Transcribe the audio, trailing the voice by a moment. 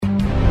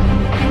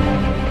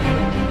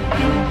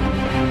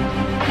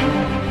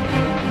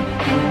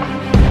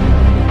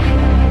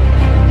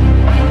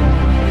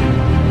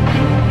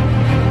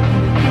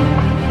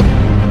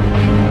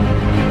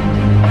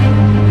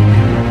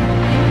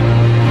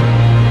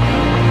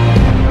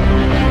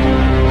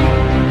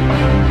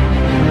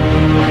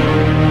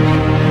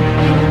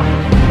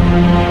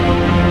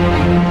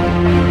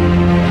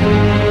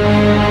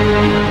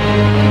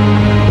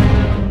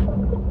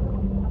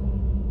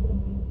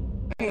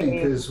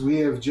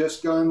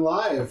just gone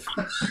live.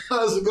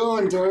 How's it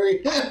going,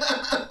 Tori?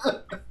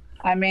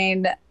 I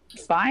mean,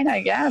 fine, I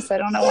guess. I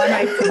don't know why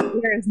my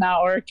computer is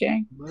not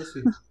working. Bless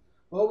you.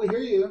 Well, we hear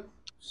you,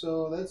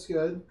 so that's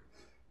good.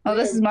 Oh,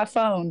 this is my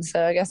phone,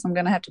 so I guess I'm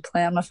going to have to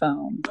play on my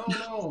phone.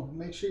 No.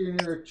 Make sure you're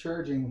near a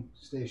charging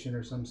station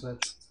or some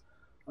such.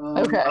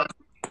 Okay.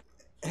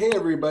 Hey,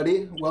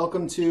 everybody.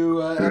 Welcome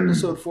to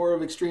episode 4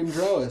 of Extreme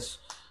Drowis,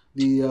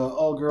 the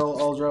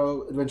all-girl,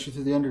 all-drow adventure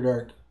through the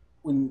Underdark.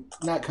 When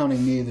not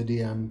counting me, the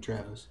DM,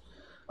 Travis.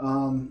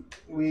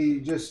 We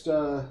just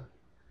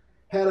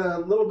had a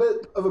little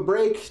bit of a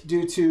break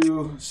due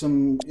to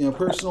some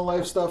personal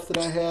life stuff that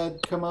I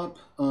had come up,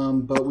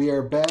 but we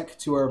are back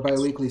to our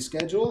bi-weekly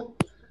schedule.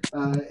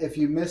 If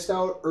you missed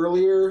out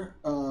earlier,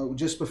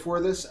 just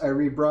before this, I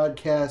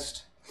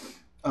rebroadcast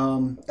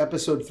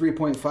episode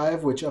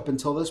 3.5, which up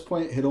until this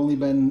point had only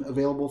been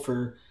available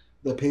for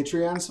the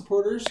Patreon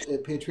supporters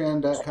at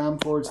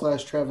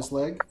patreon.com/Travis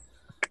Legg.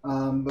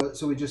 But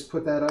so we just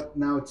put that up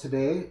now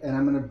today, and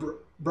I'm going to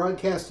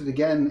broadcast it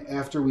again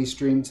after we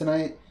stream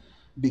tonight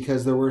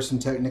because there were some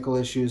technical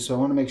issues. So I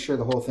want to make sure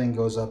the whole thing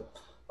goes up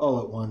all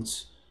at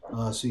once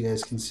so you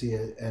guys can see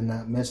it and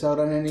not miss out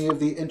on any of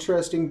the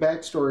interesting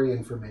backstory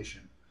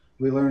information.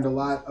 We learned a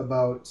lot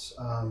about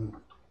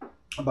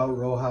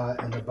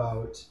Roha and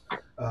about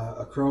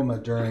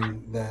Akroma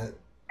during that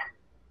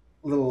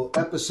little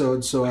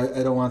episode, so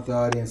I don't want the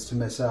audience to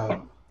miss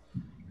out.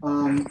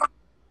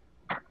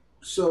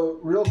 So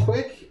real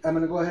quick, I'm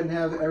going to go ahead and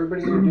have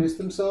everybody introduce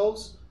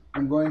themselves.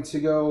 I'm going to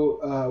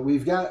go,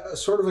 we've got a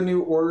sort of a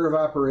new order of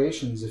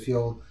operations. If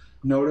you'll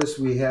notice,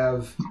 we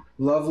have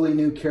lovely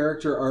new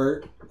character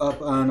art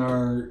up on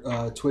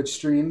our Twitch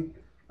stream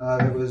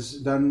that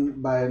was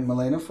done by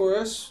Milena for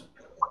us,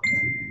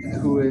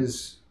 who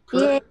is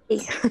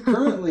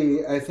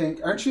currently, I think,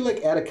 aren't you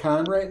like at a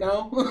con right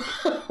now?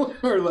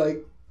 Or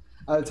like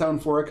out of town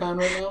for a con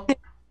right now?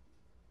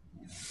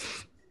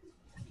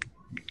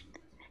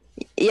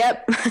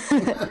 Yep.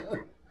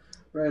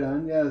 Right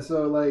on. Yeah.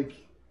 So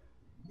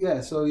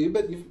so you've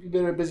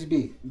been a busy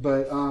bee,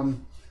 but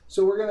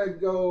so we're gonna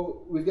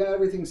go. We've got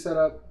everything set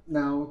up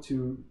now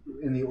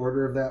in the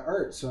order of that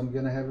art. So I'm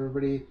gonna have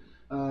everybody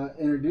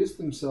introduce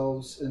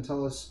themselves and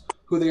tell us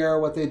who they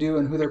are, what they do,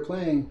 and who they're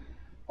playing.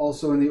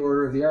 Also in the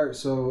order of the art.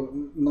 So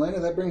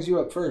Milena, that brings you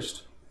up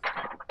first.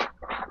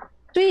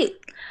 Sweet.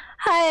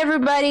 Hi,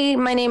 everybody.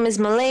 My name is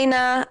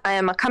Milena. I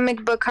am a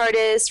comic book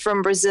artist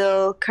from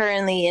Brazil,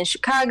 currently in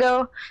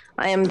Chicago.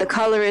 I am the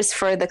colorist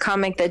for the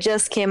comic that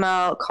just came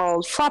out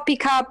called Floppy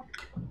Cop.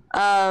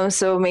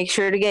 So make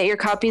sure to get your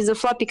copies of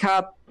Floppy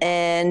Cop.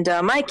 And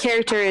my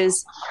character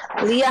is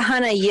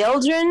Liahana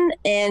Yeldrin,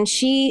 and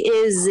she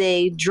is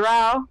a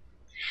drow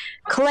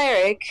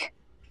cleric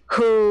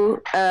who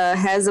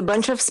has a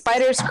bunch of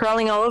spiders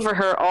crawling all over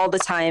her all the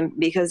time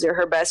because they're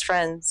her best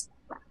friends.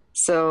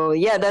 So,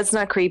 yeah, that's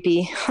not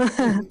creepy.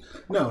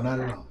 No,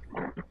 not at all.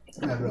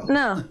 Not at all.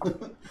 No.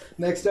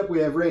 Next up, we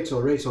have Rachel.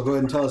 Rachel, go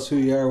ahead and tell us who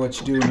you are, what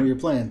you do, and who you're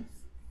playing.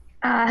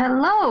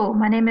 Hello,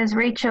 my name is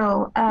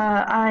Rachel.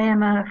 I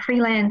am a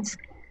freelance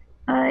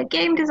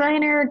game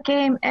designer,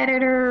 game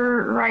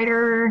editor,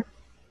 writer,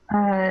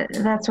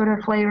 that sort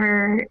of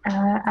flavor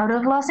out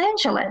of Los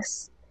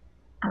Angeles.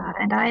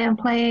 And I am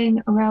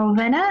playing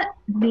Rowena,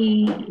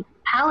 the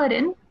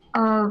paladin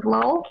of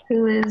Lowell,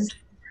 who is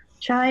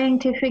trying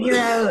to figure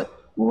out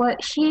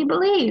what she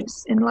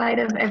believes in light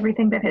of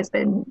everything that has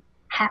been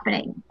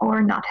happening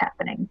or not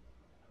happening.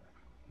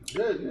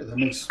 Good, yeah, that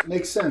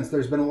makes sense.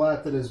 There's been a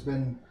lot that has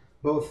been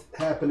both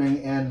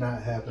happening and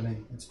not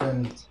happening. It's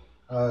been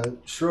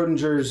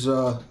Schrodinger's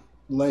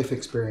life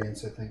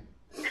experience, I think.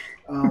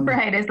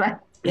 Right, it's like,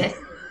 yes,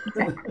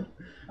 exactly.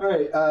 All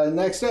right,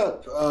 next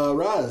up,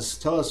 Roz,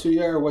 tell us who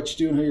you are, what you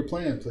do, and who you're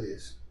playing,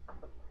 please.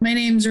 My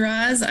name's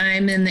Roz.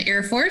 I'm in the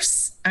Air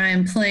Force.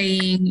 I'm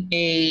playing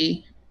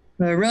a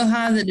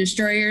Roha the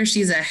Destroyer.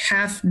 She's a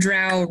half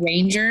drow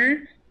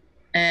ranger,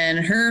 and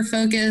her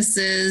focus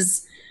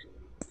is,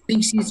 I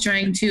think she's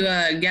trying to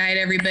guide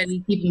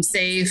everybody, keep them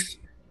safe,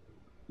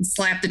 and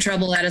slap the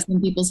trouble out of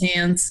some people's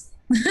hands.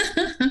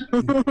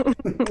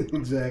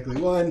 Exactly.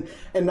 Well,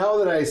 and now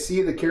that I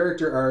see the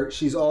character art,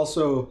 she's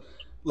also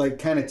like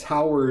kind of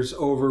towers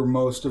over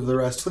most of the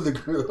rest of the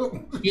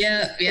group.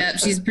 Yeah,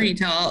 she's pretty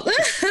tall.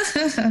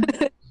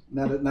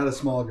 Not a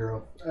small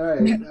girl. All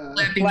right.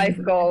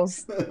 Life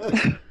goals.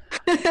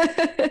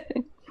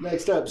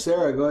 Next up,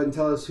 Sarah, go ahead and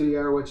tell us who you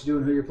are, what you do,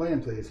 and who you're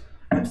playing, please.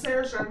 I'm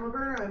Sarah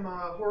Scheinweber. I'm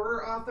a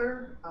horror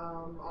author.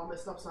 All my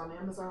stuff's on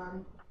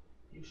Amazon.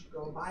 You should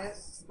go buy it.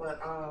 But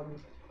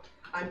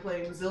I'm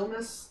playing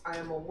Zilmus. I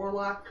am a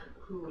warlock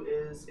who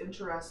is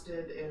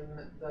interested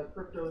in the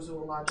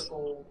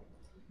cryptozoological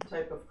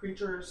type of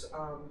creatures,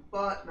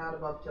 but not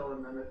above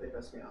killing them if they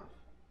piss me off.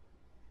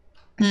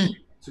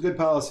 It's a good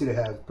policy to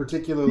have,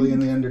 particularly in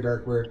the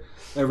Underdark where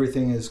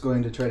everything is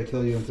going to try to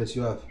kill you and piss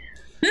you off.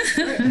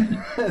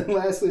 And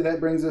lastly,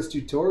 that brings us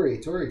to Tori.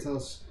 Tori, tell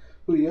us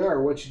who you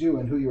are, what you do,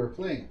 and who you are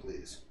playing,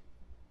 please.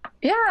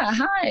 Yeah,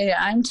 hi,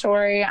 I'm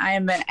Tori. I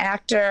am an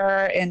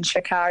actor in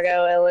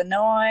Chicago,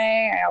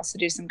 Illinois. I also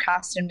do some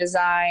costume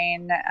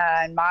design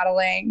and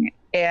modeling,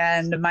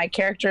 and my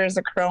character is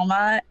a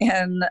chroma,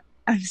 and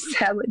I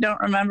sadly don't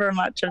remember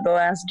much of the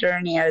last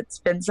journey. It's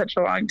been such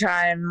a long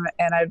time,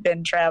 and I've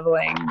been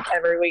traveling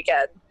every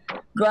weekend.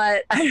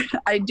 But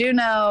I do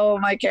know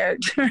my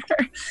character.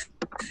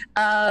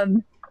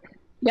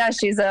 Yeah,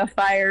 she's a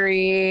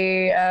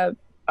fiery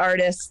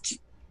artist,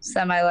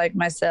 semi like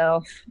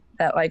myself,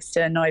 that likes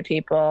to annoy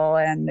people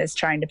and is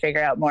trying to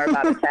figure out more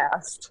about her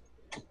past.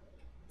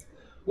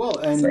 Well,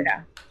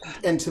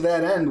 and to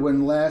that end,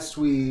 when last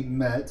we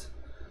met,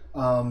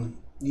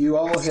 you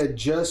all had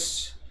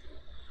just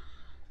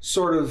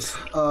sort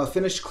of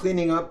finished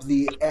cleaning up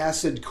the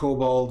acid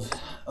kobold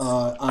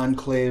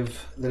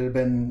enclave that had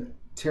been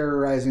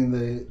terrorizing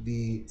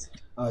the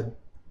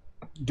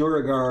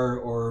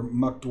Duragar or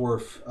Muck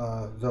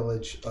Dwarf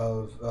village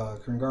of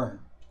Kringarin.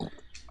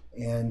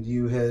 And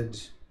you had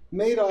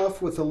made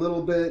off with a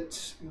little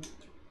bit,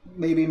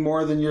 maybe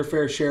more than your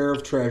fair share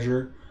of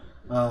treasure,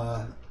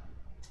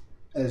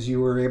 as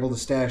you were able to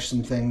stash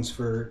some things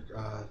for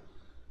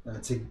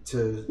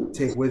to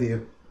take with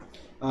you.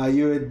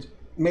 You had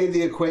made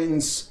the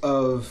acquaintance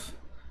of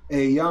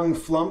a young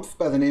flump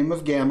by the name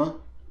of Gamma.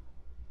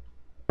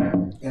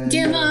 And,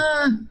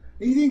 Gamma!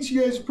 he thinks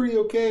you guys are pretty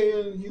okay,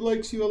 and he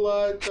likes you a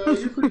lot.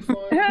 You're pretty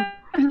fine.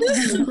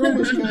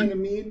 Chroma's kind of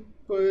mean,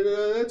 but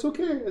that's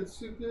okay. It's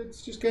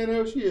just kind of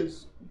how she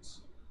is.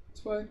 It's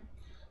fine.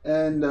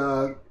 And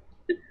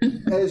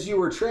as you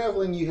were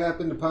traveling, you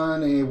happened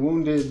upon a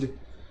wounded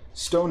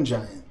stone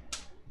giant.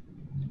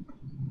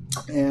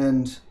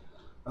 And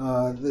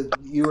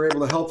you were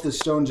able to help the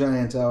stone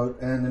giant out,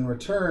 and in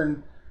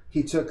return,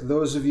 he took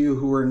those of you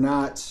who were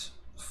not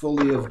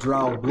fully of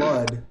drow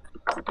blood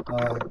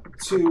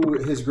to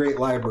his great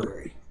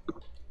library,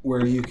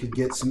 where you could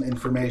get some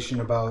information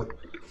about,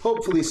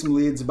 hopefully some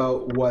leads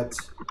about what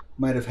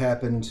might have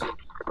happened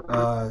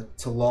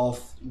to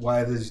Lolth,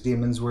 why these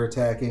demons were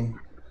attacking.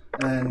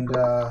 And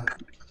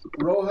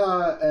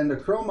Roha and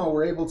Akroma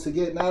were able to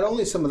get not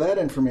only some of that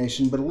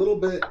information, but a little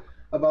bit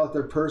about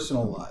their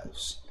personal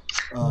lives.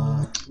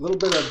 A little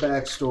bit of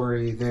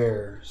backstory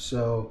there.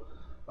 So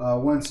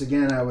once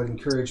again, I would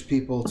encourage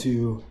people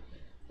to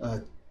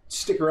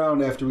stick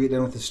around after we get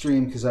done with the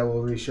stream, because I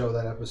will re-show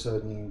that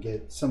episode and you can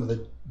get some of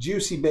the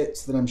juicy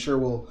bits that I'm sure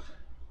will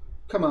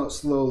come out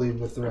slowly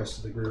with the rest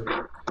of the group.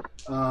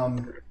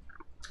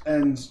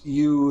 And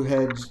you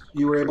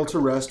were able to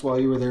rest while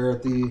you were there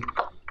at the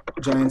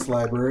Giants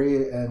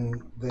Library,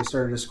 and they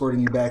started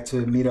escorting you back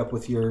to meet up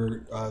with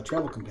your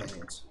travel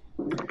companions.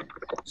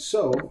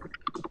 So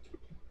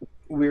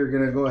we're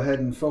going to go ahead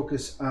and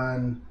focus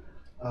on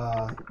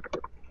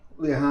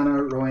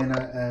Liahana,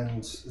 Rowena,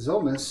 and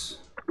Zilmis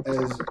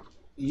as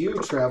you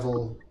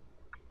travel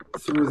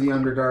through the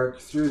Underdark,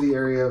 through the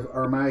area of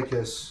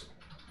Armaicus,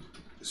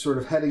 sort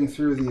of heading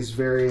through these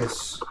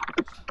various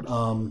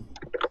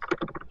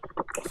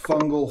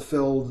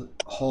fungal-filled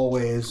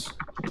hallways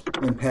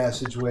and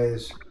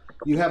passageways.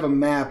 You have a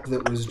map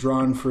that was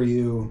drawn for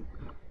you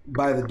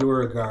by the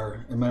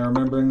Duragar. Am I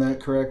remembering that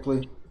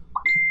correctly?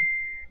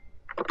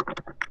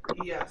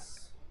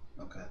 Yes.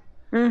 Okay.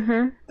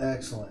 Mm-hmm.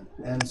 Excellent.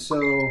 And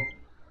so,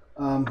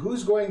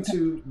 who's going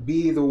to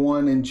be the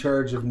one in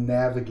charge of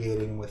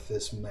navigating with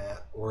this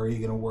map, or are you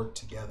going to work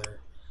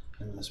together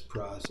in this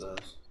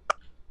process?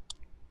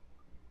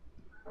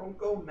 Don't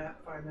go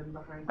map finding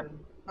behind him.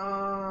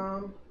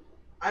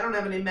 I don't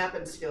have any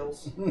mapping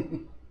skills.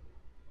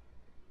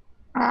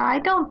 I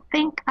don't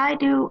think I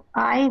do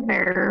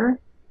either.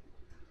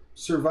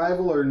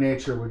 Survival or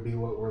nature would be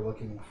what we're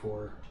looking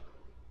for,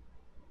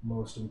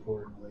 most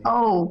importantly.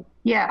 Oh,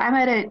 yeah, I'm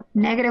at a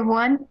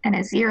 -1 and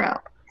a 0.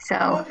 So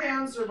Okay,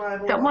 on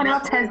survival. someone I'm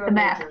else not has going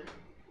the on map.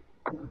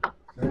 nature.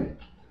 Right.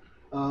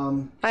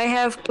 I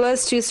have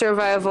 +2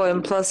 survival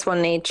and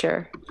 +1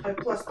 nature. I have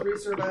 +3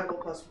 survival,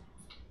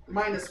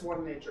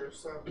 -1 nature.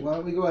 So Why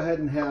don't we go ahead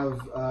and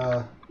have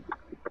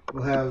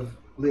we'll have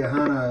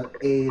Liahana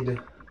aid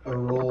a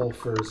roll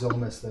for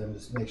Zilmis then,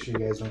 just make sure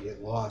you guys don't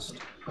get lost.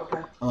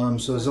 okay.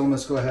 So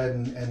Zilmis, go ahead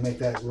and make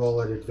that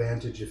roll at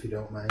advantage if you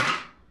don't mind.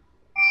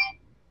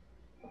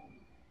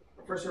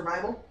 For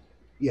survival,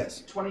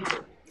 Yes.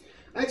 22.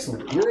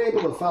 Excellent. You're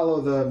able to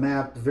follow the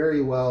map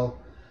very well,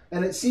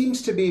 and it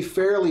seems to be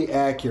fairly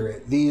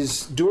accurate.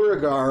 These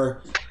Duragar,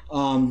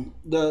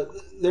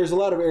 there's a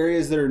lot of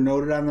areas that are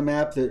noted on the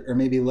map that are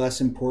maybe less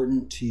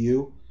important to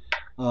you,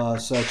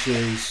 such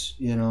as,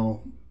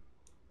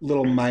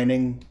 little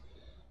mining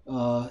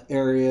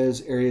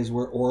areas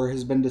where ore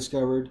has been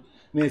discovered.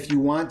 I mean, if you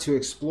want to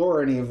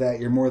explore any of that,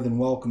 you're more than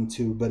welcome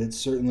to, but it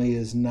certainly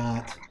is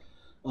not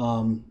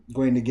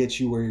going to get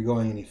you where you're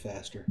going any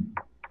faster.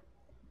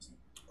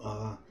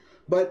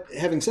 But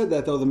having said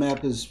that, though, the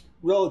map is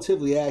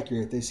relatively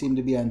accurate. They seem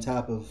to be on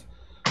top of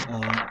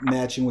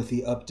matching with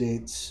the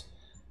updates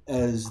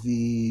as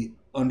the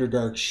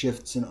Underdark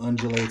shifts and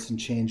undulates and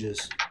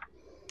changes.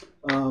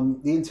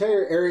 The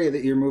entire area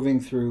that you're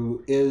moving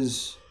through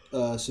is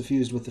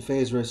suffused with the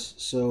Phasris,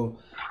 so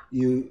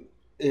you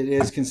it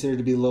is considered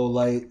to be low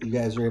light. You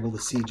guys are able to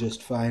see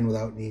just fine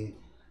without any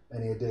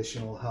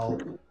additional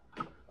help.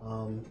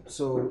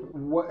 So,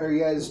 what are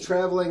you guys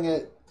traveling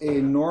at? A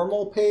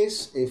normal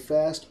pace, a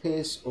fast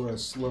pace, or a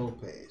slow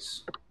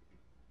pace?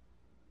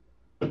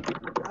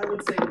 I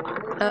would say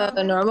normal.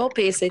 A normal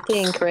pace, I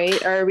think,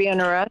 right? Are we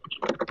on a rush?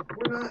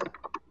 We're not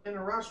in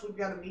a rush. We've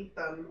got to meet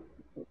them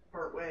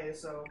part way,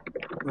 so.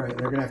 Right,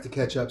 they're gonna have to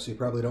catch up, so you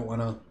probably don't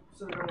want to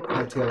So we don't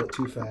wanna- hightail it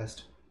too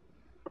fast.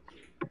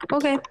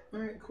 Okay. All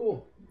right,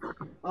 cool.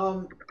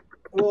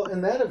 Well,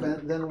 in that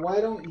event, then why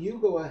don't you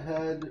go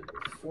ahead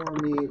for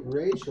me,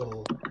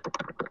 Rachel?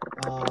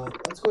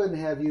 Let's go ahead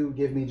and have you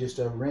give me just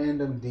a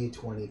random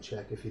D20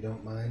 check, if you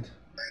don't mind.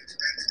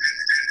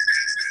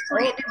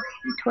 Random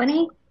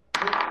 20?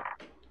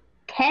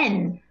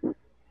 10.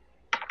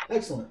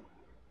 Excellent.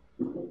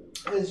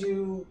 As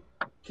you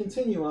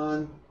continue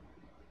on,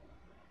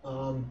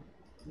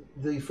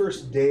 the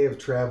first day of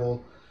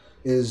travel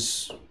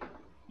is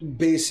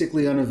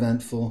basically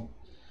uneventful.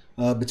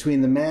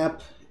 Between the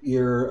map,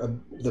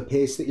 the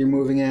pace that you're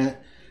moving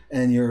at,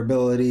 and your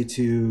ability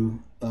to,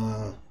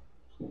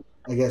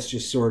 I guess,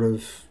 just sort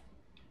of,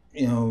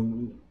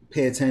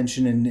 pay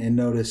attention and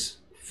notice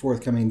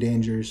forthcoming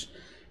dangers,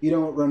 you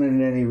don't run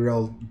into any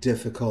real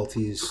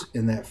difficulties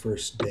in that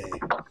first day.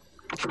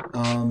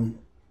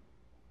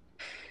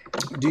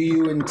 Do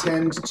you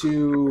intend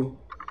to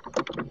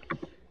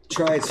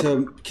try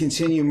to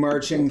continue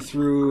marching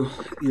through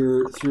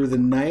the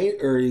night,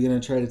 or are you going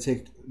to try to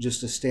take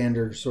just a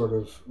standard sort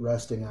of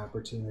resting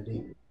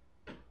opportunity?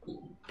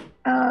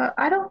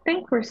 I don't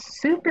think we're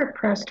super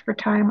pressed for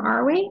time,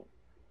 are we?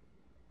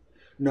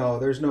 No,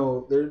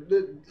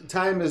 the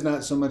time is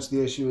not so much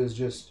the issue as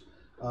just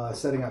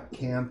setting up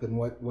camp and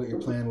what your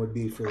plan would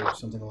be for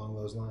something along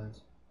those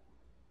lines.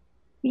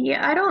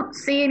 Yeah, I don't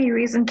see any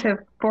reason to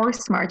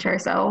force march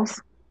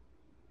ourselves.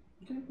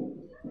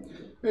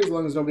 As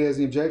long as nobody has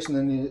any objection,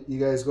 then you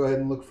guys go ahead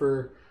and look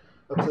for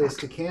a place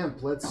to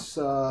camp. Let's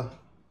do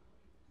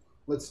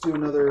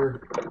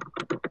another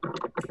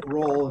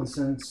roll, and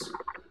since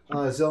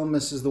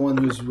Zelmus is the one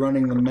who's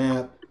running the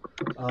map,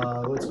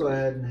 let's go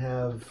ahead and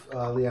have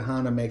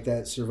Liahana make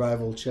that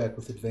survival check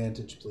with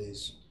advantage,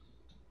 please.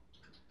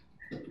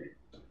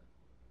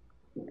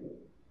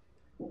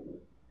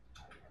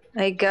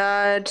 I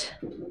got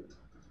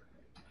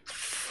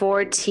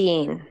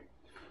 14.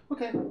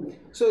 Okay.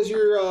 So as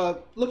you're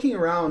looking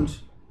around,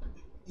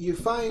 you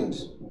find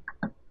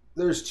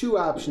there's two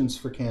options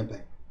for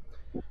camping.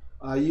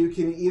 You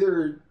can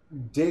either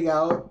dig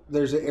out.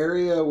 There's an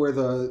area where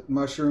the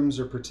mushrooms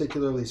are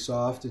particularly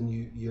soft,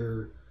 and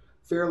you're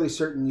fairly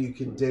certain you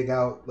could dig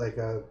out like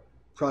a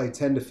probably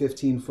 10 to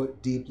 15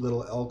 foot deep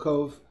little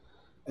alcove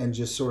and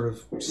just sort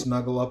of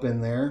snuggle up in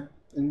there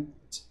and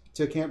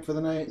to camp for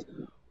the night.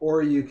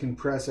 Or you can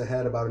press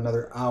ahead about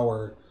another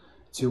hour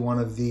to one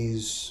of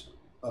these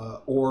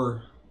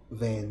ore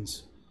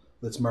veins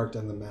that's marked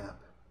on the map.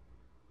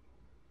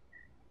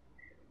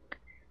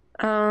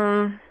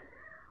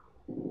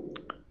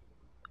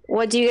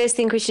 What do you guys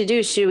think we should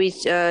do? Should we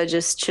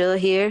just chill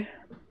here?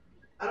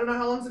 I don't know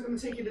how long it's going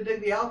to take you to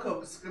dig the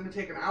alcove. It's going to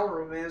take an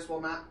hour. We may as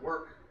well not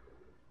work.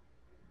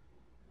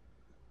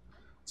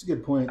 That's a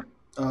good point.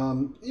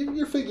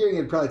 You're figuring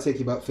it'd probably take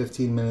you about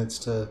 15 minutes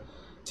to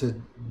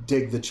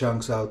dig the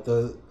chunks out.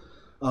 The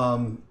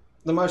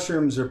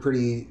mushrooms are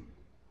pretty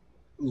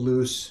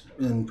loose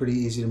and pretty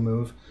easy to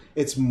move.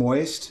 It's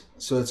moist,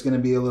 so it's going to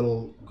be a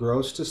little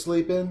gross to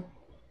sleep in.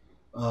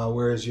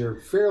 Whereas you're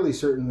fairly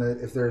certain that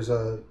if there's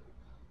a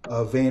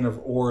vein of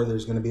ore,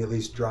 there's going to be at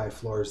least dry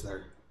floors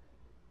there.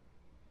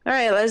 All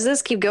right, let's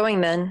just keep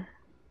going then.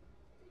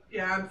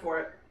 Yeah, I'm for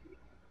it.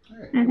 All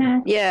right. Mm-hmm.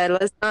 Yeah,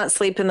 let's not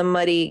sleep in the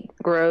muddy,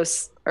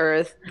 gross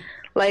earth.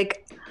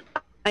 Like,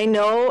 I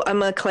know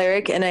I'm a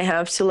cleric and I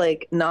have to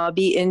like not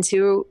be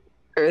into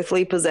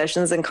earthly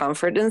possessions and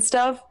comfort and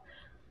stuff,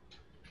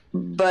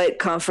 but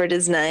comfort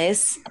is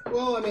nice.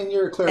 Well, I mean,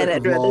 you're a cleric And of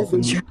I'd rather Lolth, be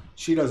and sure.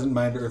 she doesn't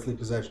mind earthly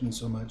possessions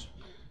so much.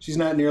 She's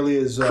not nearly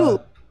as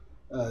Cool.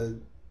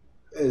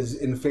 as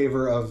in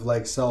favor of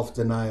like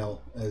self-denial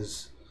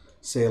as,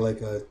 say,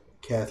 like a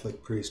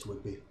Catholic priest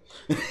would be.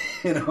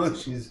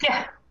 She's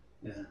Yeah.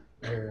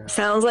 they're,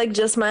 Sounds like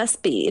just my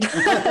speed.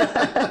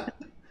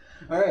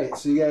 All right,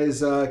 so you guys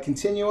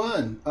continue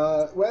on.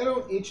 Why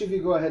don't each of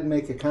you go ahead and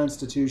make a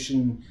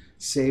Constitution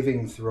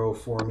saving throw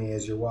for me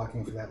as you're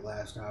walking for that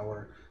last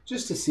hour,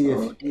 just to see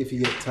if you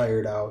get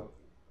tired out.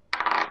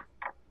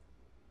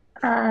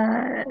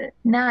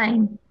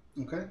 9.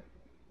 Okay.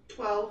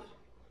 12.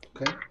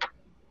 Okay.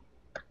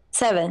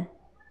 7.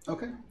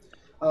 Okay.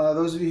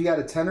 Those of you who got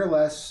a 10 or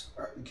less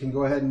can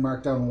go ahead and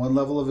mark down one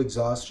level of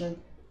exhaustion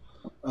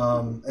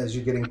as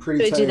you're getting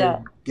pretty Should I do tired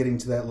that? getting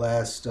to that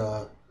last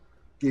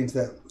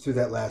through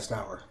that last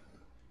hour.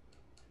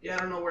 Yeah, I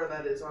don't know where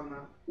that is on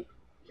the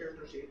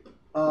character sheet.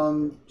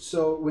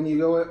 So when you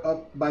go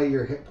up by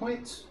your hit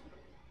points,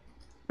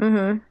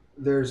 Mm-hmm.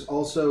 there's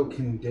also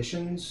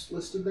conditions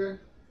listed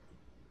there.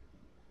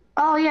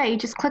 Oh, yeah, you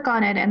just click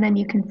on it and then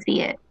you can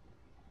see it.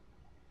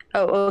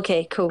 Oh,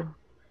 okay, cool.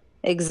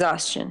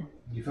 Exhaustion.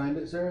 Did you find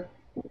it, Sarah?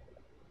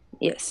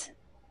 Yes.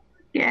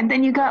 Yeah, and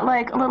then you got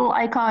like a little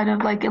icon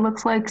of like it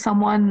looks like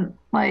someone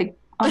like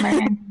on their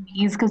hands and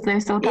knees because they're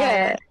so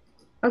tired.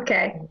 Yeah,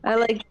 Okay. I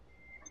like.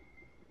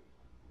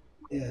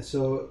 Yeah,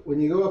 so when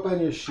you go up on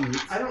your sheet...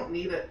 I don't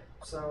need it,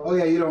 so... Oh,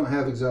 yeah, you don't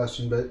have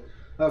exhaustion, but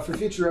for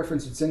future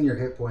reference, it's in your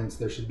hit points.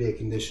 There should be a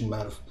condition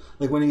modif...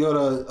 Like when you go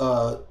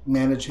to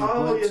manage hit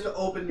Oh, points... you have to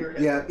open your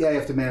hit. Yeah, you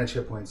have to manage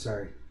hit points,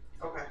 sorry.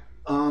 Okay.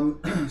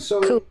 So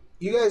Cool.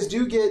 you guys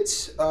do get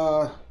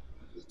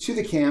to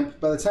the camp.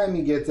 By the time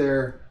you get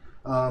there,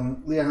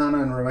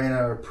 Liahana and Rowena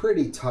are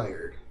pretty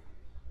tired.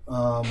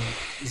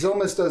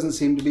 Zilmus doesn't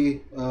seem to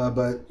be,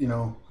 but, you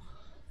know,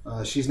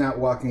 she's not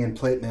walking in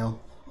plate mail.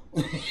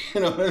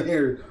 You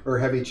know, or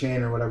heavy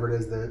chain or whatever it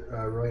is that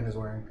Rowena's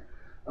wearing.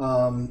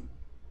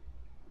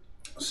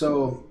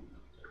 So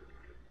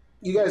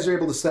you guys are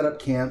able to set up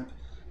camp.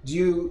 Do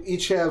you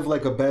each have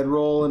like a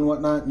bedroll and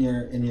whatnot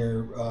in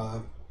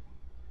your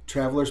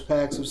traveler's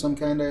packs of some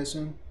kind, I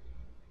assume?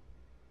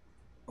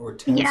 Or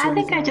tents? Yeah, or I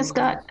think I anything just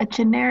like got a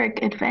generic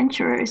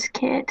adventurer's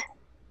kit.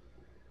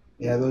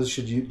 Yeah, those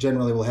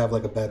generally will have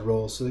like a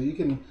bedroll, so you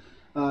can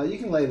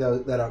lay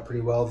that out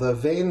pretty well. The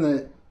vein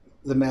that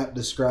the map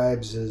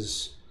describes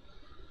is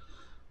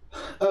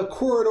a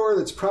corridor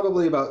that's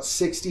probably about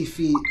 60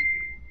 feet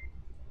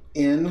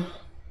in,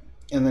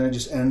 and then it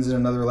just ends in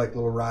another like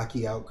little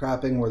rocky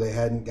outcropping where they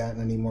hadn't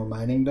gotten any more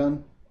mining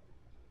done.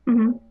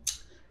 Mm-hmm.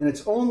 And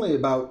it's only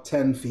about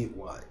 10 feet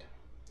wide.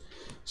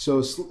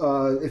 So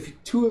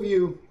if two of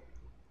you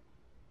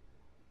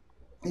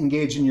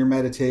engage in your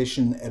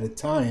meditation at a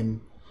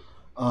time,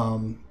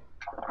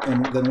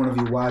 and then one of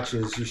you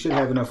watches, you should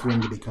have enough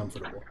room to be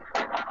comfortable.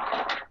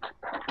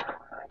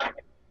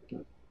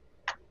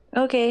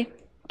 Okay.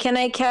 Can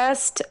I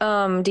cast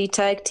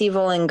Detect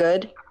Evil and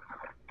Good?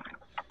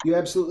 You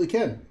absolutely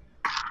can.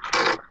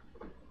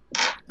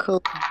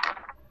 Cool.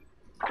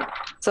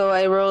 So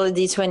I roll a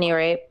d20,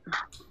 right?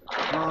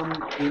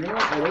 You know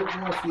what? I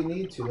don't know if you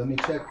need to. Let me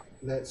check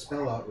that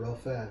spell out real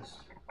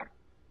fast.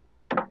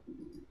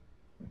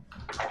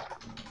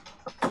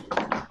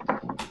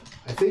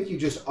 I think you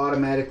just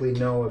automatically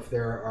know if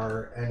there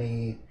are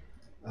any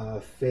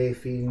fey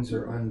fiends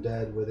or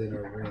undead within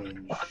a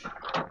range.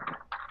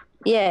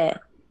 Yeah.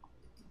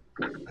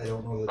 I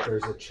don't know that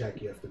there's a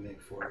check you have to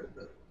make for it,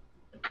 but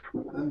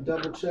I'm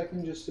double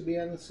checking just to be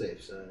on the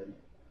safe side.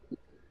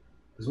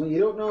 Because when you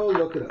don't know,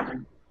 look it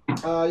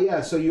up.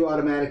 Yeah, so you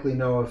automatically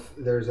know if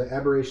there's an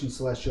aberration,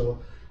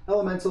 celestial,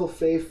 elemental,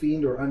 fey,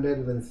 fiend, or undead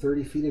within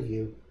 30 feet of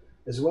you,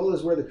 as well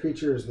as where the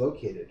creature is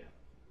located.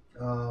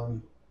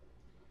 And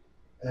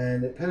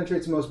it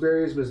penetrates most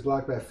barriers, but is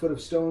blocked by a foot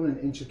of stone, an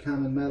inch of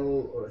common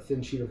metal, or a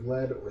thin sheet of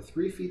lead, or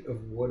 3 feet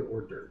of wood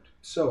or dirt.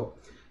 So,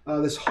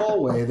 this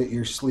hallway that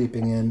you're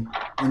sleeping in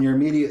and your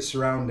immediate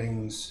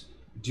surroundings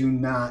do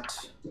not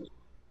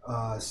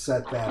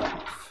set that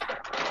off.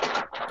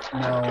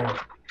 Now,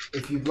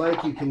 if you'd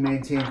like, you can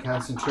maintain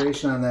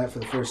concentration on that for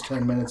the first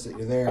 10 minutes that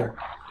you're there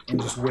and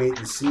just wait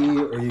and see,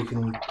 or you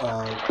can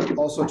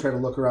also try to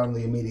look around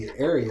the immediate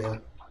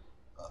area,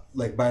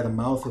 like by the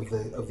mouth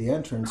of the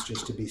entrance,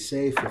 just to be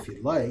safe if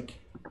you'd like.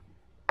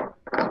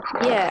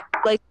 Yeah,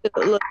 like to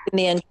look in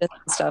the entrance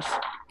and stuff.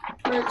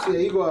 All right, so yeah,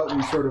 you go out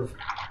and sort of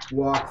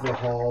walk the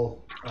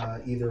hall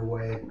either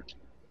way.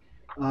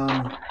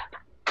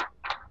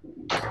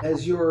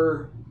 As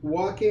you're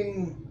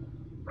walking,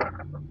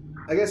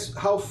 I guess,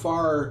 how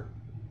far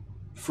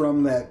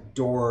from that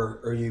door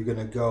are you going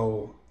to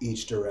go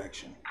each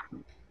direction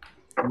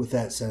with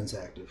that sense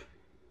active?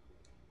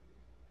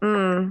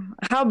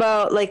 How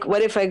about, like,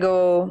 what if I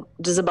go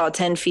just about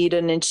 10 feet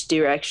in each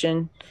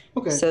direction?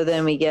 Okay. So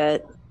then we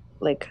get,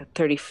 like, a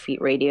 30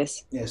 feet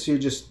radius. Yeah, so you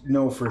just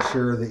know for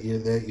sure that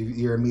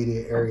your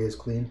immediate area is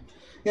clean.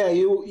 Yeah,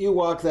 you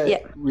walk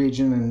that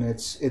region and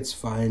it's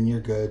fine. You're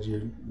good.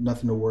 You're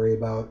nothing to worry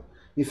about.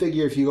 You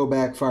figure if you go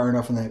back far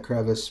enough in that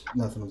crevice,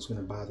 nothing's going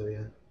to bother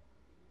you.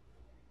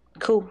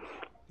 Cool.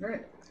 All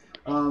right.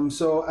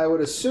 So I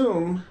would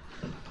assume,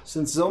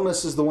 since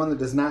Zilmus is the one that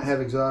does not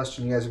have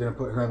exhaustion, you guys are going to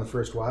put her on the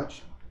first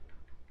watch.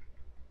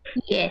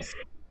 Yes.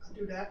 I'll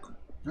do that.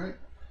 All right.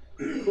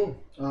 Cool.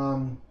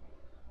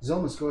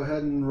 Zilmus, go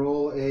ahead and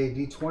roll a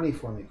d20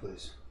 for me,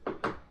 please.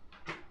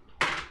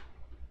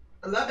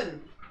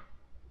 11.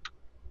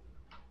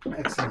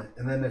 Excellent.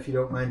 And then, if you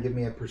don't mind, give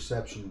me a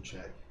perception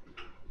check.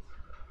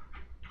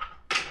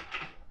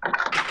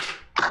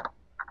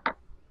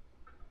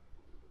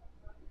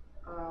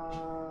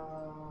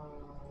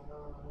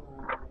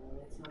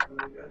 It's not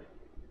really good.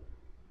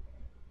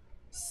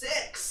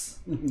 6.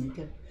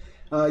 Okay.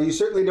 You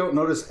certainly don't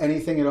notice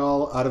anything at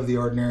all out of the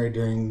ordinary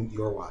during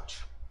your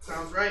watch.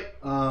 Sounds right.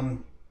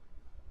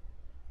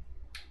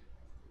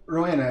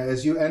 Rowena,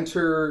 as you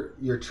enter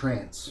your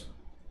trance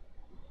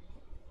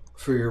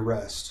for your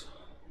rest,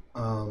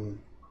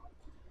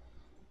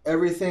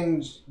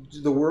 everything,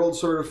 the world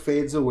sort of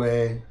fades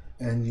away,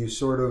 and you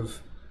sort of,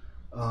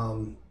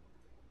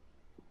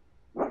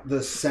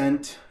 the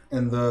scent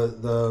and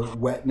the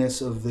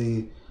wetness of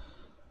the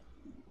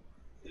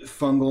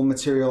fungal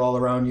material all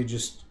around you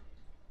just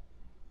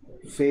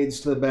fades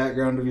to the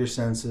background of your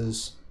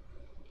senses.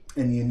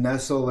 and you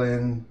nestle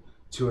in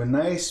to a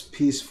nice,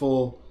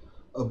 peaceful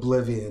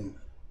oblivion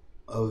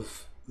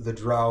of the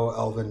Drow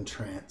Elven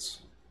trance.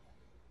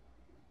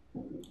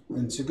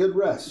 And it's a good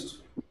rest,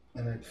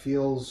 and it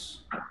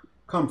feels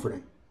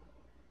comforting.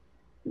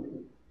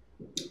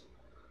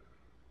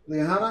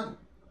 Liana,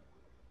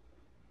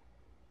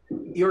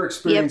 your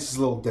experience is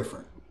a little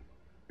different.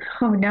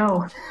 Oh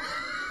no.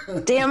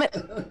 Damn it.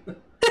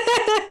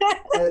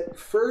 At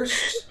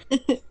first,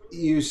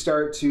 you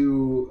start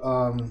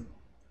to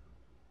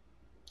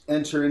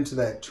enter into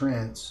that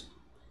trance,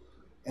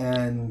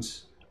 and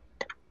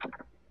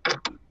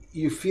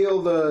you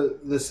feel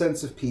the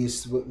sense of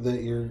peace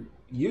that you're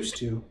used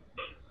to.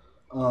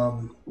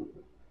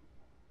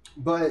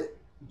 But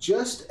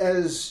just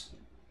as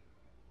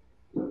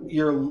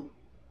you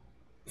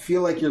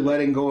feel like you're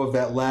letting go of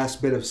that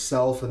last bit of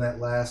self and that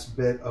last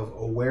bit of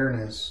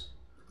awareness,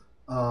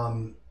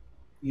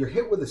 you're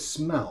hit with a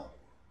smell,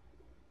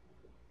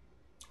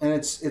 and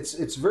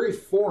it's very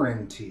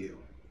foreign to you.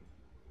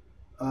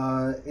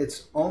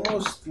 It's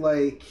almost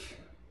like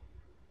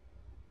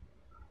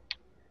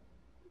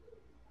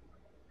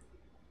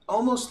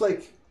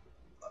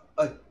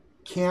a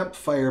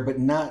campfire, but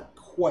not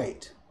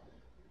quite.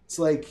 It's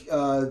like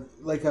a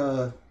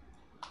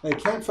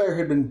campfire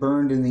had been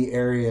burned in the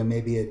area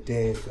maybe a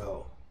day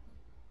ago.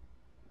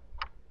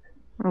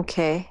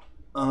 Okay.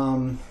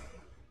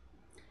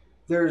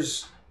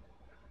 There's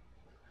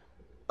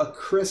a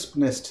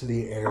crispness to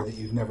the air that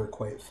you've never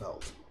quite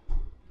felt.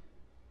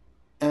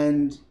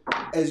 And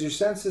as your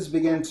senses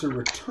begin to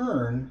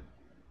return,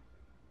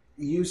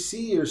 you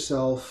see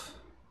yourself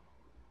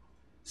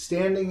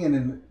standing in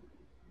an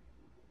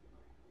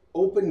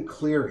open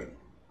clearing.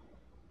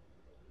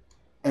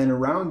 And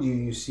around you,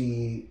 you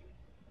see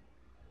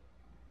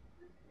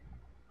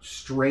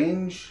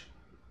strange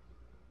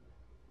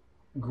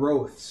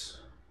growths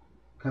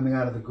coming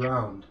out of the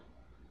ground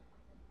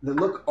that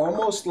look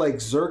almost like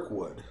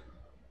Zerkwood.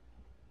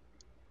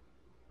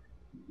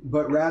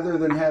 But rather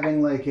than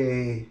having like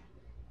a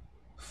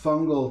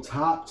fungal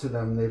top to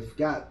them, they've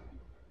got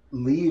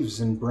leaves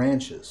and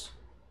branches.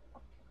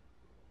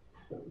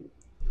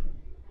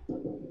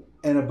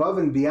 And above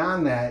and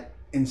beyond that,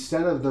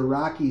 instead of the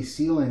rocky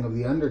ceiling of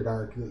the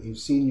Underdark that you've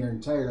seen your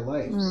entire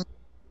life,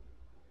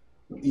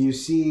 you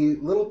see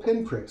little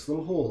pinpricks,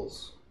 little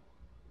holes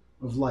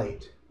of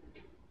light.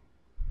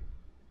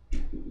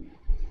 And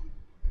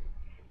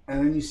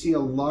then you see a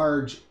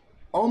large,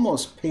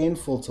 almost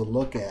painful to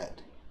look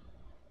at,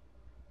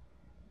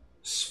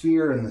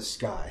 sphere in the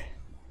sky,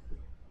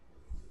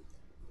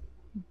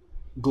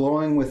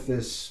 glowing with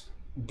this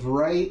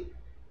bright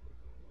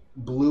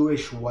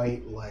bluish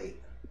white light.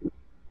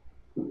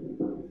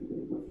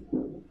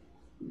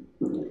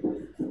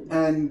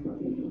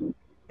 And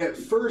at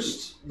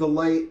first, the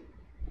light,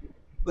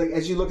 like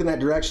as you look in that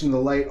direction, the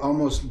light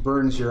almost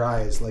burns your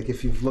eyes. Like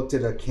if you've looked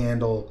at a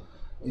candle,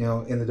 you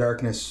know, in the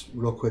darkness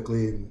real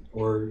quickly,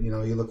 or, you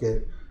know, you look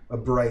at a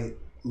bright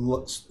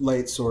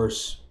light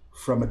source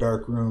from a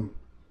dark room,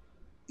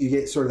 you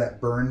get sort of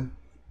that burn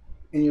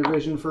in your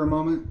vision for a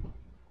moment.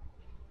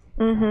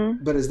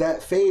 Mm-hmm. But as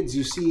that fades,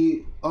 you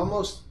see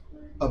almost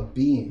a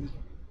beam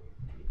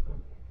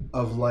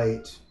of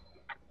light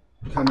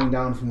coming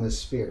down from this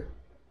sphere.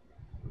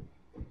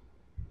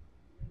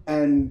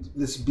 And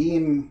this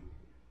beam,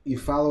 you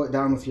follow it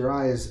down with your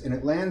eyes, and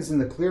it lands in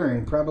the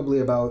clearing probably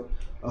about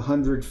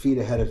 100 feet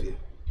ahead of you.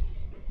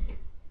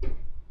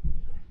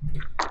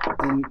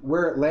 And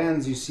where it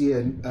lands, you see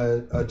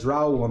a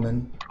drow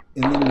woman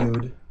in the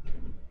nude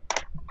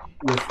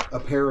with a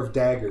pair of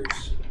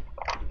daggers.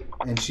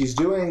 And she's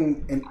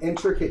doing an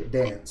intricate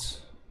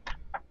dance.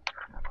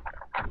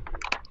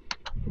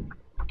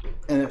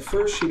 And at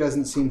first she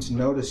doesn't seem to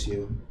notice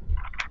you,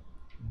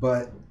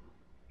 but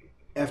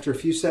after a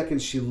few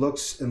seconds she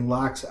looks and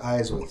locks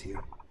eyes with you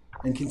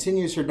and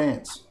continues her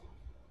dance.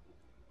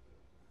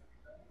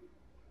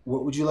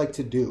 What would you like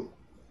to do?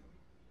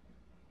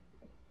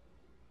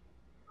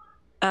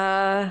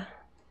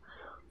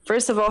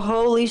 First of all,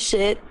 holy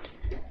shit.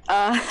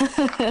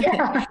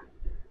 Yeah.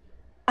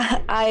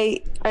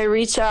 I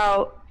reach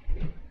out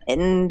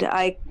and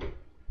I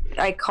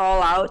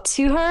call out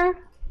to her.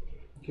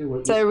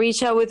 Okay, So I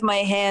reach out with my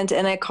hand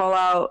and I call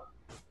out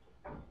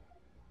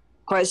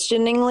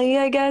questioningly,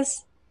 I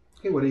guess.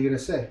 Okay, what are you going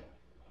to say?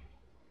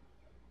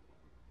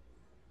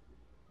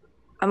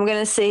 I'm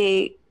gonna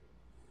say,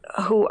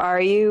 who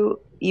are you?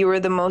 You are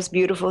the most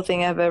beautiful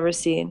thing I've ever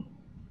seen.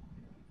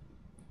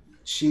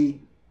 She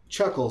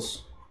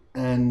chuckles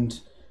and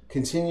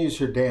continues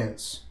her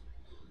dance.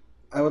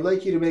 I would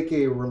like you to make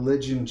a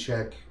religion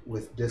check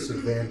with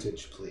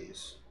disadvantage,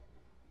 please.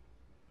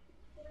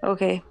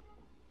 Okay.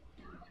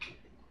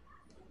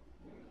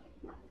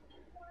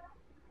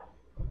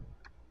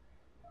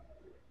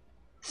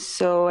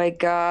 So I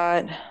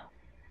got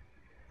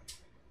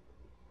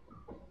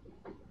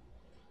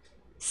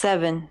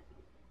 7.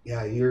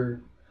 Yeah,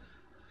 you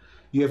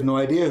have no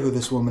idea who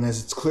this woman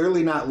is. It's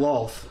clearly not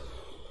Lolth.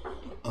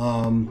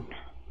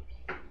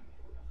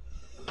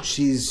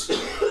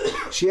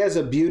 She has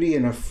a beauty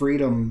and a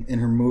freedom in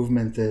her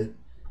movement that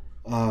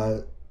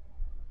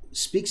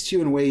speaks to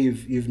you in a way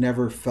you've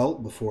never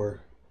felt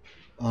before.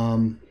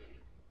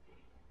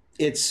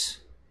 It's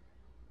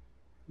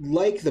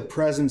like the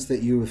presence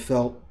that you have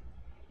felt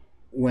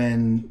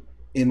when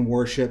in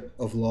worship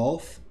of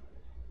Lolth,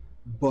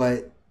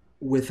 but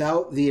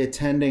without the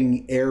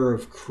attending air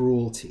of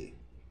cruelty.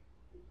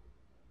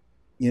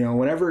 You know,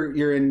 whenever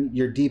you're in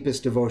your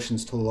deepest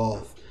devotions to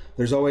Lolth,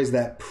 there's always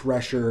that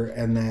pressure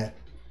and that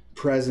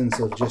presence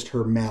of just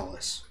her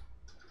malice.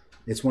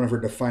 It's one of her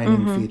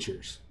defining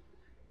features.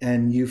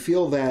 And you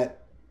feel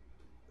that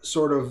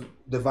sort of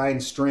divine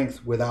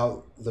strength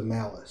without the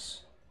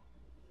malice.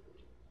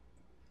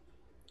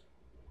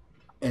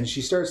 And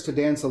she starts to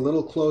dance a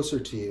little closer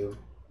to you.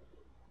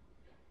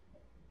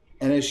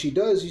 And as she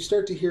does, you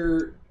start to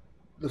hear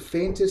the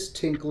faintest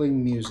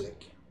tinkling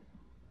music.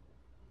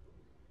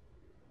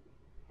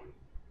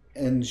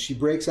 And she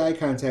breaks eye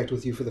contact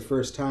with you for the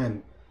first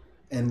time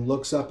and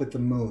looks up at the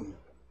moon.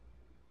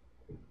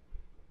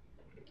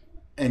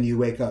 And you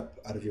wake up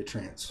out of your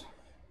trance.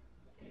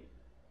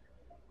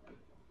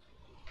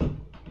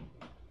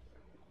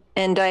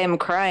 And I am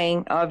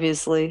crying,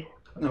 obviously.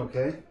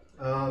 Okay.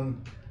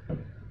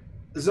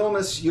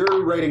 Zilmus,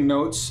 you're writing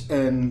notes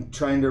and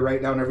trying to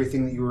write down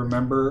everything that you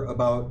remember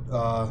about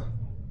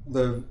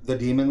the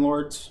demon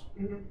lords.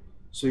 Mm-hmm.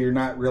 So you're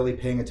not really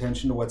paying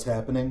attention to what's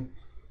happening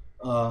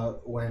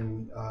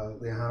when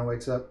Liahana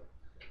wakes up.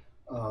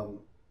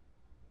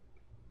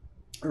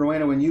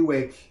 Rowena, when you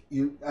wake,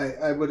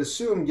 I would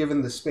assume,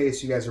 given the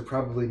space, you guys are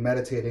probably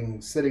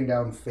meditating, sitting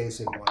down,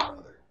 facing one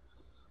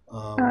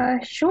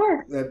another.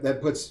 Sure.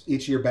 That puts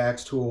each of your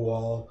backs to a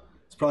wall.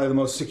 It's probably the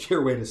most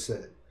secure way to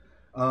sit.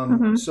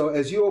 So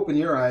as you open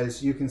your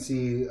eyes, you can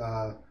see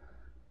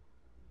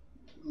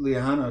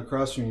Liahana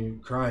across from you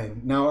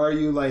crying. Now, are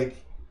you like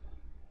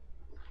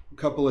a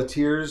couple of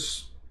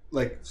tears,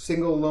 like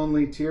single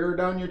lonely tear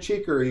down your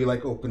cheek, or are you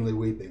like openly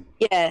weeping?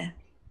 Yeah.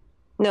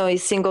 No, a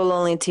single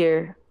lonely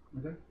tear.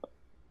 Okay.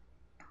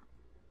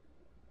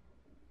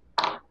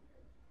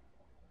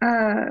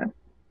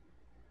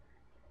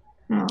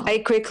 I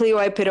quickly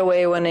wipe it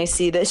away when I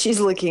see that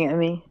she's looking at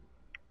me.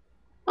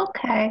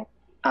 Okay.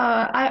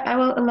 I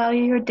will allow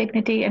you your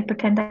dignity and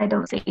pretend I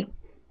don't see.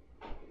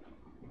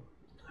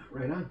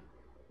 Right on.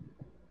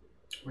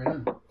 Right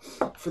on.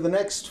 For the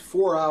next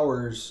 4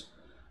 hours,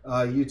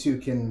 you two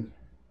can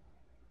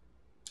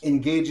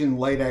engage in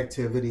light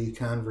activity,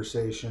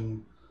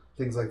 conversation,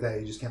 things like that.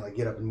 You just can't like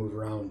get up and move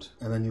around,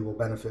 and then you will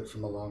benefit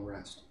from a long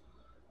rest.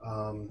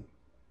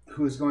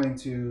 Who's going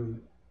to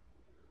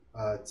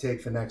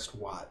take the next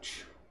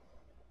watch?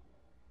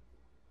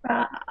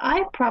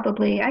 I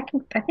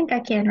think I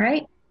can,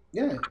 right?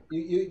 Yeah,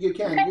 you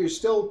can. Okay. You're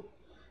still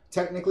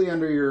technically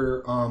under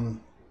your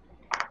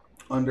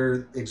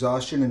under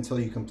exhaustion until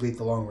you complete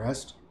the long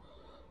rest.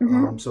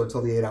 So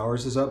until the 8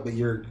 hours is up, but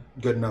you're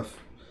good enough.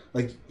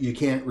 Like you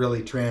can't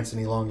really trance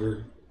any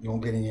longer. You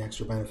won't get any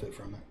extra benefit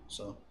from it.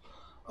 So,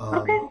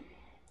 Okay. All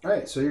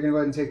right. So you're gonna go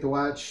ahead and take the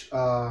watch.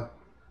 Or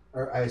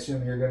I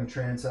assume you're gonna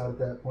trance out at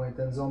that point,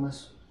 then,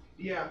 Zilmus.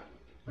 Yeah.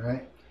 All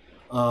right.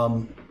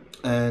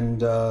 And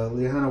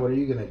Liahana, what are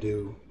you gonna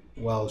do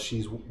while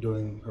she's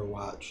doing her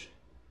watch?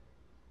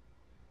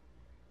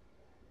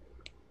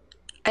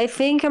 I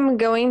think I'm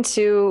going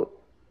to...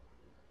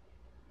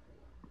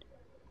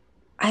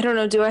 I don't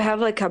know, do I have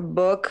like a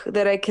book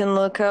that I can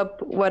look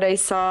up what I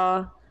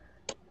saw?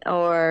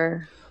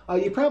 Or...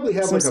 You probably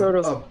have like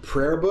a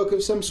prayer book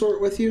of some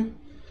sort with you.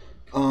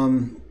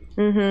 And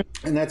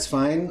that's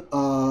fine.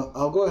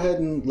 I'll go ahead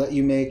and let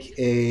you make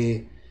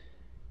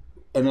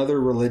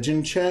another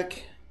religion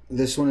check.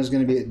 This one is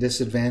going to be at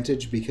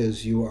disadvantage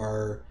because you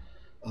are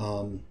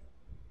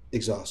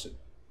exhausted.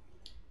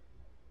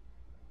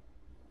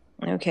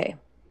 Okay.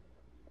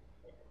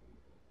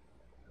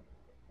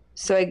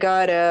 So I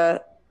got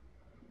a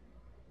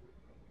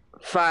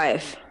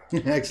 5.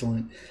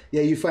 Excellent.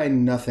 Yeah, you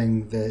find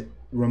nothing that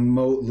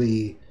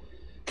remotely...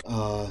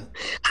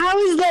 How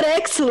is that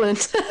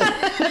excellent?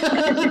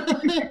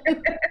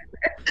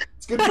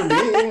 It's good for me.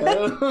 I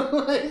don't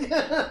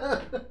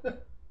know.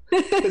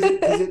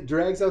 Because it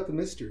drags out the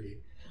mystery.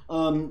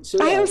 So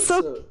yeah, I am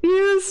so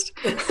confused.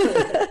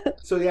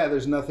 So yeah,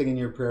 there's nothing in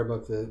your prayer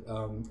book that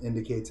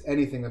indicates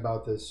anything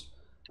about this,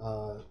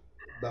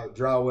 about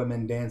drow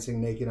women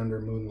dancing naked under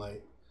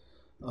moonlight.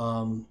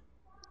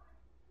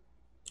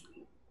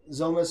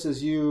 Zilmus,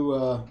 as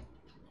you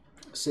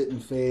sit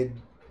and fade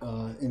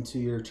into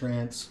your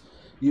trance,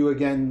 you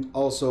again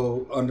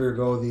also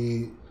undergo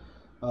the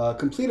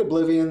complete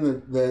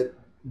oblivion that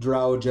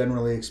drow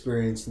generally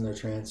experience in their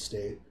trance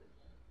state.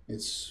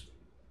 It's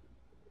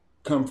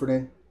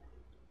comforting,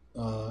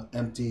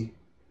 empty,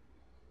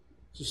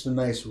 just a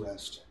nice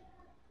rest.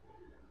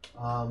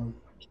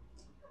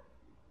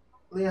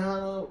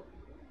 Liahana,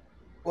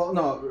 well,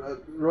 no,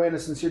 Rowena,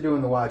 since you're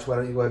doing the watch, why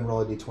don't you go ahead and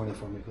roll a d20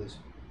 for me, please?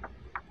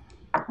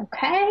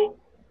 Okay.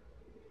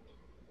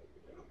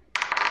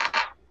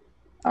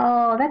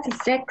 Oh, that's a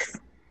 6.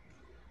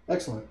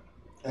 Excellent.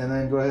 And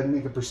then go ahead and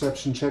make a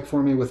perception check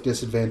for me with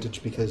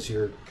disadvantage because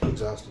you're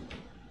exhausted.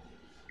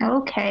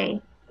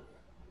 Okay.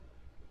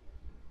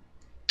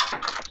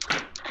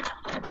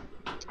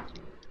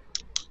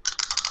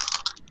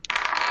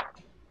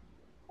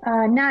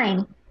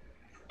 9.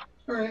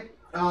 All right.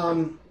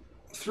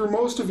 Through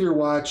most of your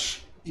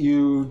watch,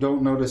 you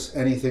don't notice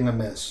anything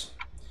amiss.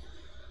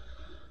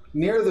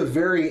 Near the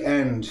very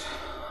end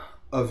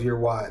of your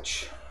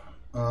watch,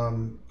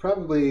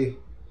 probably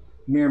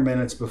mere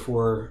minutes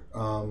before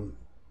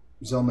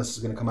Zilmus is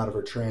going to come out of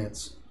her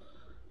trance,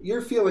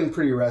 you're feeling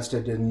pretty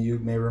rested, and you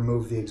may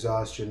remove the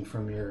exhaustion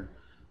from your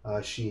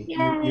sheet.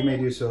 You may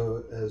do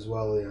so as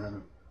well,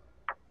 Liana.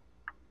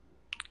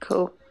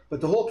 Cool.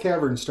 But the whole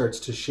cavern starts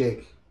to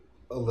shake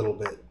a little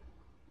bit.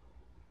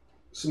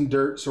 Some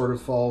dirt sort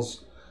of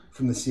falls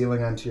from the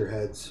ceiling onto your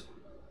heads.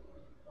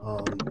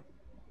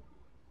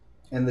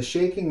 And the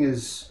shaking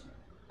is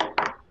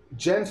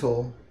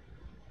gentle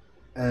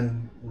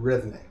and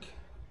rhythmic.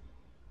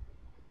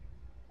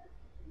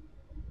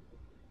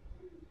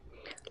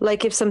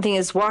 Like if something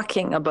is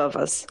walking above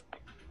us.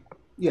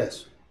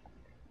 Yes.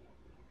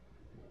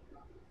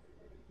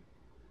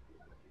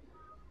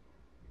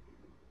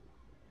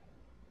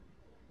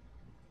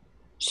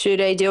 Should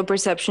I do a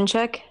perception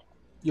check?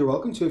 You're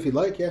welcome to if you'd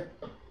like, yeah.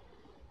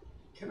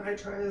 Can I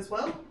try as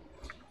well?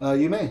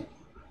 You may.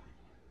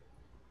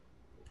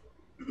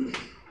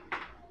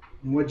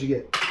 What'd you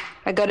get?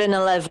 I got an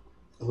 11.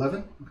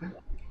 11? Okay.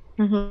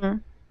 Mm-hmm.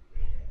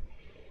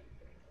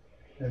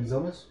 And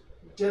Zilmus?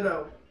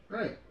 Ditto.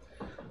 Right.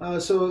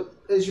 So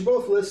as you're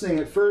both listening,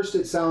 at first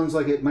it sounds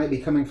like it might be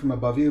coming from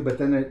above you, but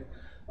then it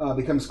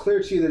becomes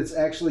clear to you that it's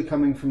actually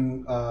coming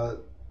from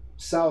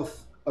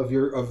south of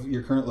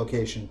your current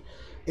location,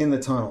 in the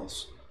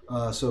tunnels.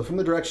 So from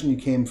the direction you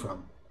came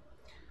from.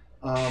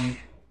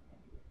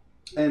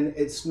 And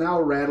it's now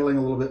rattling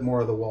a little bit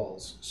more of the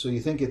walls. So you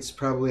think it's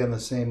probably on the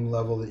same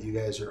level that you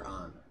guys are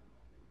on.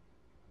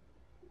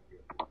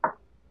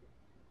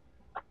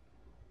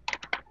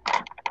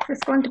 Is this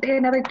going to be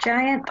another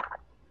giant?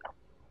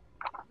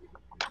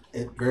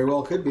 It very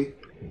well could be.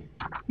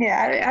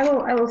 Yeah,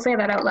 I will say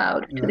that out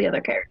loud to the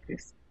other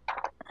characters.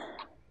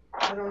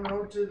 I don't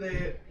know.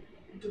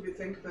 Do we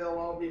think they'll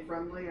all be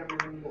friendly? I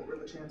mean, what were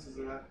the chances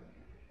of that?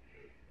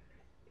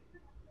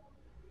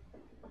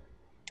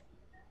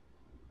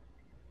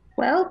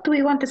 Well, do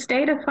we want to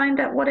stay to find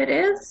out what it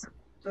is?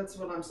 That's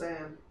what I'm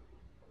saying.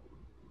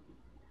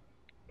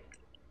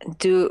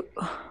 Do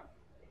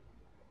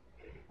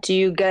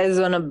you guys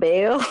want to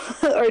bail?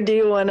 Or do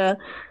you want to,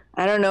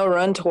 I don't know,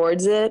 run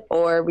towards it?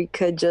 Or we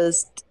could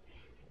just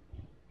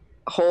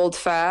hold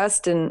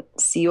fast and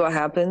see what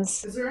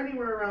happens? Is there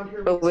anywhere around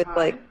here But with, hide?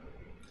 like...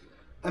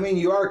 I mean,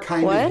 you are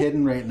kind of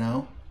hidden right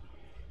now.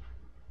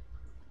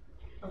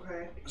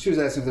 Okay. She was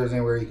asking if there was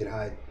anywhere you could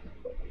hide.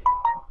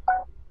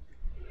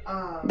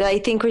 I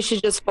think we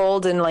should just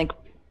hold and, like,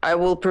 I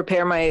will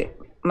prepare my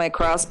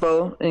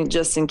crossbow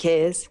just in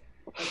case.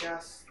 I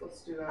guess.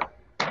 Let's do that.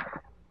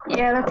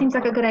 Yeah, that seems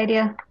like a good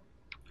idea.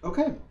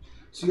 Okay.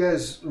 So you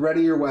guys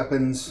ready your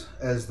weapons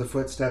as the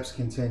footsteps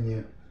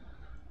continue.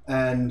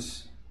 And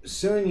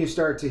soon you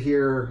start to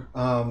hear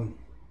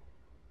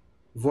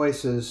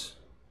voices,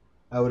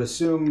 I would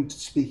assume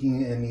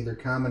speaking in either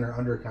common or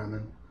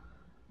undercommon,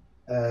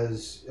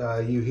 as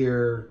you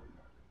hear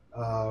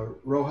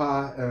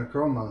Roja and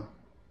Akroma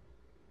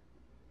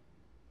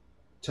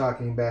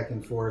talking back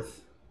and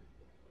forth,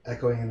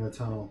 echoing in the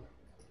tunnel,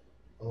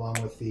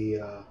 along with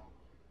the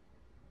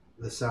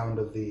sound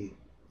of the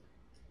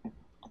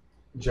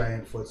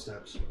giant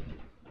footsteps.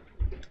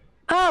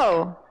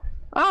 Oh,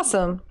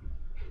 awesome.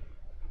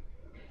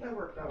 That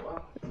worked out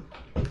well.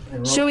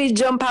 And Should we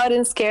jump out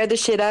and scare the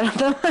shit out of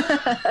them?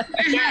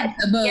 Yes,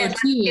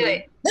 let's do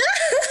it.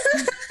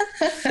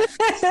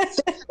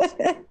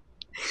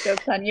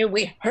 Joke's on you.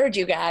 We heard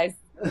you guys.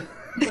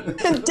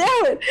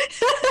 Damn it.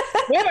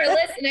 We were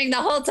listening the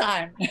whole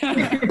time.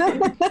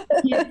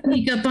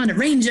 Sneak up on a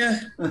ranger.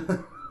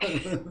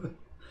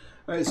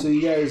 All right, so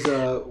you guys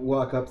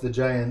walk up. The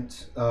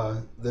giant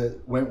that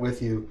went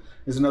with you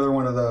is another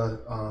one of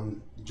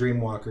the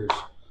Dreamwalkers,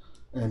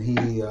 and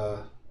he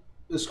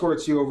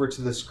escorts you over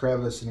to this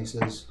crevice, and he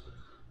says,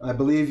 "I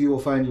believe you will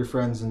find your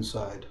friends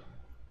inside."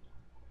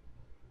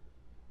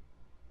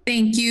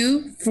 Thank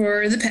you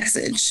for the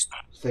passage.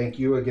 Thank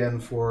you again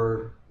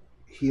for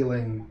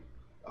healing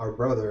our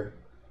brother,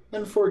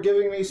 and for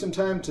giving me some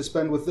time to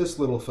spend with this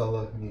little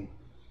fella. And he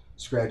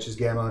scratches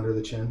Gamma under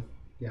the chin.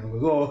 Gamma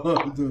goes, "Oh,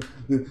 that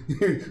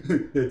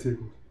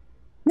tickles."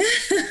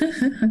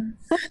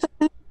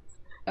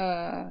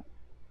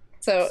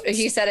 So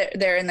he said it.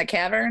 They're in the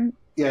cavern.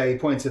 Yeah, he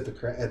points at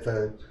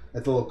the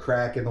little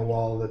crack in the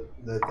wall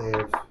that they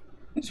have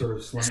sort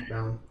of slumped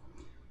down.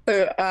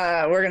 So,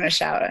 we're gonna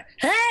shout,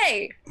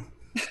 "Hey!"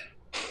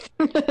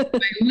 By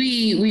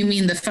we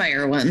mean the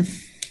fire one.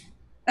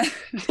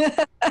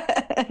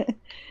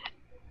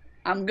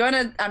 I'm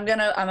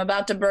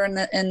about to burn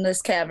in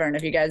this cavern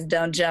if you guys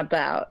don't jump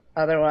out.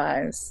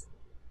 Otherwise,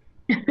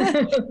 come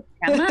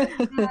on,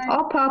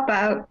 I'll pop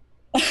out.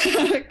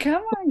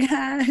 come on,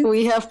 guys.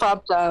 We have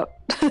popped out.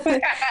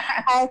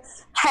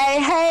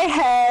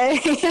 Hey.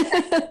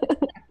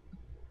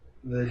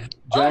 The giant,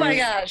 Oh my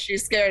gosh, you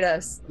scared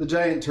us. The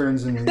giant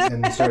turns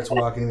and starts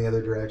walking the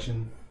other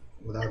direction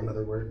without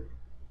another word.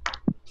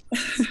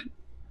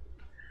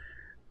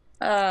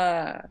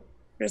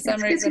 For some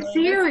It's good reason, to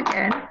see you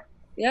again.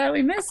 yeah,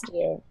 we missed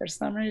you for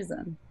some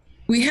reason.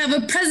 We have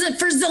a present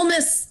for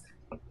Zilmus.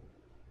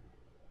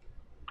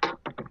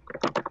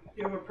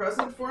 You have a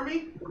present for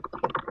me?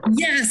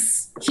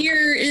 Yes,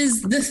 here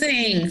is the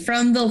thing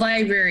from the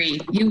library.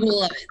 You will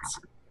love it.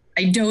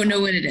 I don't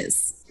know what it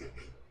is.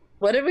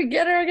 What did we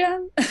get her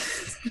again?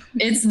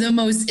 It's the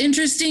most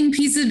interesting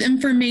piece of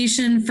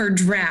information for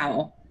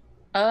Drow.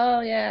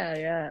 Oh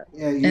yeah.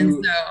 Yeah,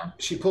 And so,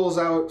 she pulls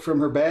out from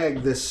her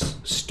bag this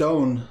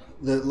stone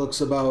that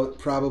looks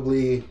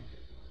probably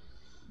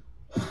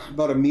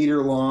about a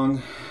meter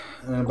long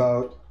and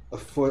about a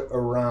foot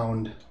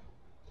around.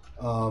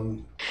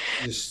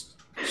 Just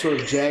sort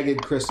of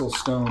jagged crystal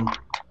stone,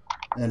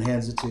 and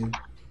hands it to you.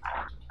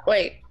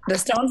 Wait, the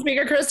stone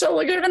speaker crystal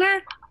we're giving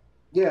her?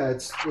 Yeah,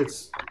 it's.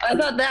 I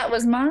thought that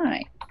was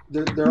mine.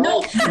 They're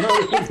all.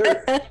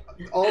 No,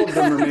 all of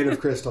them are made of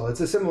crystal. It's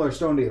a similar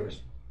stone to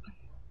yours.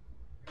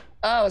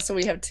 Oh, so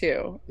we have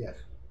two. Yes.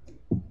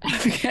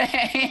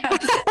 Okay.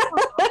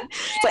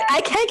 It's like,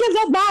 I can't give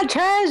up my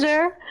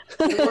treasure.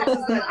 I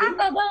thought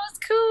that was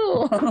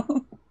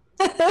cool.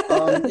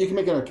 You can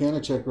make an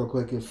Arcana check real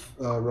quick if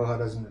Roha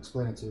doesn't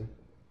explain it to you.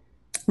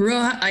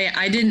 Roha,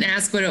 I didn't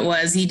ask what it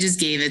was. He just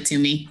gave it to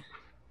me.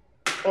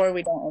 Or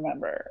we don't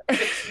remember.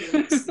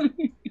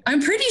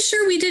 I'm pretty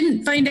sure we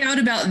didn't find out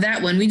about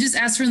that one. We just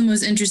asked for the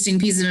most interesting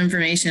piece of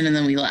information and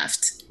then we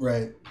left.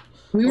 Right.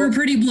 We were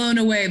pretty blown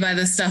away by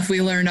the stuff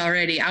we learned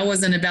already. I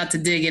wasn't about to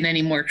dig in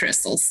any more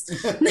crystals.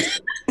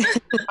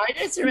 I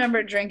just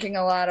remember drinking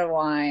a lot of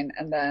wine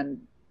and then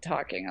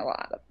talking a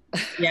lot.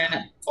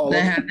 Yeah, All that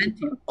of, happened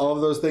too. all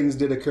of those things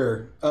did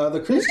occur.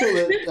 The crystal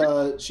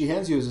that she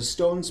hands you is a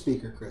stone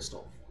speaker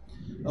crystal.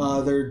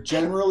 They're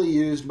generally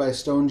used by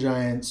stone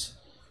giants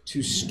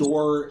to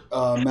store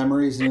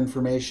memories and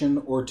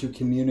information or to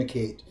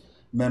communicate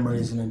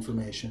memories and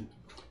information.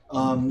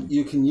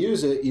 You can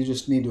use it, you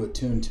just need to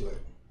attune to it.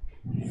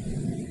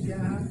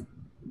 Yeah.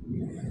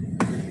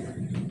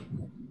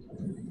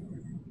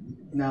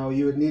 Now,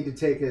 you would need to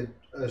take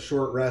a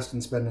short rest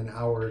and spend an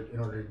hour in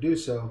order to do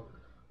so.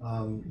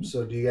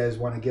 So do you guys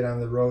want to get on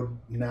the road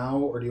now,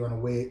 or do you want to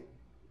wait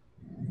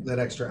that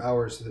extra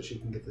hour so that she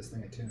can get this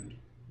thing attuned?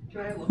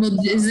 Can I look Well,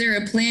 this is up?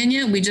 there a plan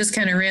yet? We just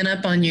kind of ran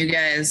up on you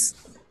guys.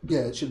 Yeah,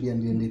 it should be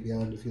in D&D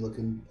Beyond if you look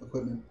in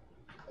equipment.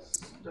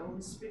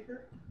 Stone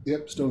speaker?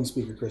 Yep, stone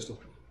speaker crystal.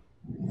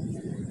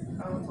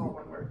 Oh, it's all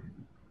one word.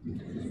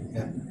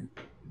 Yeah.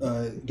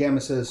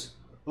 Gamma says,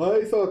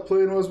 I thought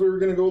plan was we were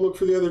going to go look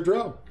for the other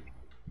drow.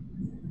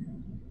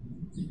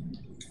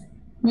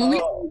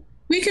 Well,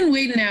 we can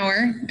wait an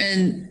hour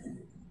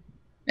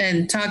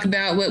and talk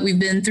about what we've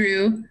been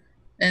through,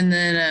 and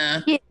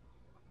then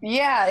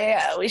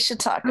Yeah, we should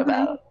talk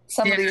about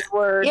some of Yeah. these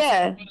words.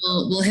 Yeah.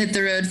 we'll hit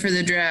the road for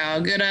the Drow.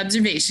 Good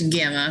observation,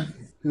 Gamma.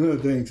 Oh,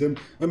 thanks.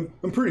 I'm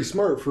pretty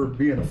smart for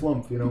being a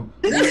flump, you know.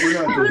 We're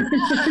not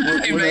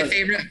the, You're we're my not-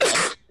 favorite.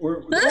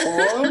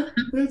 Aw,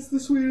 that's the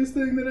sweetest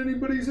thing that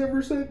anybody's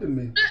ever said to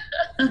me.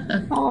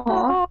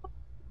 Aww.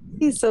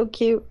 He's so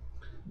cute.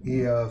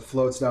 He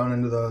floats down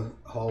into the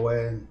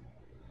hallway and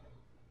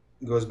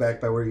goes back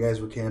by where you guys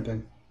were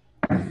camping.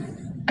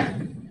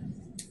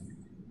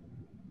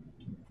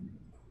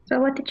 So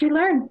what did you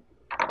learn?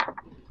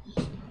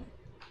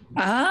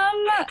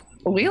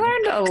 We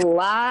learned a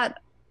lot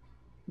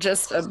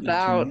just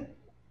about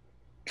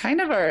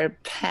kind of our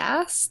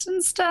past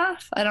and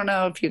stuff. I don't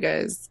know if you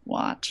guys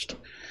watched,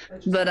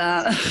 but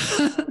I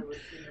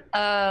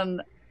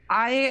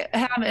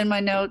have in my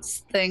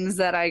notes things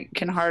that I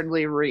can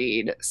hardly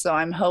read, so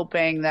I'm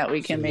hoping that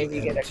we can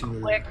maybe get a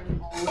quick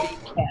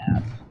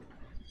recap.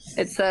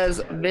 It says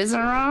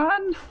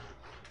Viseron,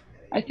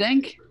 I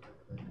think,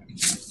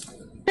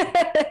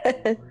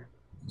 and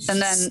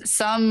then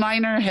some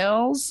minor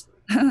hills.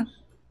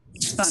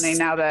 It's funny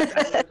now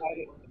that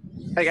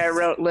I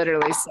wrote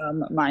literally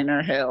some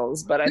minor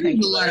hills, but I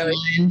think There's a lot of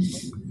wine.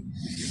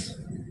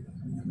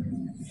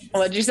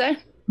 What'd you say?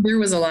 There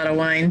was a lot of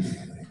wine.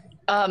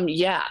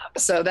 Yeah.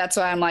 So that's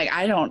why I'm like,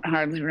 I don't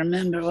hardly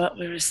remember what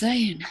we were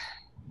saying,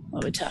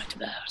 what we talked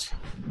about.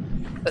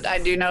 But I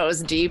do know it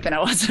was deep and I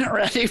wasn't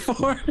ready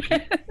for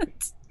it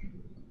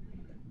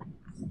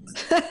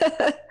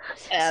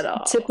at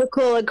all.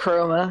 Typical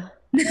Acroma.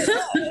 Yeah,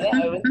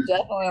 it was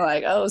definitely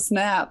like, oh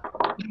snap,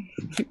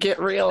 get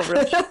real.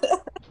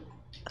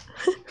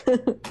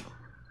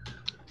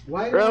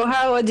 Why?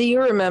 Roha, what do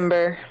you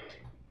remember?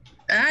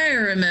 I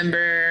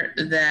remember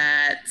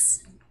that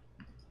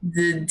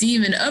the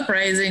demon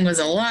uprising was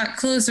a lot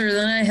closer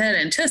than I had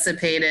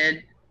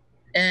anticipated,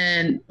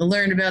 and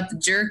learned about the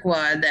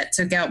jerkwad that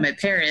took out my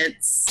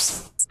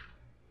parents.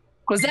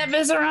 Was that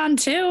Viseron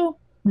too?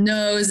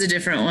 No, it was a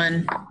different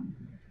one.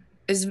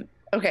 Is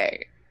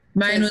okay.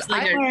 Mine was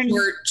like I a learned-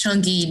 short,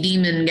 chunky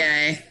demon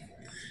guy.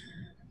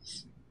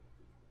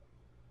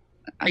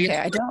 Okay,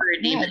 I don't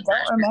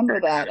remember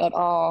that at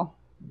all.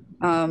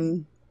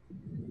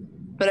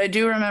 But I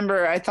do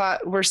remember I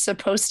thought we're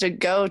supposed to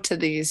go to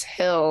these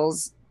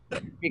hills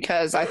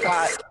because I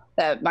thought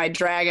that my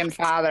dragon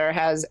father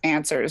has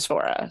answers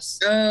for us.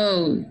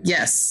 Oh,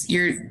 yes.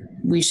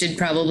 We should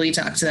probably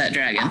talk to that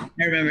dragon.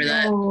 I remember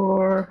that.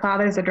 Your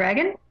father's a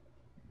dragon?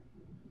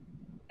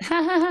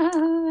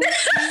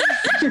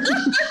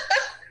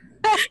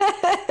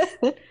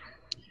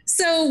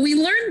 So we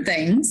learned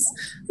things.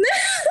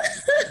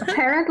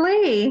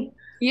 Apparently.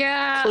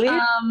 Yeah,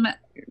 Clear.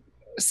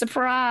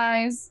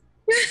 surprise.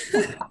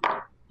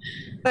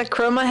 That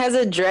Chroma has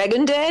a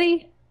dragon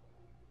daddy?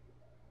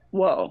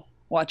 Whoa,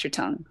 watch your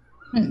tongue.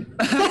 And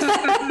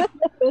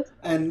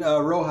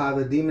Roha,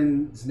 the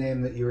demon's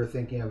name that you were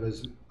thinking of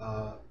is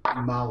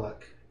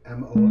Moloch.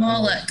 M-O-L.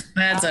 Moloch.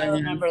 That's I a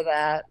remember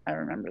that. I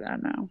remember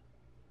that now.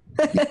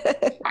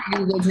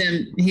 Googled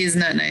him. He's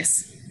not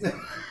nice.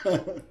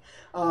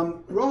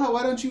 Roha,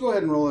 why don't you go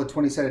ahead and roll a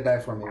 20-sided die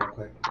for me real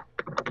quick?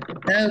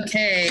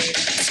 Okay.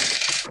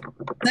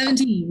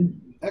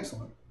 17.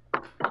 Excellent.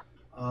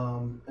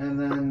 And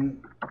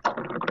then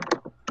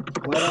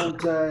why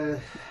don't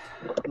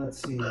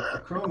let's see,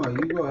 Chroma,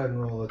 you go ahead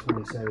and roll a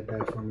 20-sided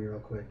die for me real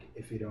quick,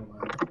 if you don't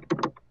mind.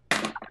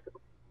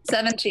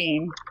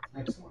 17.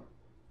 Excellent.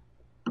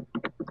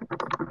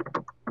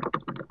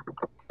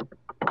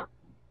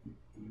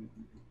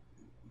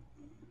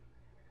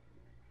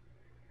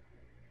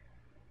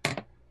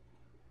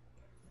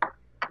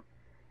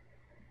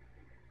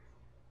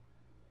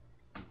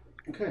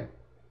 Okay.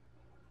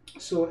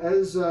 So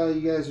as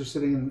you guys are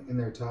sitting in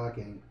there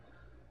talking,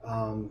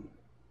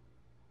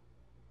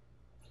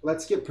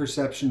 let's get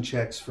perception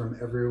checks from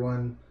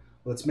everyone.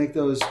 Let's make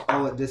those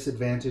all at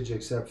disadvantage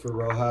except for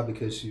Roha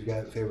because you've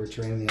got favorite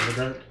terrain in the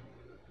Underdark.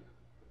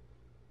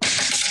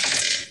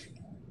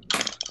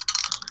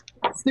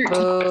 13.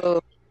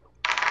 Oh,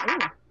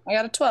 I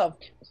got a 12.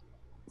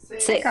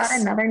 Six. Got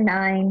another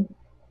 9.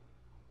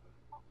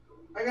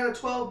 I got a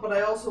 12, but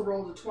I also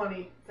rolled a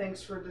 20.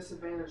 Thanks for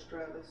disadvantage,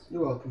 Travis.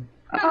 You're welcome.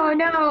 Oh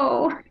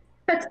no.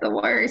 That's the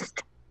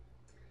worst.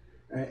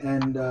 All right,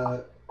 and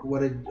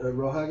what did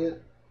Roha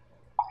get?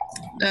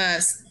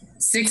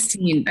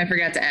 16. I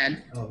forgot to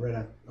add. Oh, right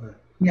on. Okay.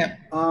 Yep.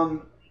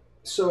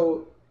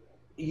 So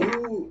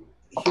you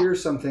hear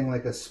something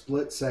like a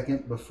split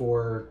second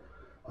before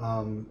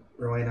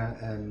Rowena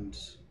and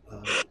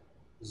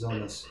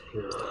Zilmus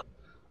hear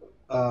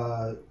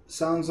it.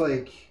 Sounds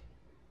like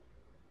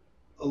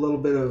a little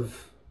bit of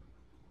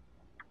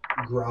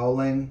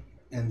growling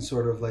and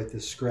sort of like the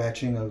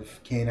scratching of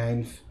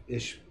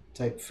canine-ish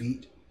type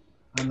feet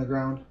on the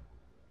ground.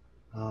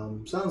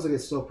 Sounds like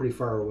it's still pretty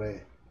far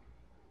away.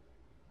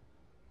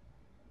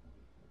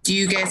 Do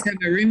you guys have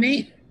a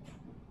roommate?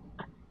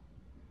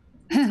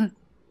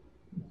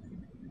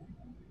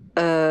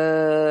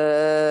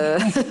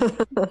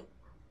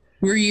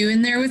 Were you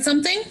in there with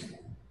something?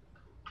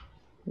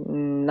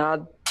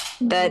 not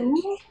that.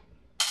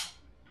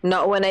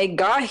 Not when I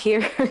got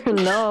here.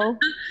 No.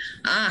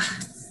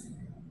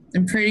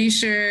 I'm pretty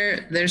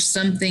sure there's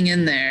something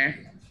in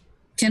there.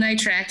 Can I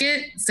track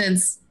it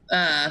since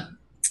Akroma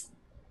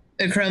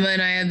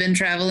and I have been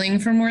traveling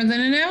for more than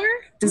an hour?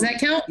 Does that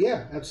count?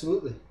 Yeah,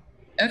 absolutely.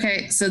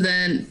 Okay, so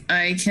then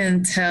I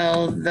can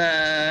tell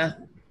the...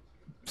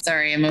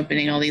 Sorry, I'm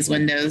opening all these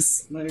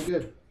windows. No, you're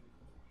good.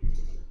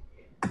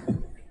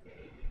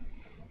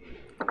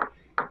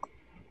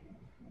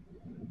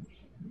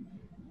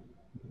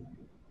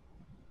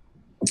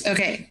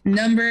 Okay,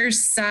 number,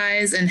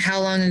 size, and how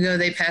long ago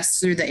they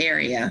passed through the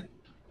area.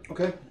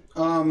 Okay.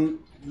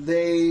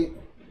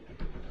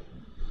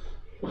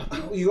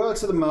 You go out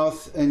to the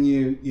mouth and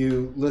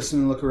you listen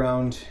and look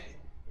around.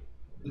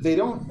 They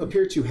don't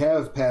appear to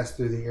have passed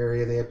through the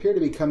area. They appear to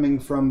be coming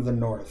from the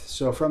north,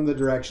 so from the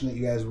direction that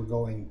you guys were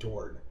going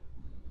toward.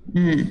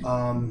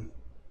 You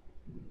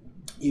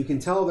can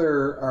tell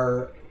there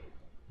are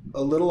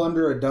a little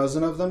under a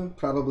dozen of them,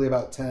 probably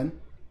about 10.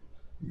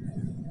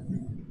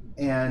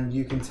 And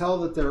you can tell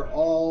that they're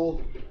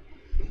all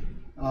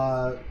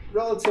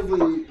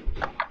relatively,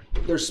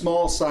 they're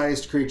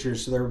small-sized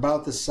creatures, so they're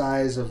about the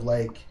size of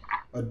like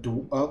a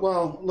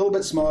little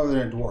bit smaller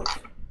than a dwarf.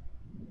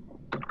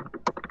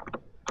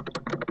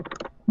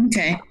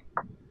 Okay.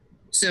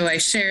 So I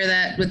share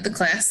that with the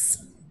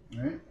class.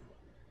 All right.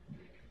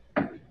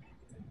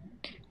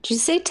 Did you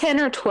say 10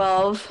 or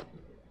 12?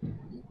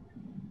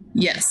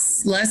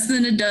 Yes, less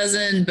than a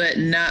dozen, but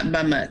not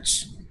by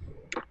much.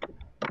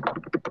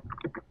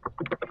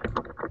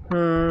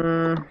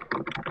 Are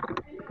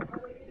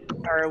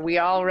we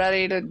all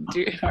ready to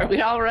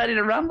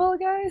rumble,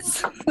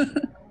 guys?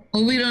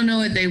 Well, we don't know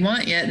what they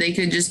want yet. They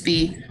could just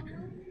be,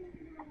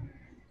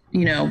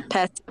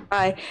 Pass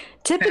by.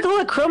 Typical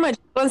Akroma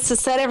wants to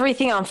set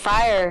everything on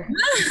fire.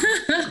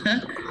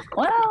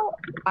 Well,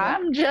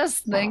 I'm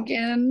just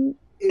thinking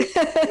If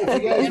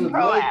you guys would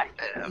like,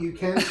 proactive. you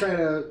can try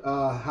to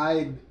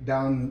hide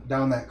down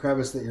that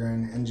crevice that you're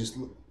in and just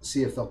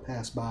see if they'll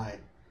pass by.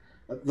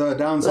 The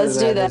downside Let's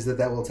of do that is that.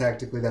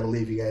 that'll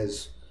leave you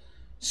guys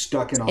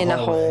stuck in a In a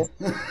hallway.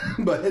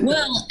 But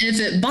Well, if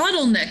it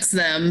bottlenecks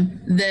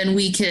them, then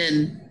we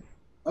can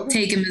okay.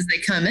 take them as they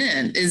come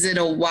in. Is it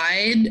a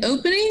wide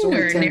opening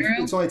or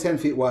narrow? It's only 10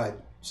 feet wide,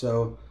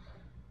 so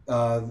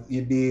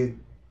you'd be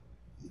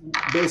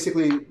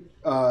basically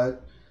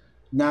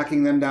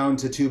knocking them down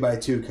to 2 by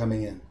 2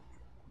 coming in.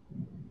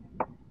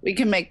 We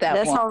can make that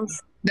That one.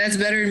 sounds. That's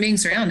better than being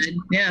surrounded.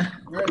 Yeah.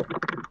 All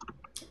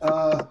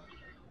right.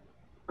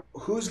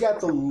 Who's got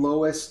the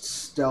lowest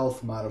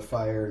stealth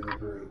modifier in the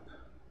group?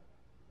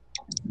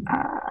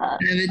 I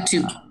have a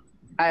 2.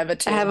 I have a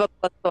 2. I have a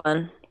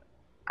 +1.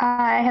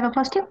 I have a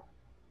 +2.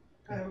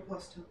 I have a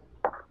 +2.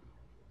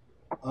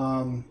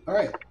 All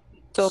right.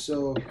 So-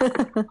 So So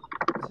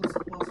it's the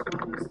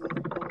 +1 is the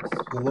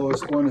lowest. the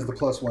lowest one is the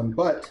 +1.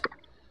 But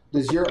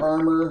does your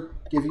armor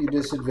give you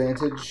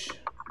disadvantage,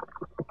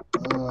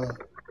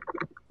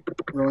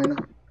 Rowena?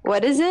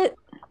 What is it?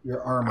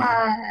 Your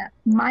armor.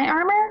 My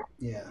armor?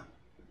 Yeah.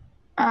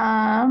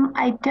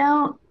 I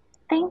don't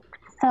think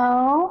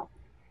so.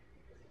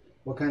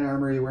 What kind of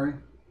armor are you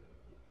wearing?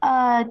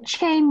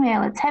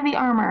 Chainmail. It's heavy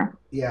armor.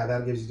 Yeah,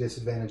 that gives you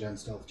disadvantage on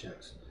stealth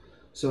checks.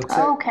 So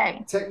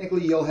Okay.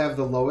 technically you'll have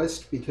the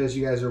lowest because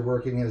you guys are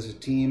working as a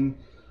team.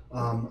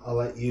 I'll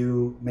let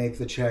you make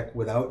the check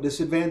without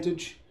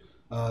disadvantage.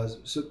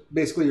 So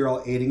basically you're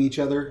all aiding each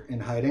other in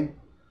hiding.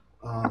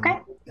 Okay.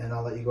 And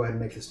I'll let you go ahead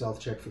and make the stealth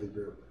check for the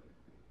group.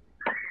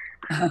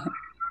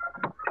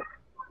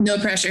 No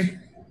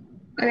pressure.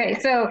 Okay,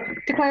 so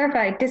to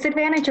clarify,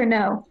 disadvantage or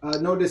no?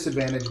 No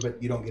disadvantage,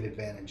 but you don't get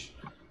advantage.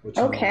 Which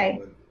Okay. you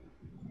would.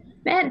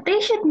 Man, they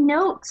should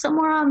note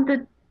somewhere on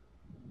the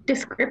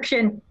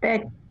description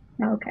that.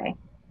 Okay.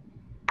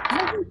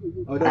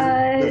 Oh, it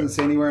doesn't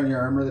say anywhere in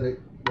your armor that it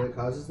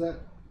causes that?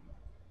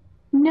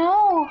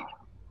 No.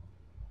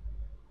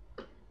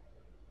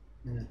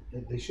 Yeah,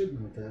 they should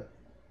note that.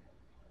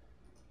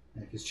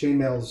 Because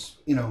chainmails,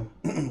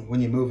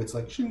 when you move, it's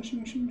like shing,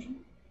 shing, shing, shing.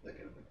 That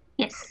kind of thing.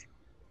 Yes.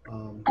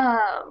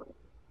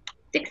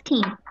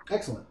 16.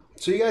 Excellent.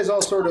 So you guys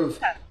all sort of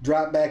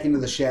drop back into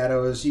the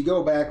shadows. You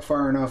go back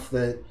far enough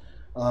that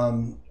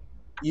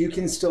you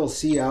can still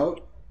see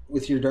out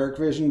with your dark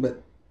vision,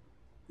 but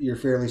you're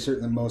fairly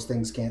certain that most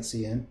things can't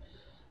see in.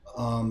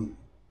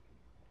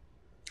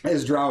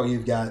 As Drow,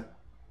 you've got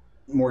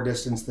more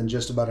distance than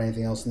just about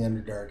anything else in the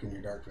Underdark in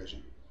your dark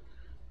vision.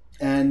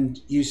 And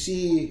you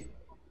see,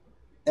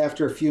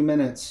 after a few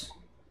minutes,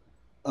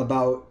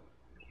 about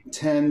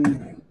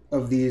 10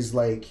 of these,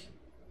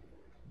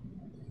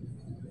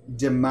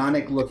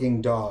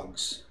 demonic-looking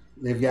dogs.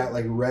 They've got,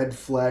 red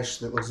flesh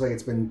that looks like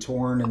it's been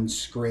torn and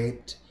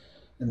scraped,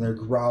 and they're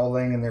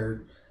growling, and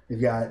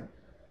they've got,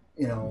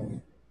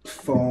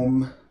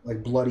 foam,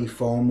 bloody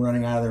foam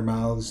running out of their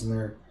mouths, and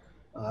they're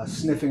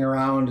sniffing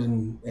around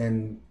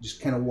and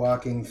just kind of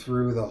walking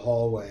through the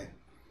hallway.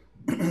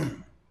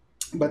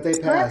 But they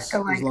pass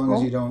as long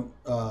as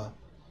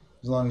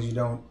you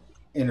don't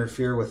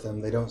interfere with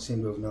them. They don't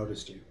seem to have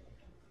noticed you.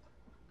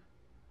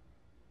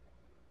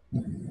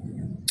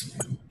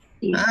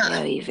 Be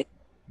very, very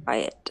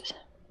quiet.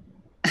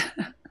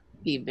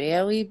 Be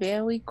very,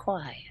 very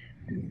quiet.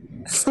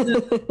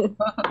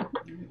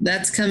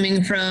 That's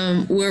coming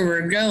from where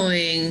we're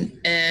going,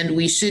 and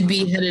we should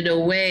be headed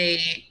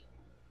away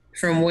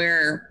from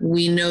where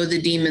we know the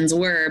demons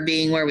were,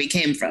 being where we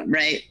came from,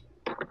 right?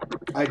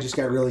 I just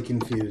got really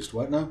confused.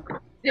 What now?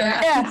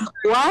 Yeah.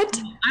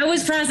 What? I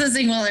was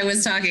processing while I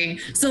was talking.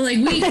 So we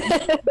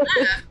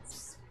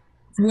left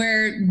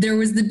where there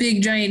was the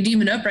big giant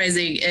demon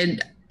uprising,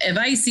 and if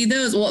I see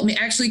those,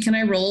 actually, can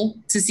I roll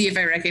to see if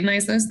I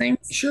recognize those things?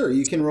 Sure,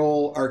 you can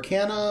roll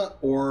Arcana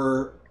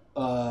or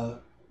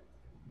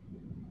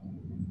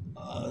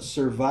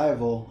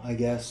Survival, I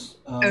guess.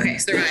 Okay,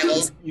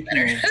 survival's you can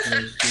roll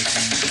those two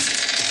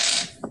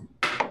things.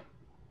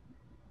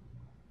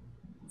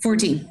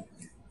 14.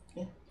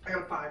 I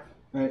got a 5.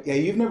 All right, yeah,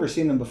 you've never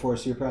seen them before,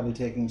 so you're probably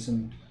taking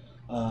some.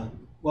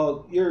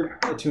 You're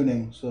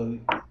attuning, so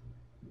I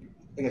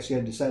guess you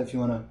had to decide if you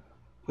want to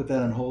put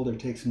that on hold or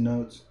take some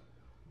notes.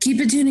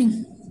 Keep it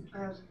tuning. I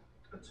have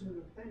a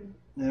 2 thing.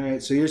 All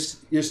right, so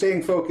you're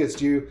staying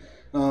focused. You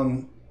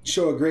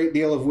show a great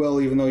deal of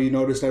will, even though you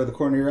noticed out of the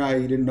corner of your eye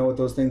you didn't know what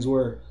those things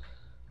were.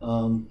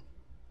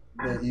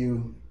 That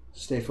you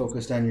stay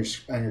focused on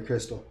your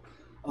crystal.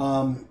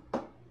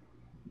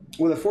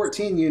 With a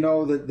 14, you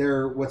know that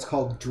they're what's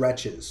called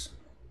dretches,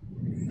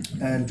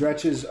 and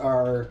dretches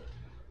are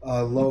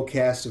a low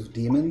caste of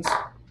demons.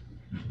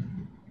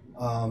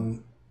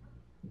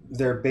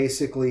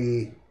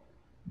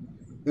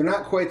 They're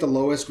not quite the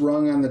lowest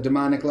rung on the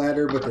demonic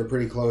ladder, but they're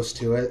pretty close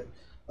to it.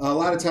 A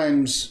lot of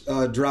times,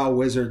 Drow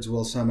wizards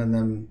will summon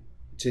them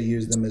to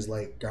use them as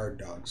guard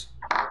dogs.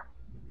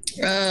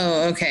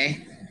 Oh,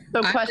 okay.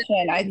 So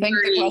question, I think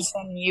the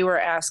question you were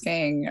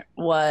asking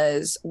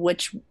was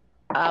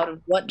out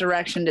of what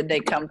direction did they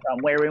come from?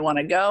 Where we want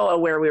to go or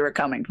where we were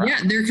coming from?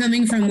 Yeah, they're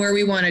coming from where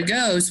we want to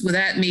go. So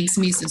that makes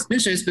me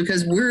suspicious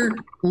because we're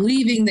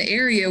leaving the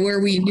area where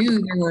we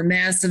knew there were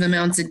massive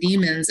amounts of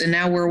demons. And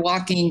now we're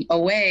walking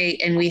away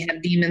and we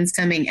have demons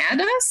coming at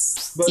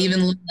us, But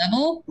even low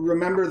level.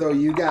 remember, though,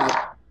 you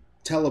got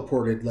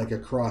teleported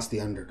across the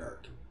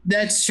Underdark.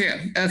 That's true.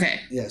 Okay.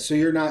 Yeah, so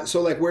you're not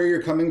so like where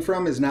you're coming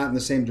from is not in the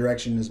same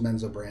direction as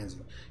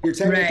Menzoberranzan. You're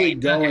technically Right,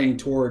 going okay.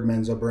 toward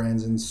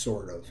Menzoberranzan,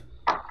 sort of.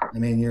 I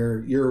mean,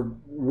 you're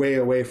way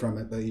away from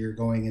it, but you're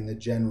going in the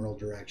general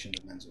direction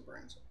of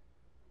Menzoberranzan.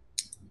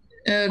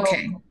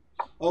 Okay.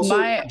 Also,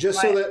 My-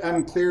 just so that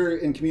I'm clear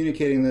in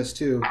communicating this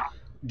too,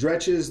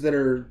 dretches that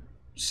are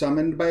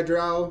summoned by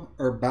drow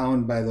are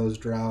bound by those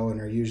drow and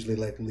are usually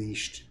like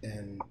leashed,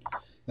 and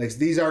like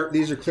these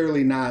are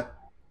clearly not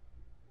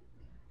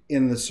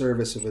in the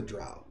service of a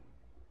drow.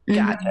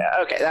 Gotcha.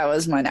 Okay, that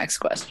was my next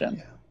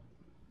question.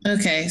 Yeah.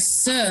 Okay,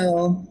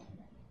 so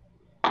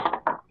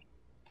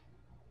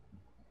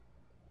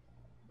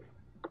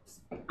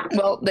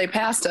Well, they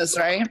passed us,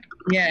 right?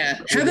 yeah,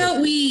 how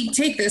about we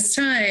take this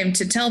time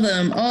to tell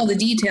them all the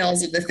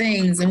details of the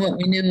things and what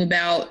we knew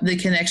about the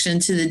connection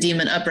to the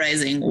demon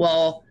uprising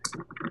while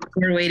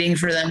we're waiting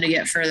for them to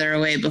get further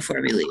away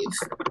before we leave.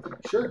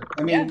 Sure.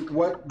 I mean,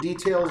 what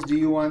details do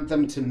you want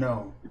them to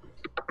know?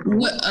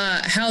 What,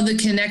 how the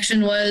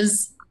connection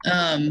was,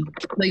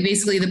 like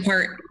basically the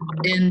part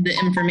in the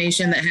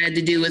information that had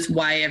to do with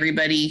why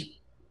everybody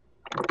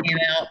came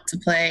out to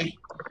play.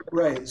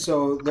 Right.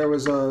 So there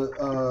was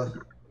a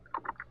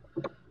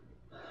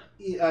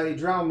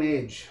drow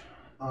mage.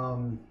 Let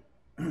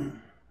me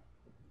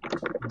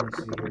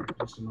see here,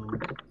 just a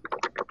moment.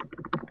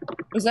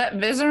 Was that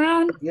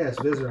Vizeron? Yes,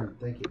 Vizeron.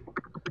 Thank you.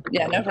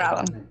 Yeah, no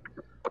problem.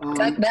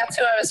 That's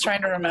who I was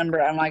trying to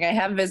remember. I'm like, I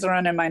have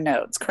Vizeron in my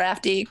notes.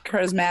 Crafty,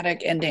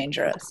 charismatic, and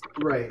dangerous.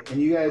 Right,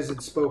 and you guys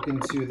had spoken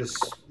to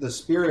the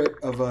spirit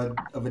of a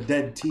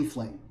dead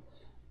tiefling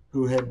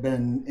who had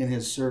been in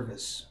his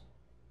service.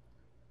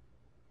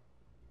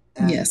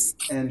 And, Yes.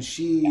 And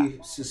she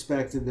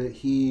suspected that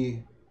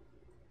he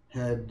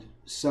had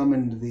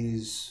summoned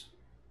these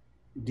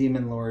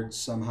demon lords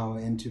somehow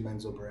into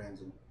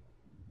Menzoberranzan.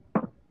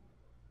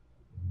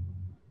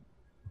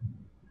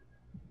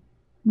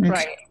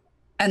 Right.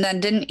 And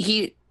then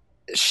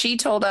she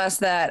told us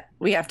that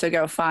we have to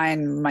go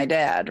find my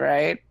dad,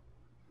 right?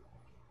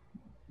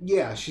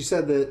 Yeah, she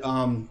said that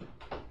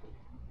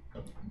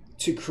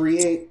to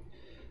create,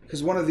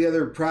 because one of the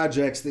other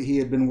projects that he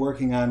had been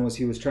working on was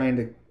he was trying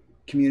to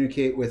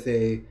communicate with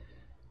a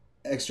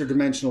extra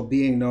dimensional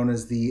being known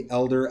as the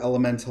Elder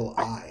Elemental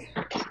Eye,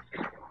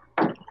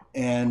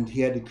 and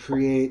he had to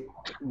create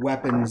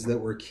weapons that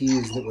were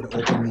keys that would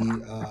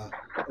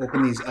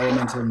open these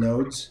elemental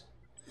nodes.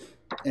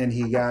 And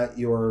he got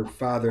your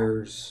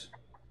father's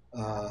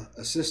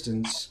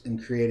assistance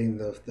in creating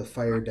the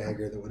fire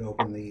dagger that would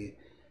open the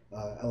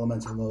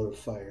elemental node of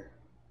fire.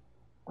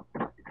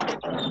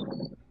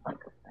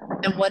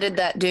 And what did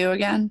that do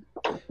again?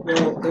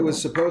 Well, it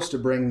was supposed to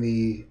bring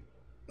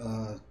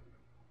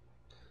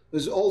it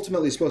was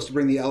ultimately supposed to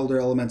bring the Elder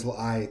Elemental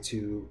Eye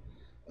to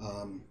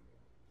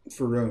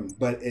Faerun,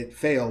 but it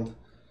failed,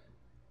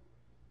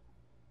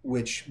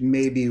 which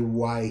may be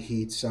why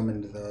he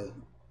summoned the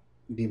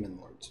Demon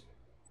Lords.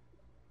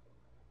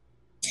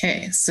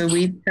 Okay, so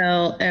we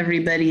tell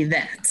everybody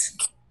that.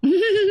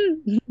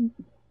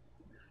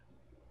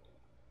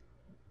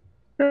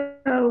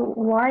 So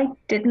why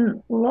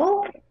didn't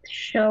Lolth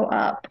show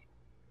up?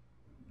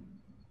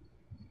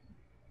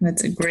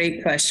 That's a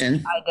great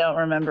question. I don't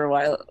remember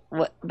why,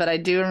 but I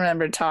do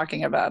remember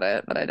talking about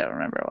it, but I don't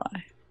remember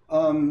why.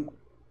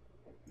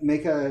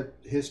 Make a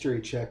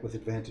history check with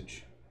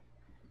advantage.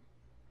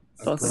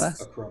 Both of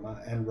us? Akroma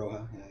and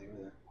Roha. Yeah, you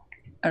were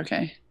there.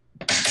 Okay.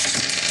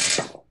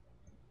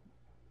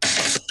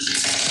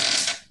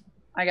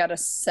 I got a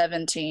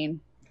 17.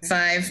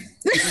 5.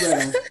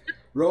 Yeah.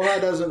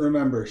 Roha doesn't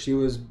remember. She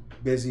was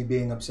busy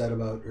being upset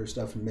about her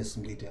stuff and missed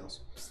some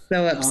details.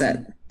 So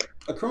upset.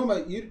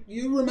 Akroma,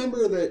 you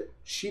remember that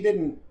she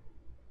didn't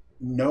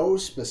know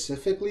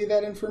specifically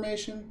that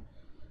information,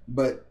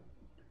 but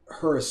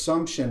her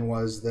assumption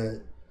was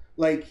that,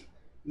 like,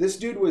 this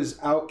dude was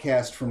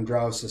outcast from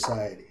Drow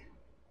society.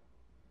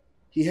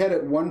 He had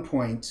at one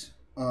point,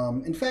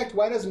 in fact,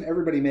 why doesn't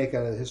everybody make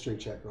a history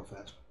check real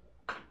fast?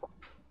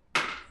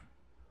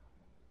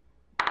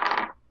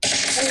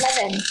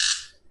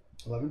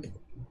 11?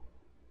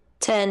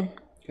 10.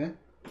 Okay.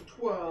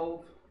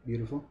 12.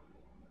 Beautiful.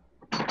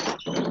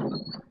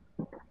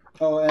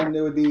 Oh, and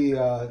it would be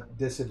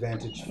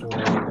disadvantage for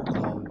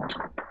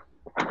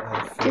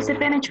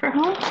Disadvantage for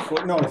whom?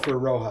 for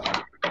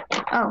Roha.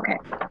 Oh, okay.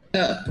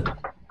 Oh,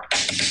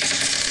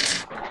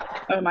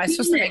 am I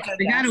supposed to make I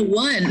got a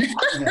 1.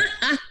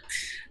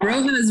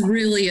 Roha is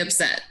really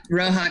upset.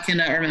 Roha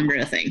cannot remember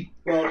a thing.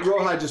 Well,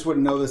 Roha just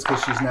wouldn't know this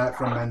because she's not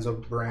from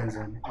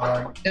Menzoberranzan.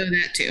 Oh,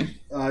 that too.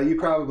 You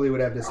probably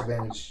would have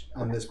disadvantage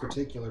on this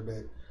particular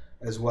bit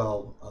as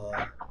well,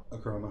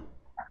 Akroma.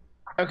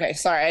 Okay,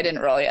 sorry, I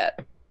didn't roll yet.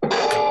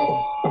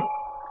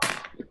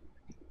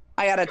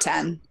 I got a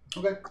 10.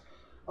 Okay.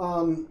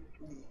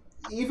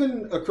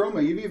 Even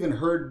Akroma, you've even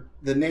heard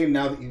the name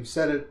now that you've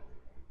said it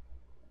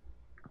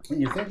and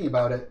you're thinking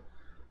about it.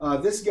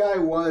 This guy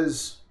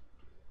was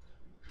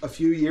a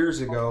few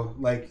years ago,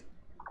 like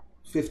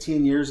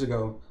 15 years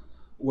ago,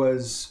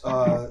 was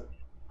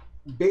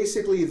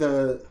basically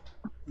the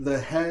the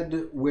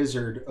head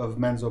wizard of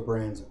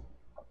Menzoberranzan.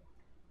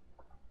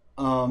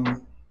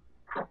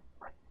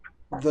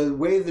 The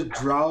way the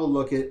Drow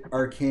look at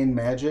arcane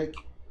magic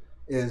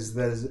is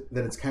that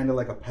it's kind of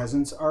like a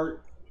peasant's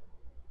art.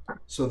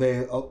 So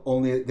they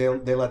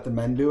let the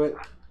men do it.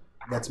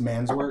 That's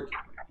man's work.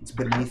 It's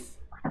beneath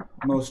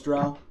most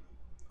Drow.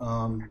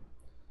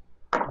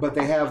 But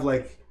they have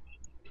like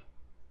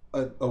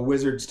a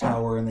wizard's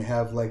tower, and they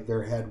have like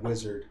their head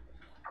wizard,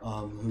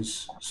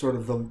 who's sort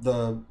of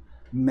the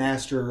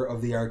master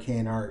of the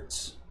arcane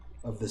arts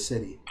of the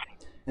city.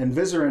 And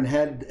Vizerin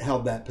had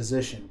held that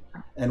position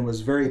and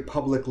was very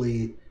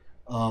publicly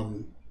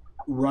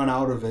run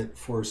out of it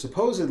for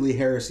supposedly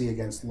heresy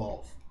against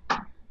Lolth.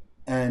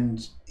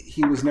 And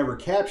he was never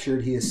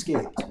captured, he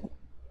escaped.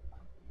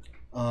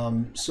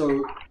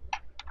 So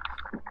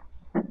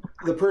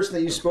the person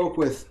that you spoke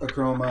with,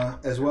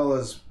 Akroma, as well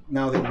as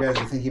now that you guys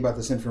are thinking about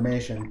this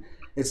information,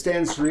 it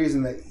stands to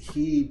reason that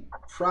he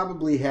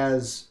probably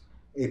has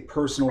a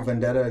personal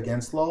vendetta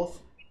against Lolth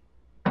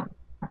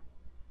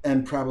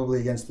and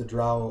probably against the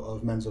Drow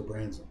of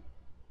Menzoberranzan.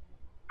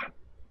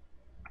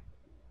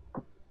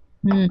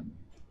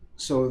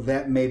 So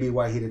that may be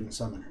why he didn't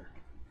summon her.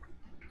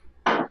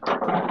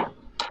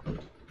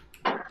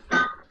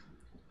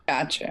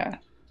 Gotcha.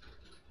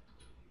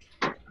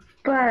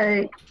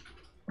 But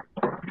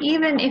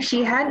even if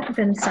she hadn't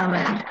been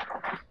summoned,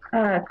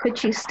 could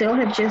she still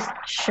have just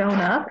shown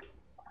up?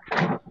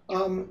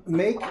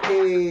 Make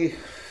a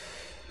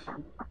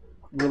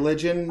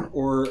religion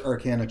or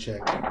arcana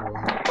check.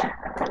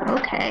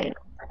 Okay.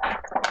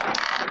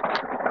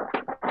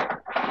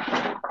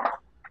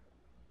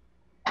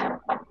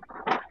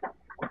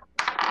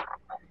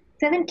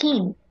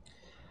 $17.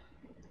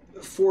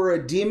 For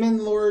a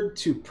demon lord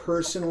to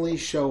personally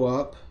show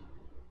up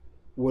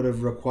would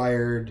have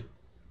required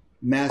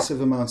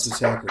massive amounts of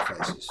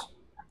sacrifices.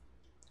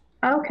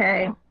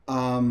 Okay.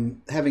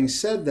 Having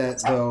said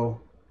that,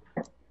 though,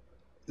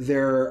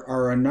 there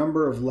are a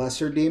number of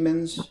lesser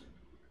demons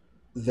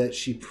that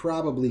she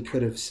probably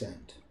could have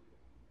sent.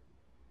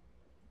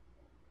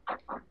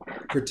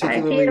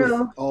 Particularly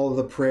with all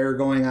the prayer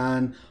going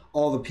on,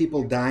 all the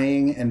people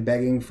dying and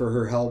begging for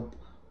her help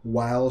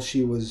while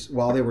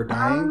they were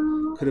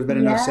dying, could have been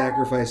enough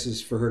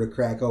sacrifices for her to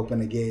crack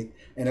open a gate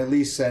and at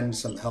least send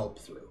some help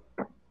through.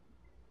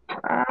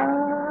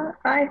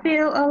 I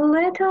feel a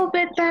little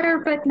bit better,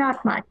 but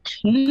not much.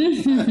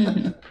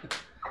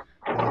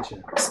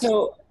 Gotcha.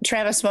 So,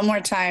 Travis, one more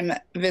time.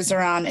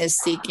 Vizerin is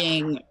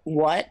seeking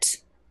what?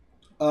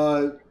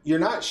 You're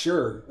not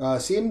sure.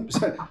 Seems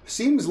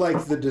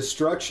like the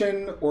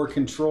destruction or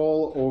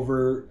control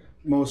over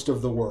most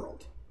of the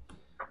world.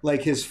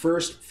 Like his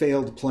first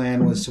failed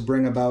plan was to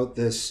bring about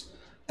this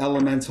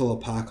elemental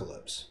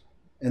apocalypse,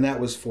 and that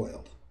was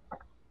foiled.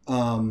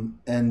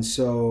 And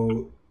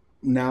so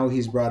now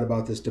he's brought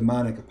about this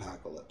demonic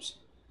apocalypse.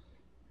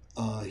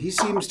 He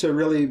seems to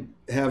really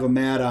have a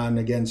mad on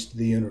against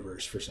the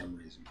universe for some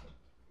reason.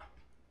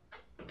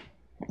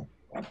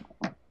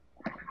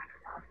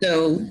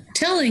 So,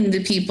 telling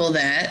the people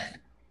that,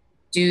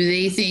 do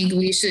they think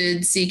we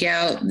should seek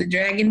out the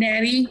Dragon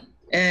Daddy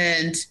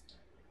and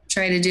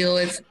try to deal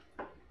with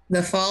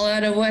the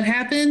fallout of what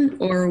happened,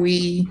 or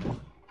we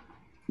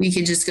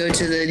could just go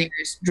to the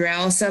nearest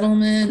Drow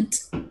settlement?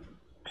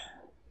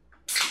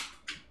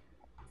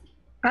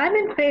 I'm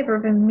in favor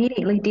of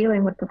immediately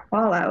dealing with the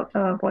fallout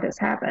of what has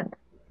happened.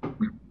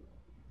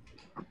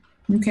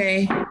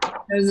 Okay.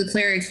 That was the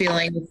cleric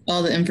feeling with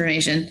all the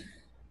information.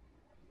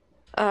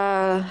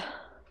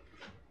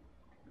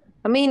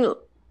 I mean,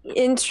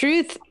 in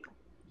truth,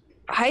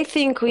 I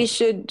think we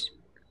should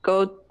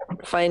go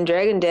find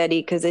Dragon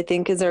Daddy because I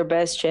think is our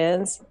best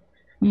chance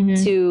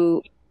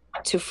to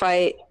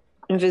fight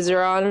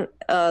Vizerin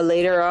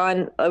later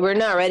on. We're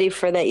not ready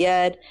for that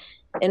yet,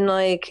 and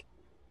like,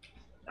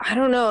 I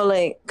don't know,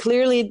 like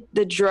clearly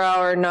the Drow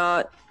are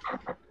not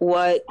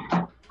what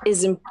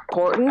is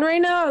important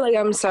right now. Like,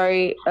 I'm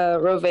sorry,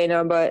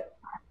 Rowena, but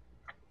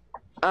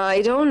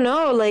I don't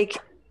know. Like,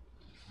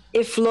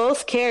 if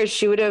Lolth cared,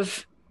 she would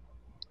have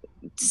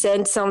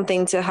sent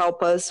something to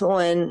help us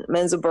when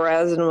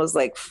Menzoberranzan was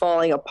like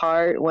falling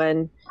apart,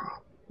 when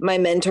my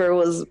mentor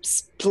was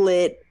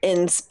split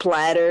and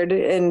splattered,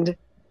 and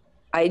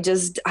I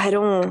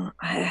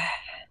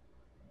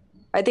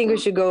think we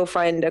should go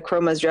find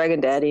Akroma's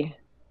Dragon Daddy.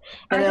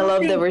 And I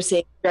love that we're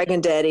saying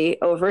Dragon Daddy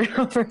over and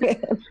over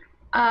again.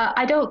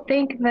 I don't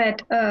think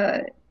that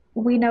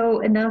we know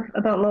enough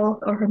about Lolth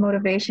or her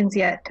motivations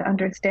yet to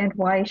understand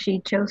why she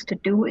chose to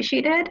do what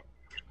she did.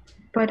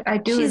 But I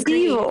do She's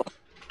agree. evil.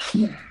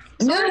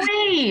 So are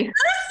we.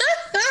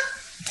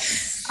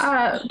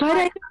 But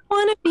I don't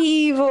want to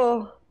be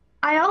evil.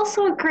 I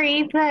also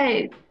agree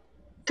that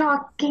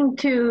talking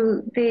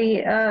to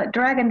the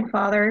Dragon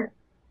Father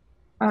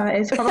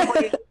is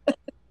probably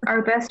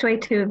our best way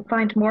to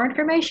find more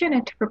information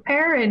and to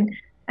prepare. And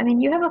I mean,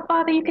 you have a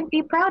father you can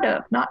be proud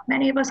of. Not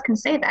many of us can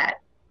say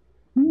that.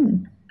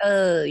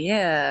 Oh,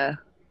 yeah.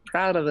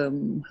 Proud of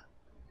him.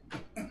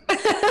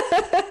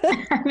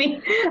 I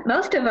mean,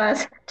 most of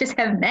us just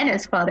have men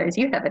as fathers.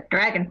 You have a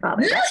dragon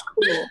father. That's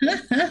cool.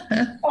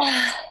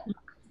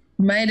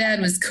 My dad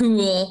was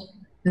cool,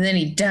 and then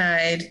he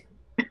died.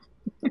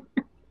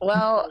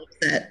 Well,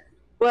 That-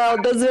 Well,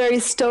 that's very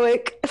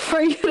stoic for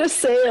you to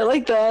say it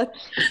like that.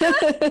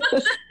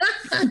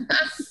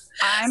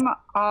 I'm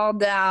all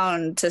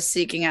down to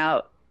seeking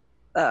out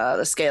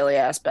the scaly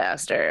ass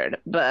bastard,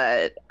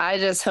 but I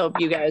just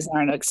hope you guys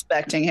aren't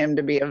expecting him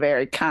to be a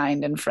very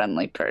kind and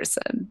friendly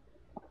person,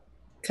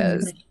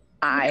 because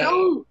I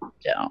Oh,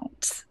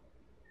 don't.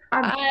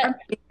 I'm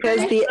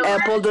Because the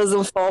apple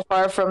doesn't fall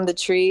far from the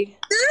tree.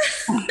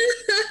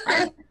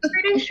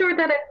 pretty sure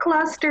that a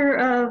cluster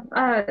of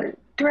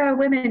drow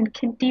women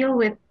can deal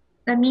with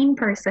a mean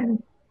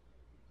person.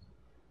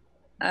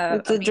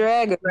 It's a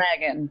dragon.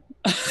 dragon.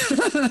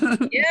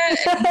 Yeah,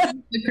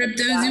 the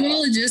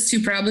cryptozoologist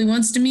who probably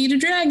wants to meet a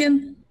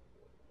dragon.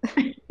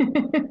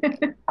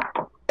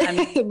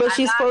 But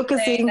she's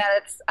focusing.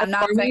 I'm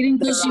not We're waiting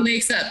until she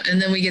wakes up,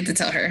 and then we get to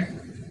tell her.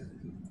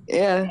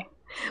 Yeah.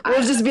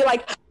 We'll just be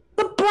like,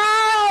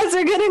 surprise!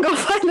 We're gonna go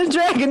find the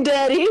dragon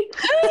daddy.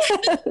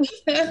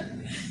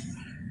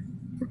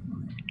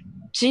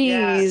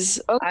 Jeez.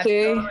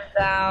 Okay. I'm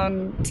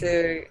down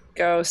to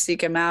go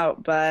seek him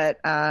out, but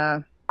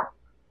yeah,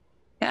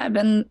 I've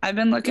been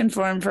looking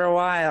for him for a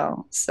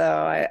while,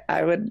 so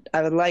I would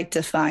like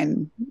to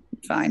find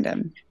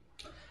him.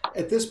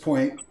 At this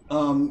point,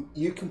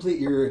 you complete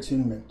your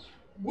attunement.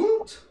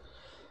 Woot!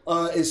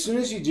 As soon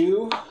as you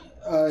do,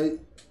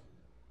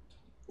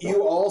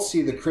 you all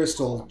see the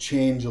crystal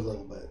change a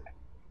little bit.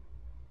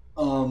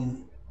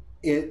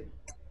 It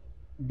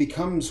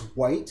becomes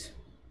white,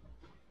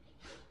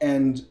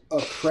 and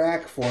a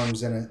crack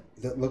forms in it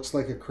that looks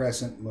like a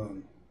crescent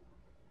moon.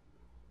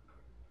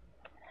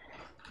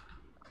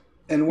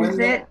 And when Is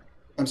it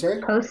I'm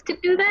sorry? supposed to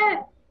do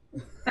that?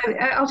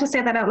 I'll just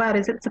say that out loud.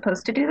 Is it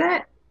supposed to do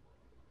that?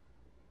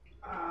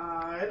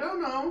 I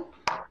don't know.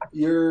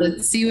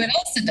 Let's see what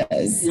else it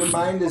does. Your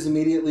mind is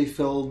immediately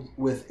filled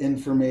with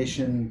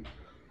information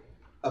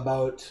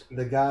about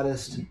the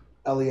goddess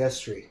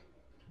Eliestri.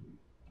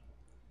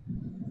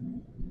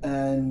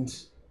 And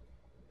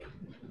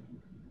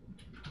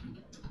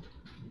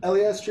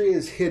Eliestri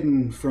is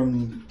hidden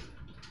from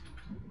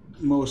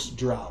most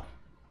drow.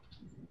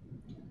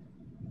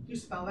 You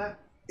spell that?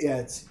 Yeah,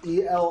 it's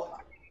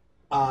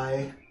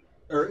E-L-I,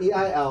 or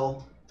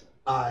E-I-L-I-S-T-R-A-E-E.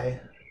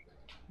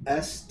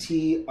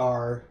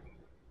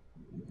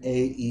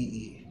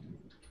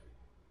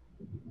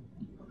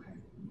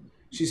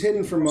 She's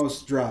hidden from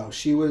most drow.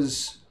 She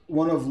was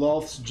one of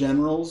Lolth's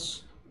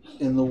generals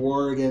in the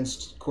war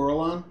against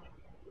Corellon.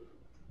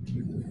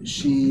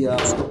 She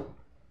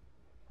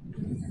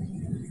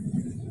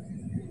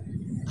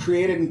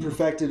created and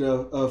perfected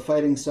a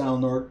fighting style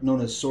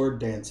known as sword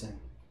dancing,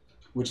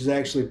 which is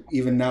actually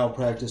even now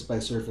practiced by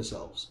surface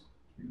elves.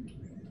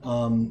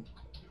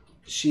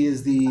 She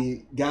is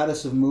the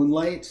goddess of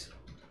moonlight,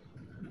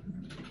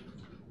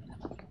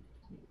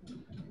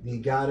 the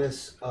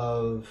goddess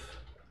of,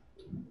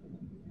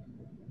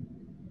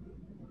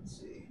 let's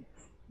see,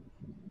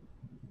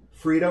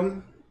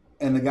 freedom,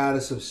 and the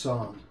goddess of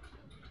song.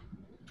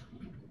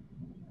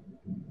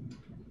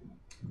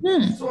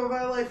 So have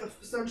I like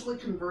essentially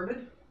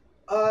converted?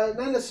 Not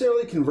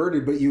necessarily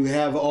converted, but you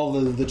have all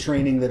the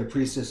training that a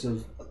priestess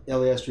of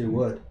Eliestri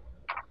would,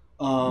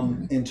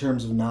 in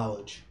terms of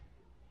knowledge.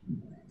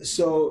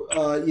 So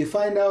you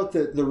find out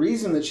that the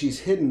reason that she's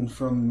hidden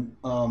from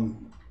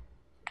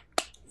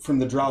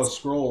the Drow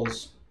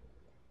scrolls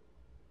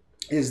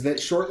is that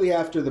shortly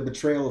after the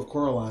betrayal of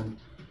Corellon,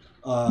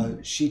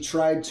 she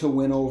tried to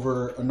win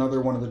over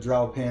another one of the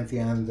Drow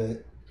pantheon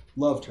that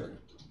loved her,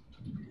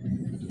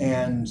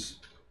 and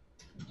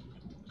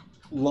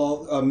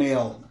a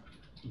male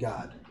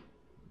god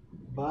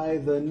by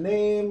the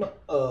name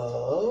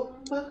of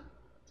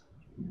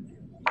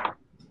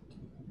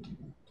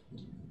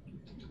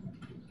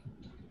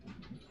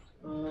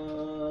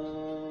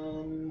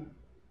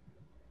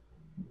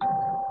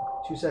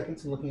two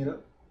seconds, I'm looking it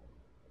up.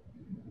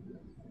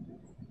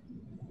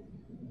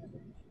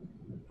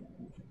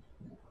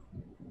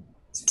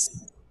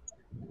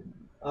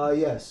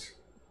 Yes.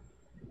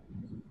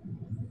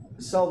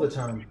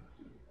 Selvatarm.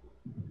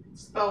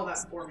 Spell that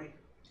for me.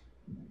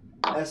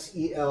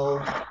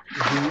 Selvetarm.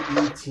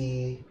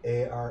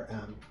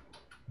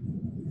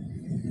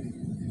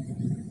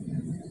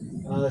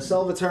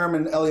 Selvatarm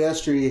and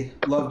Eliestri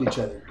loved each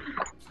other.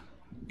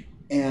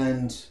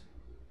 And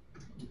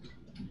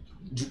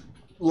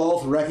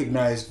Lolth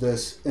recognized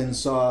this and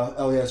saw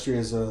Eliestri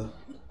as a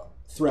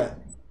threat.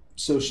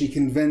 So she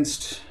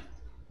convinced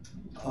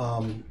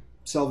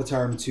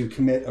Selvatarm to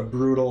commit a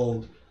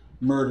brutal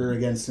murder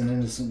against an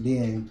innocent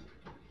being,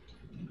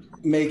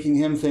 making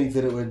him think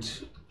that it would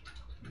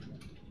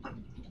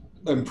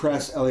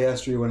impress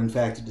Eliestri when in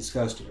fact it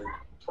disgusted her.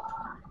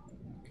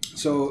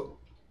 So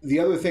the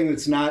other thing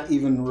that's not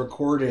even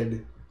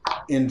recorded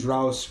in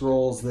Drow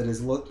scrolls that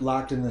is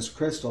locked in this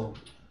crystal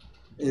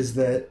is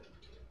that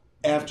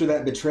after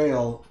that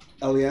betrayal,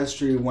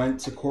 Eliestri went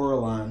to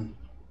Corellon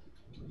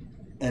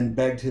and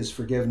begged his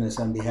forgiveness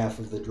on behalf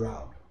of the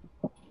Drow.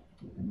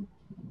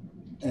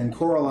 And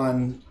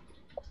Corellon,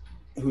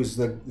 who's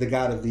the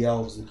god of the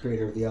elves, the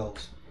creator of the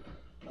elves,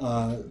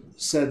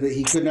 said that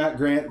he could not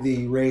grant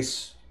the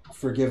race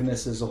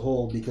forgiveness as a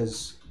whole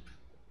because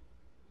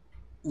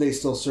they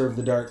still serve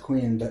the Dark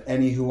Queen, but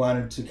any who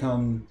wanted to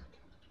come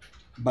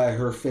by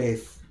her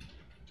faith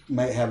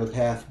might have a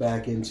path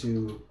back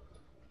into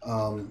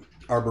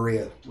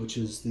Arborea, which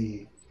is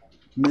the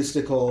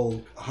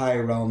mystical high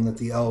realm that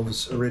the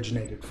elves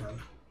originated from.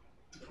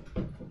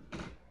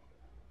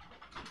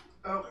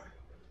 Okay.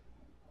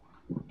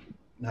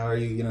 Now, are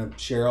you going to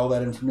share all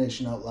that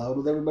information out loud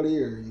with everybody,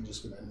 or are you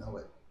just going to know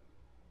it?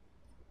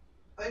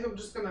 I think I'm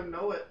just gonna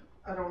know it.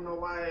 I don't know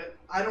why.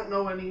 I don't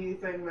know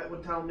anything that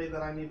would tell me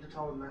that I need to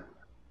tell him that.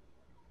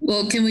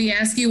 Well, can we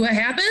ask you what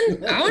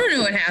happened? I want to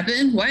know what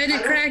happened. Why did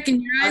it crack and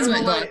your eyes I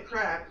went don't know why black? it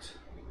cracked.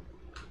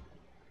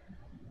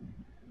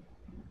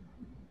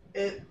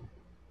 It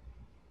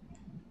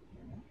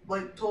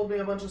like told me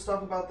a bunch of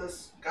stuff about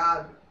this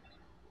god.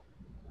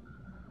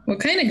 What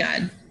kind of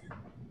god?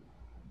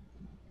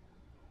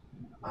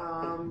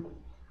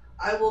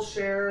 I will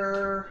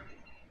share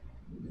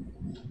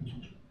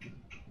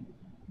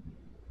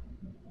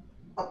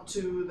up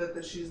to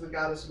that she's the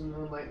goddess of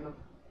moonlight and of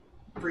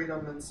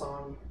freedom and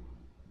song.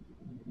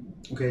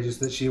 Okay, just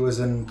that she was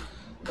in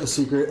a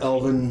secret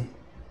elven...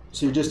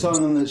 So you're just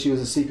telling them that she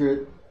was a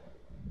secret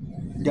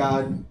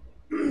god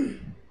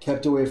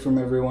kept away from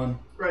everyone?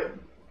 Right.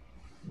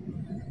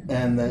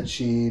 And that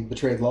she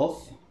betrayed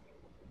Lolth?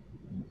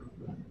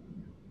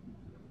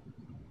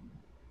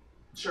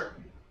 Sure.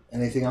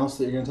 Anything else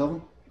that you're going to tell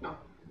them? No. All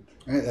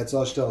right, that's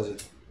all she tells you.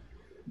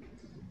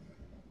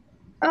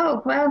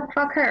 Oh, well,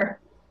 fuck her.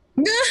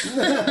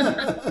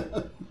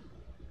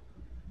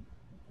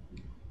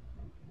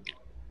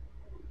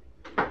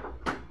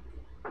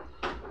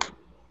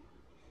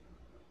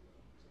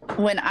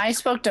 When I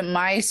spoke to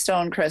my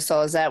stone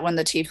crystal, is that when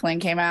the tiefling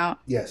came out?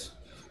 Yes.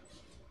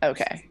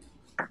 Okay.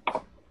 Yeah,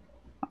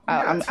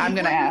 I'm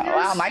gonna. tiefling, yes.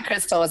 Wow, my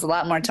crystal was a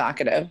lot more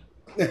talkative.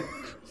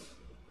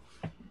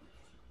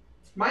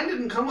 Mine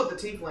didn't come with the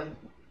tiefling.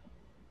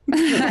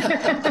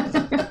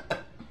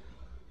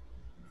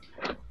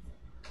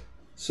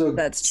 So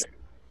That's true.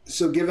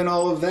 So given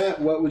all of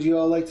that, what would you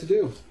all like to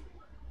do?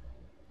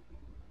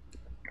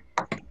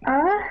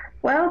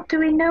 Well, do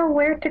we know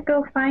where to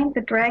go find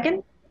the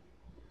dragon?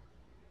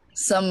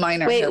 Some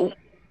minor. Wait,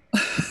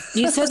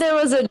 you said there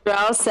was a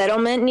drow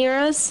settlement near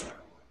us?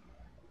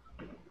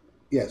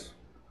 Yes.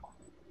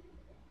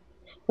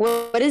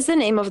 What is the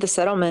name of the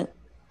settlement?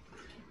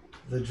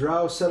 The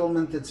drow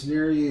settlement that's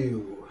near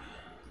you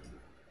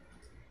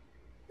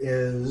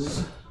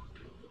is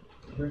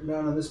written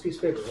down on this piece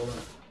of paper. Hold on.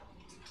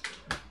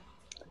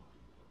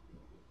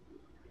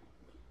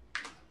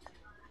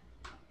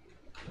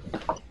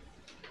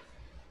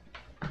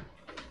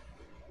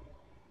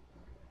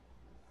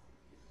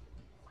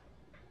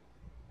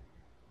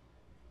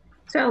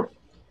 So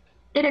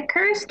it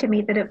occurs to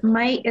me that it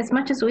might, as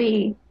much as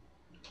we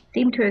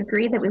seem to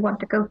agree that we want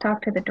to go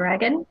talk to the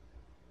dragon,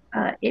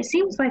 it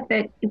seems like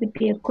that it would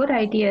be a good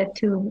idea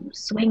to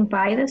swing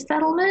by the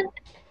settlement,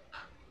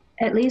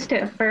 at least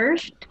at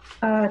first,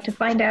 to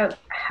find out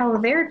how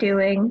they're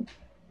doing,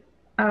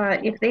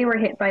 if they were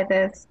hit by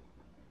this,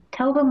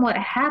 tell them what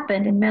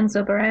happened in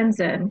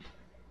Menzoberranzan,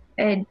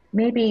 and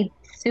maybe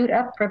suit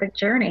up for the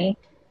journey.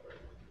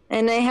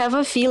 And I have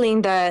a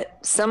feeling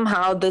that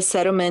somehow the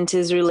settlement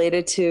is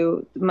related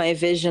to my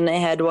vision I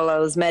had while I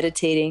was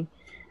meditating,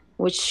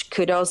 which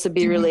could also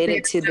be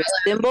related to the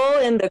symbol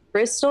in the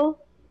crystal.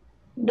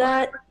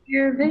 That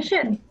Your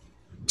vision.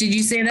 Did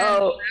you say that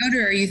out loud,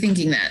 or are you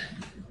thinking that?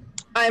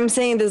 I'm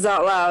saying this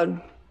out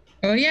loud,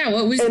 Oh yeah.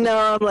 and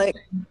now I'm like,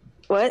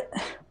 what?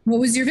 What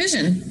was your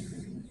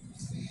vision?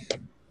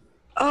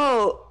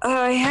 Oh,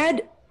 I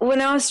had,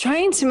 when I was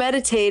trying to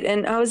meditate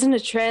and I was in a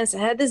trance, I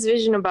had this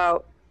vision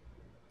about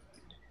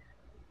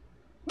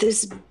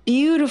this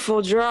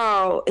beautiful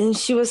drow, and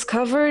she was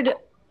covered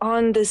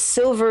on this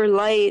silver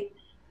light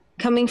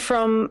coming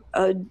from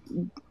a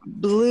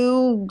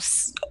blue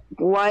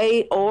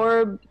white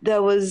orb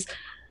that was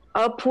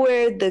up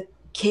where the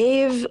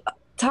cave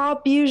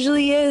top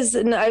usually is,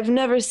 and I've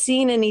never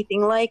seen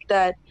anything like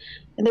that.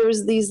 And there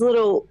was these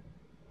little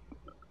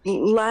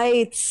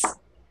lights,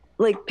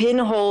 like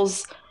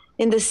pinholes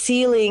in the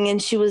ceiling, and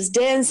she was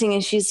dancing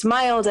and she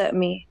smiled at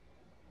me.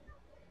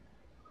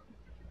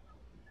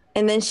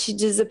 And then she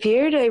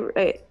disappeared.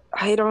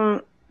 I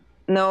don't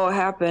know what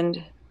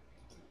happened.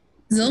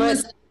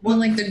 Zilma's one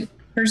like the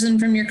person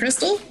from your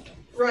crystal?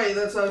 Right,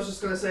 that's what I was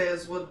just gonna say.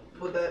 Is would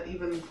that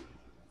even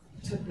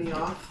tip me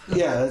off?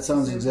 Yeah, that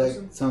sounds Same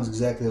person? sounds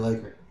exactly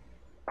like her.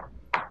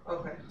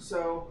 Okay,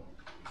 so,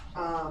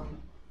 then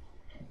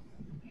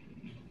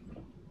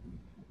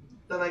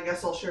I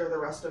guess I'll share the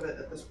rest of it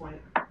at this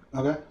point.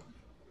 Okay.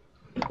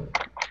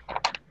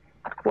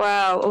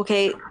 Wow.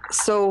 Okay.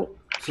 So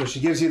So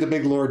she gives you the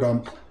big lore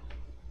dump.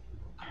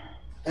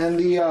 And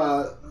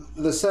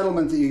the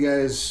settlement that you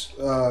guys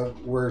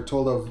were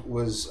told of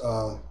was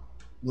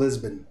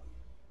Lisbon.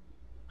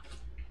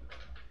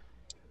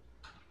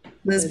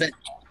 Lisbon.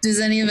 Does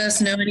any of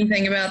us know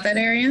anything about that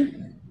area?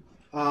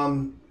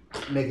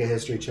 Make a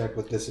history check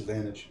with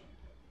disadvantage.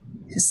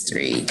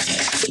 History.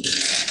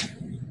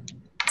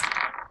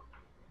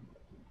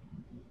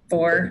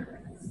 4.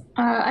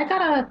 I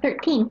got a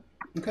 13.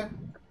 Okay.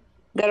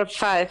 Got a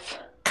 5.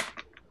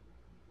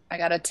 I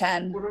got a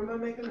 10. What am I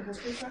making a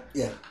history check?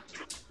 Yeah.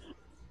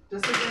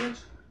 Disadvantage?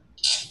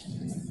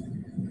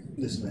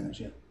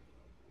 Disadvantage, yeah.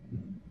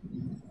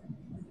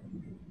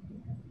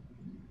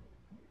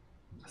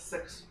 A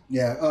 6.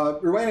 Yeah.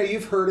 Rowena,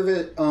 you've heard of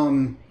it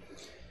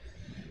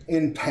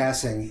in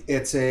passing.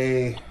 It's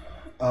a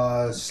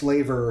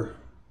slaver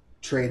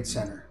trade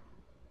center.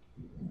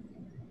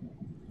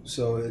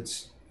 So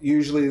it's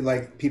usually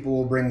like people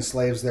will bring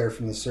slaves there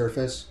from the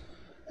surface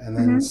and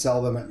then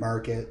sell them at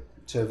market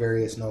to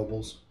various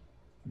nobles.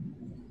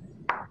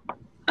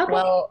 Okay.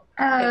 Well,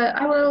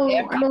 I will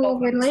people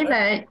relay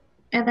that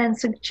and then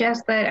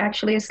suggest that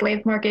actually a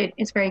slave market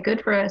is very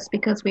good for us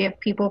because we have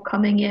people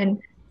coming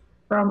in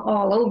from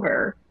all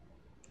over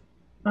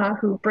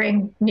who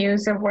bring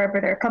news of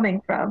wherever they're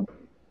coming from.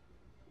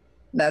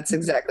 that's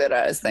exactly what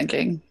I was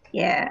thinking.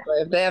 Yeah.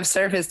 If they have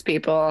surface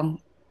people,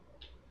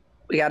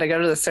 we got to go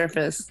to the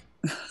surface.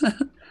 Wait,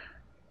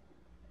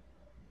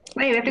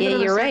 we have to Yeah, go to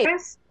the you're right.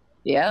 surface?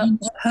 Yeah.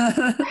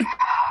 I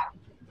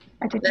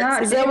did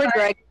not. Is that where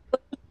realize Dragon?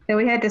 that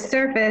we had to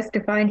surface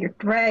to find your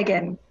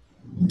dragon.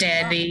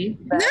 Daddy.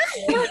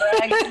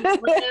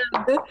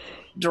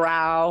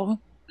 Drow.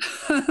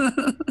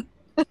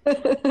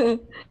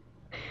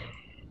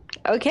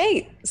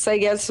 Okay, so I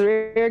guess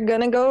we're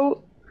gonna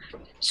go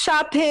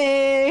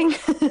shopping.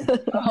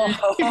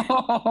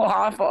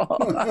 Awful.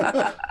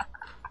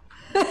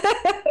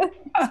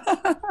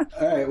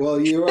 All right. Well,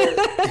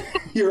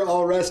 you're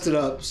all rested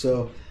up.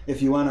 So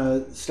if you want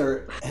to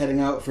start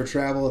heading out for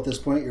travel at this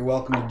point, you're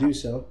welcome to do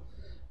so.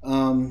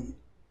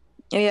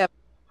 Yeah.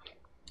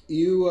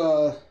 You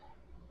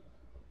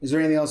is there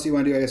anything else you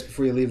want to do? I guess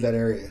before you leave that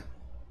area.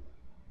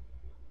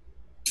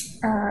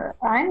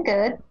 I'm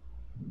good.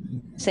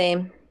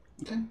 Same.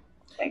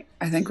 Okay.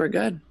 I think we're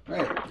good. All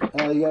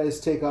right. You guys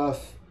take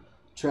off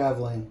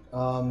traveling,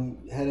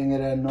 heading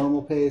at a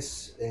normal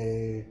pace,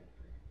 a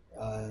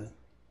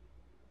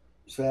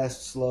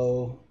fast,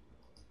 slow.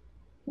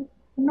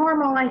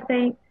 Normal, I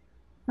think,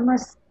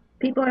 unless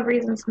people have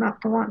reasons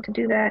not to want to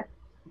do that.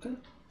 Okay.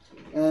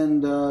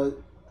 And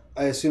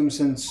I assume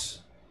since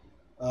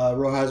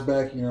Roja's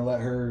back, you're gonna let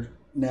her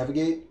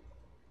navigate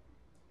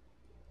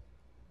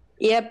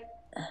Yep.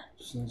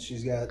 since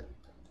she's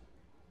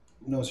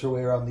knows her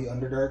way around the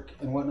Underdark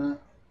and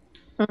whatnot.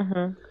 Mm-hmm.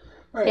 All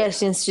right. Yeah,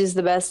 since she's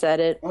the best at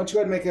it. Why don't you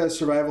go ahead and make a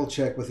survival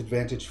check with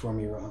advantage for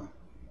me, Roja?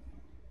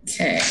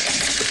 Okay.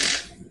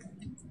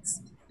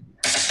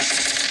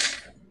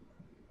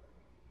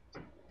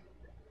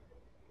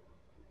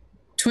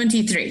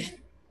 $23.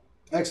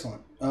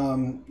 Excellent.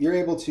 You're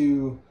able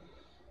to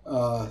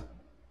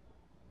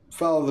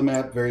follow the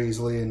map very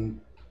easily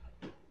and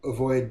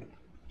avoid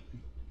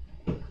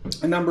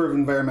a number of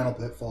environmental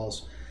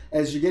pitfalls.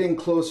 As you're getting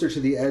closer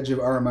to the edge of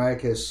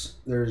Aramaikus,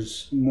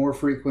 there's more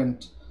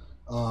frequent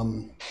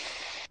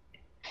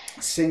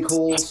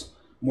sinkholes,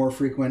 more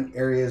frequent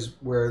areas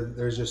where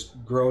there's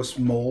just gross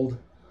mold.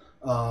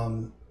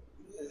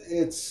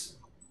 It's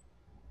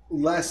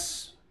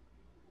less...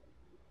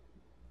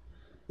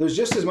 There's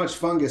just as much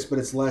fungus, but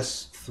it's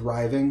less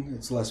thriving.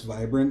 It's less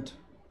vibrant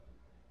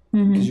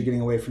because you're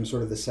getting away from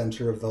sort of the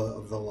center of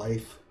the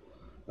life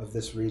of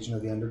this region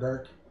of the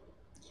Underdark.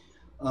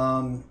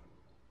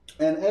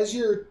 And as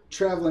you're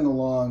traveling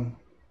along,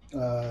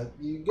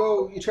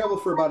 you travel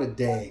for about a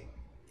day.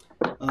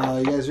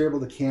 You guys are able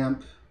to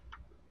camp,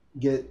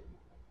 get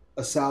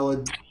a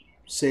solid,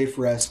 safe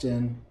rest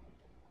in.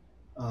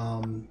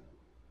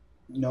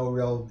 No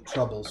real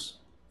troubles.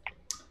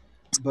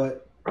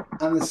 But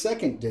on the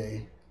second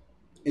day,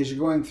 as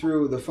you're going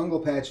through, the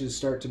fungal patches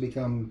start to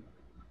become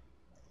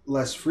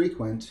less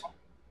frequent,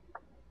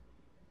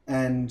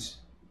 and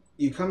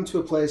you come to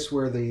a place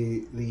where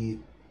the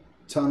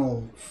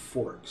tunnel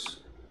forks,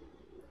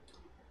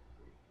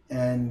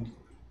 and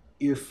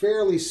you're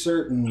fairly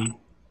certain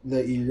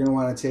that you're going to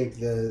want to take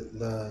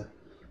the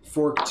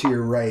fork to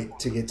your right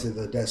to get to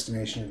the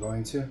destination you're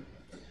going to.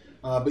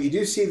 But you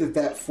do see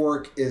that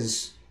fork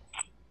is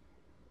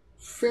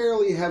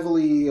fairly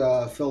heavily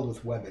filled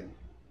with webbing.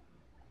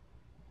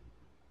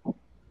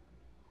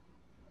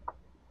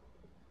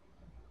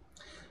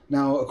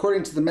 Now,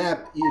 according to the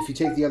map, if you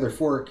take the other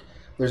fork,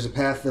 there's a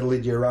path that'll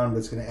lead you around, but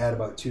it's going to add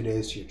about 2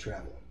 days to your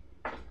travel.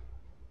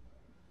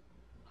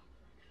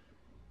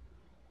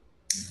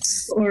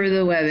 Or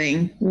the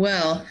webbing.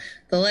 Well,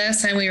 the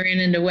last time we ran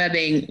into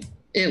webbing,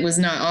 it was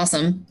not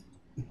awesome.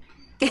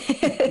 So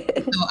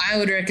I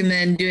would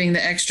recommend doing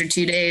the extra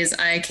 2 days.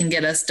 I can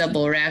get us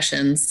double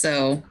rations,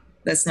 so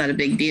that's not a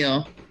big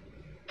deal.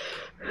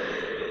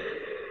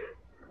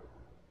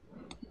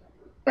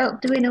 Well,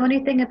 do we know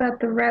anything about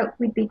the route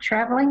we'd be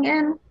traveling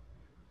in?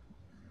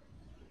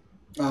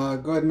 Go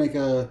ahead and make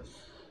a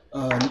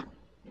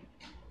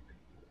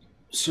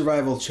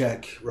survival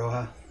check,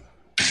 Roja,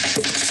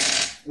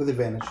 with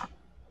advantage.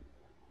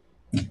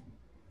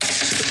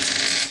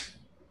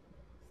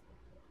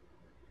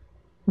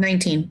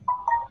 19.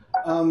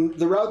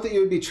 The route that you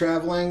would be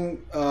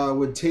traveling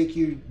would take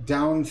you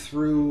down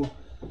through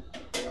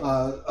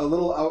a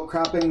little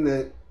outcropping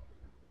that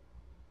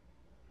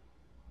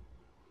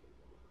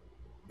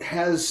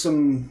has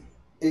some.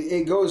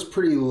 It goes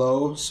pretty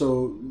low,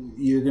 so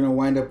you're going to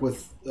wind up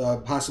with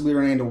possibly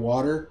running into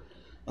water.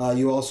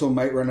 You also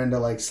might run into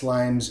like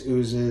slimes,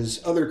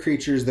 oozes, other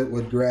creatures that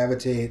would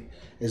gravitate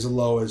as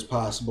low as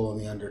possible in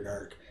the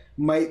Underdark.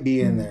 Might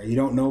be in there. You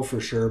don't know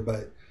for sure,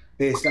 but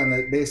based on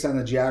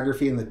the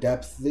geography and the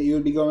depth that you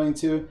would be going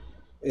to,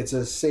 it's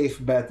a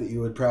safe bet that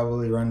you would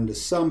probably run into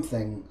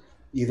something,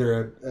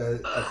 either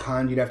a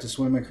pond you'd have to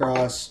swim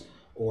across,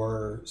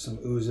 or some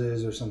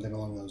oozes or something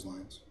along those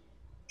lines.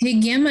 Hey,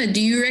 Gamma,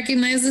 do you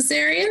recognize this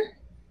area?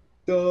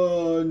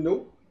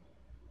 Nope.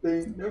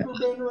 They've never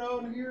been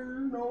around here.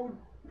 No.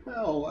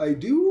 Now, I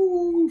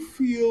do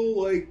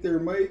feel like there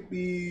might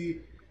be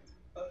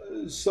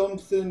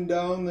something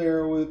down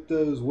there with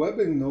those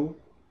webbing, though.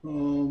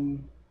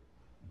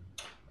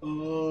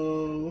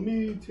 Let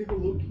me take a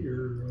look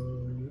here.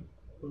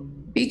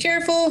 Be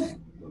careful.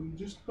 I'm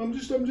just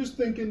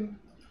thinking.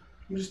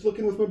 I'm just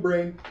looking with my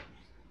brain.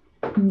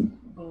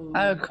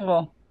 Oh,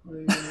 cool.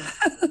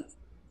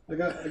 I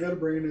got a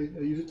brain.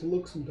 I use it to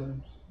look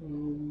sometimes.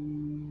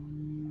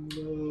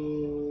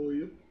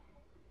 Yep.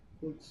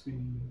 Let's see.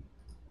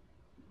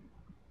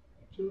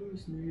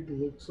 Just need to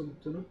look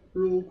something up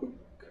real quick.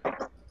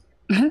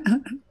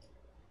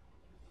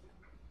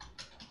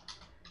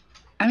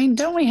 I mean,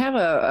 don't we have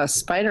a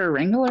spider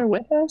wrangler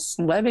with us?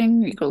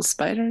 Webbing equals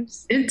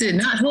spiders. It did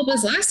not help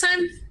us last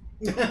time.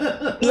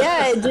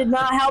 Yeah, it did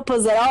not help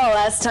us at all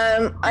last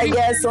time. I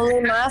guess only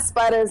my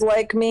spiders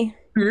like me.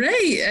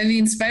 Right. I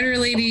mean, Spider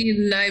Lady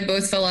and I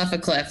both fell off a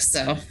cliff,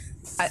 so.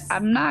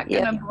 I'm not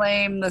going to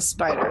blame the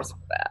spiders for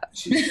that.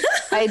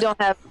 I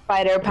don't have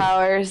spider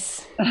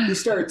powers. He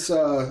starts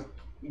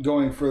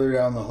going further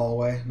down the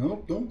hallway.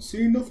 Nope, don't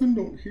see nothing,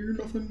 don't hear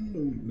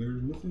nothing,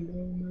 there's nothing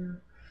down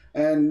there.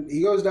 And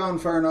he goes down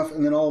far enough,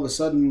 and then all of a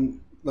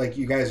sudden, like,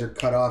 you guys are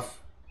cut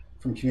off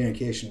from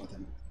communication with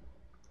him.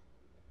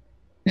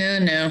 Oh,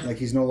 no. Like,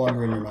 he's no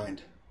longer in your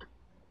mind.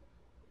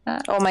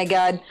 Oh my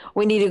god,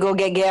 we need to go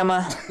get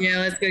Gamma. Yeah,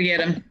 let's go get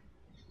him.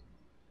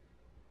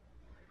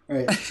 All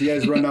right, so you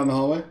guys run down the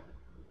hallway?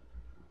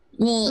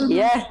 Well,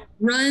 Yeah.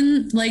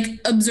 run, like,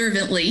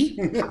 observantly.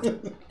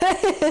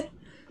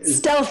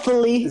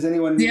 Stealthily. Is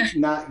anyone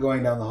not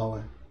going down the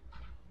hallway?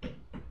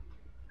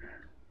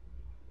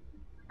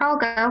 I'll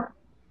go. All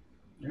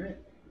right.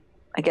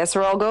 I guess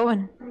we're all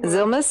going.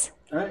 Zilmus?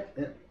 All right.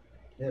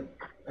 Yep.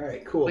 All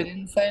right, cool. We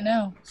didn't say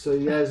no. So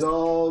you guys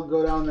all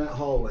go down that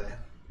hallway,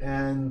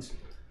 and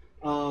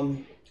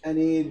I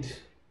need,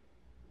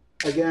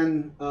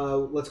 again,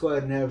 let's go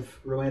ahead and have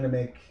Rowena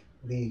make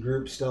the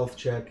group stealth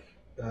check.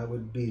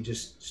 Would be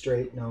just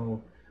straight,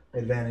 no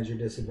advantage or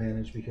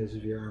disadvantage because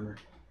of your armor.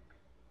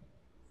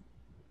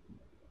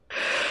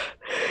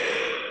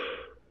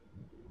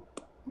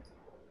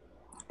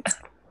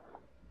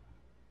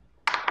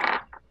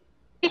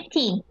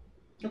 $15.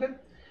 Okay.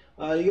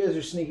 You guys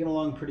are sneaking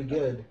along pretty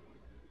good.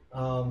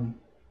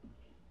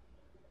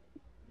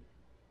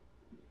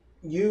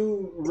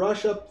 You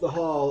rush up the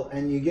hall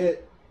and you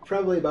get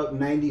probably about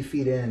 90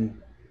 feet in,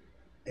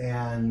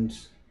 and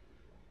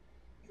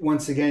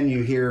once again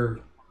you hear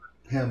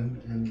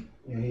him, and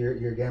you know,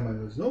 your Gamma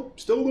goes, "Nope,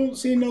 still don't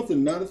see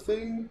nothing, not a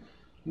thing,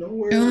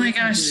 nowhere." Oh my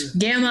gosh,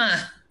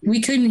 Gamma,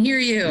 we couldn't hear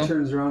you. He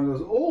turns around and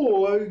goes,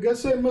 "Oh, I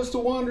guess I must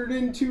have wandered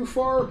in too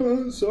far.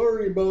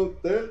 Sorry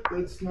about that.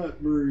 That's not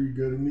very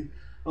good of me."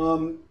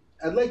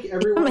 I'd like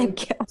everyone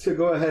to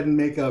go ahead and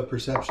make a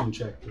perception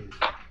check, please.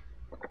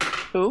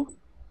 Who?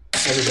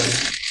 Everybody.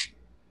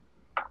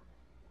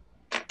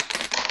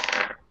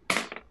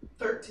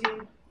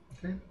 13.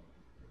 Okay.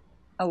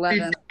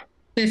 11.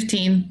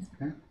 15.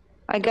 Okay.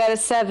 I got a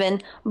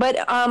 7. But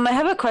I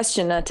have a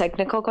question, a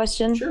technical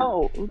question. Sure.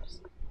 Oh,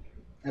 oops.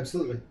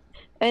 Absolutely.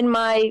 And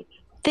my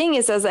thing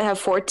is, says I have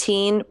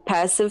 14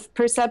 passive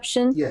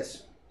perception.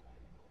 Yes.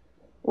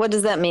 What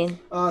does that mean?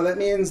 That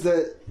means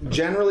that,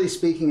 generally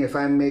speaking, if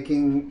I'm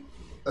making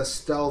a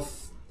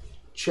stealth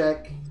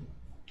check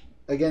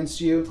against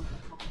you,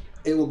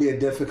 it will be a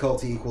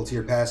difficulty equal to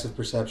your passive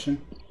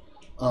perception.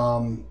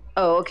 Oh,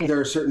 okay. There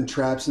are certain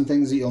traps and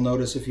things that you'll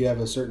notice if you have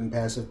a certain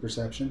passive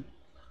perception.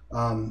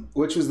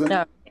 Which was the...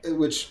 No.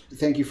 Which,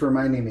 thank you for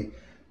reminding me.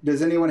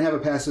 Does anyone have a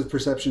passive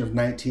perception of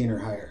 19 or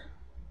higher?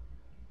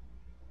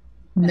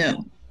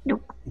 No.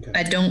 Nope. Okay.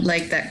 I don't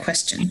like that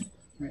question.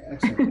 All right,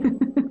 excellent.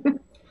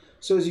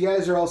 So as you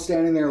guys are all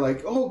standing there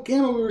like, "Oh,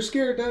 Gamma, we were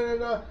scared,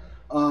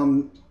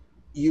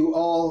 you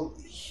all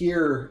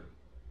hear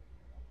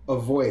a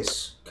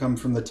voice come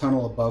from the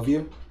tunnel above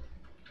you.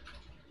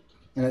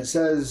 And it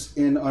says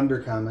in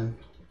Undercommon,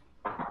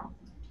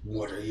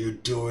 "What are you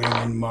doing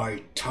in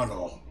my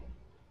tunnel?"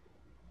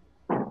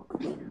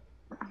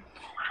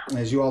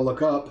 As you all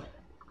look up,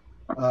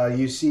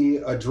 you see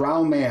a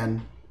drow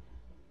man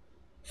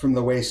from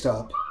the waist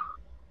up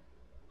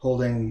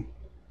holding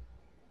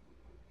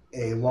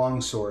a long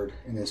sword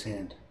in his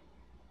hand.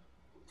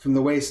 From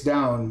the waist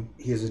down,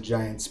 he is a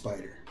giant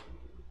spider.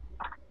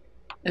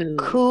 Ooh.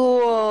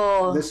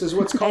 Cool. This is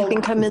what's I called.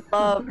 think I'm in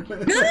love. Can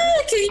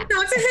you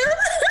talk to him?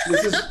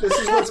 This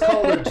is what's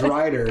called a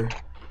drider,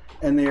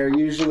 and they are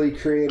usually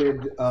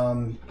created.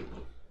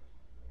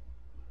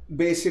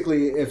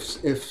 Basically,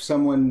 if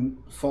someone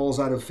falls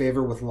out of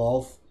favor with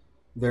Lolth,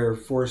 they're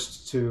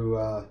forced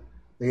to.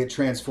 They get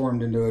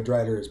transformed into a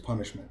drider as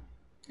punishment,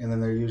 and then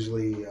they're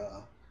usually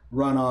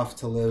run off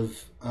to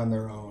live on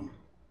their own.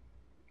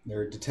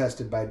 They're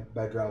detested by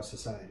Drow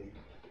society.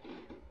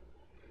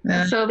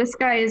 Yeah. So this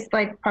guy is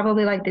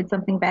probably did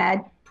something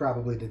bad.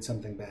 Probably did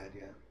something bad,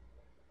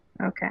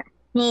 yeah. Okay.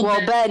 Well,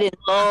 Well, bad in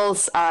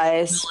Lol's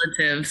eyes.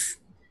 relative.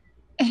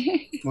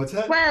 What's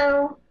that?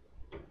 Well,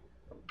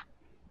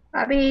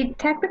 I mean,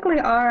 technically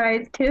our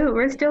eyes too.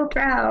 We're still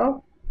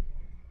Drow.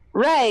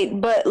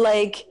 Right, but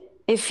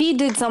if he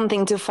did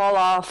something to fall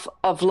off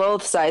of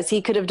Loth's eyes,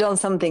 he could have done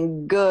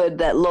something good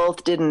that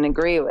Loth didn't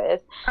agree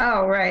with.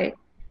 Oh, right.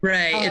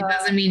 Right. It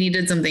doesn't mean he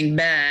did something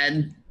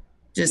bad.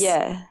 Just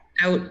Yeah.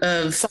 out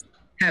of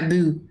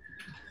taboo.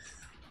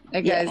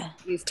 Hey guys, Yeah.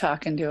 he's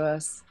talking to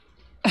us.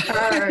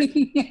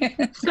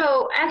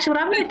 So actually,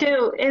 what I'm gonna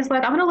do is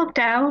I'm gonna look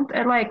down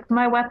at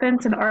my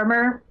weapons and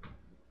armor,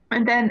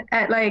 and then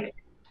at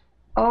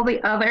all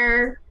the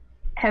other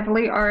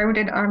heavily armed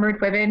and armored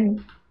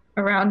women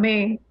around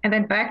me, and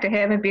then back to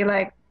him and be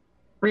like,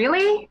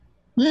 "Really?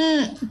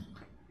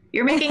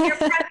 You're making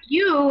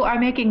you are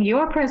making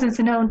your presence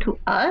known to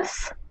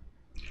us?"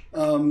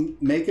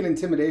 Make an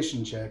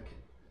intimidation check.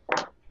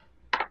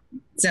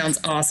 Sounds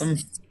awesome.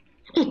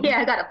 Yeah,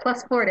 I got a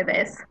 +4 to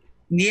this.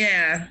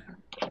 Yeah.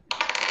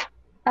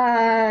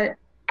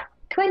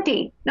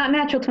 20, not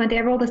natural 20.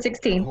 I rolled a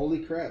 16. Holy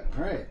crap!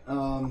 All right.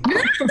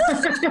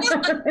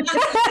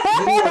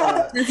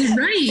 That's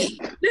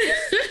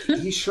right.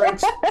 He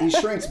shrinks. He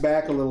shrinks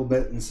back a little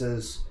bit and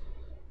says,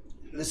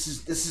 "This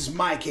is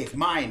my cave,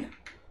 mine.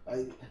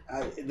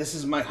 This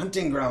is my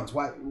hunting grounds.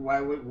 Why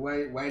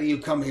do you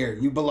come here?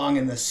 You belong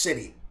in the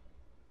city."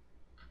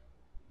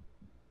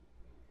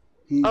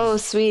 Oh,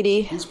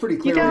 sweetie. He's pretty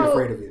clearly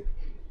afraid of you.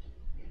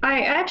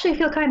 I actually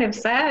feel kind of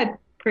sad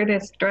for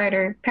this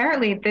strider.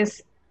 Apparently,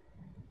 this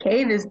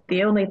cave is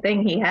the only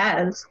thing he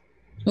has.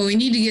 Well, we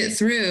need to get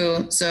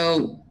through.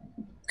 So,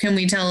 can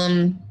we tell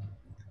him,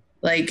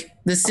 our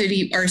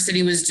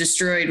city was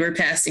destroyed. We're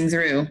passing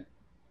through.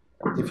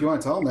 If you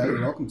want to tell him that,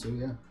 you're welcome to.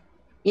 Yeah.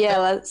 Yeah,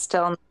 let's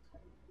tell him.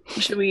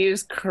 Should we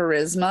use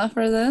charisma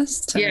for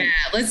this? Yeah,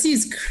 let's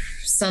use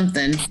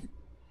something.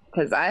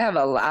 Because I have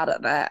a lot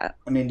of that.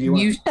 I mean, do you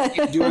want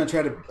to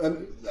try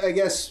to? I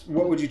guess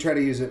what would you try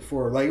to use it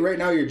for? Right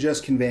now, you're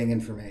just conveying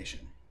information,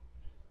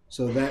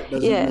 so that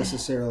doesn't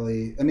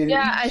necessarily. I mean,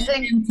 Yeah, I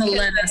think To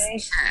let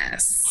us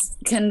pass.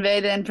 convey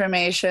the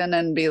information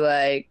and be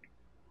like,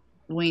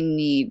 we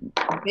need.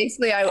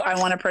 Basically, I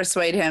want to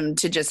persuade him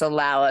to just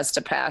allow us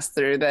to pass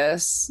through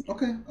this.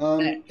 Okay.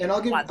 And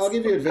I'll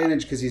give you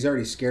advantage because he's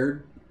already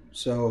scared.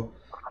 So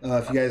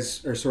if you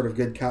guys are sort of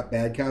good cop,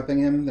 bad copping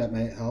him, that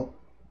might help.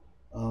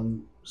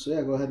 So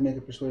yeah, go ahead and make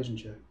a persuasion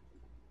check.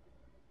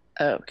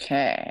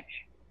 Okay.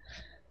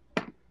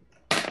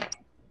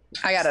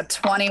 I got a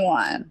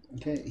 21.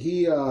 Okay.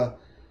 He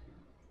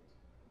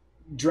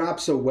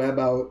drops a web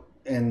out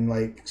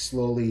and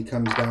slowly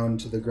comes down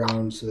to the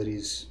ground so that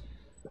he's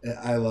at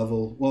eye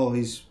level. Well,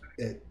 he's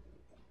at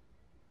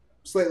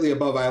slightly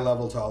above eye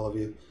level to all of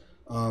you.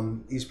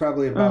 He's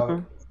probably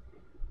about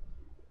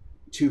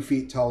 2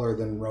 feet taller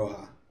than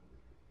Roja.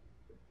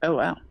 Oh,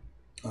 wow.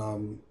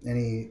 And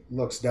he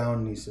looks down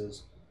and he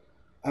says,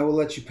 "I will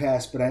let you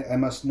pass, but I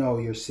must know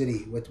your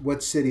city.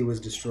 What city was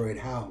destroyed?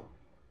 How?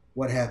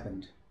 What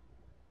happened?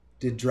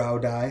 Did Drow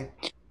die?"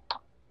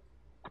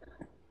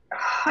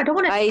 I don't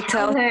want to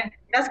tell him.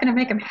 That's going to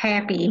make him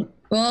happy.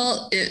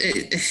 Well,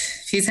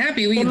 if he's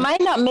happy, we It can.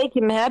 might not make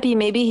him happy.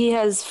 Maybe he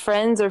has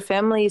friends or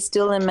family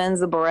still in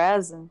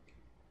Menzoberranzan.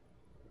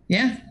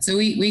 Yeah, so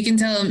we can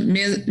tell him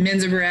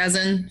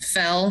Menzoberranzan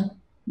fell.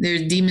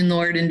 There's Demon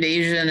Lord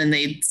invasion, and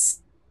they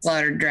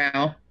slaughtered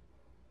Drow,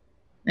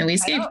 and we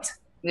escaped.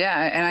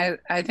 Yeah, and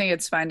I think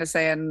it's fine to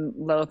say, and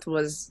Loth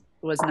was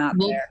not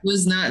Wolf there.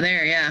 was not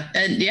there. Yeah,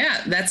 and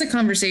yeah, that's a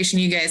conversation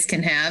you guys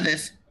can have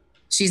if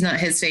she's not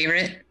his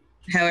favorite.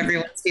 How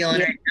everyone's feeling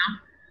right now.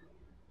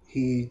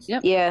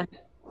 Yeah.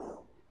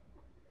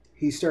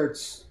 He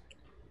starts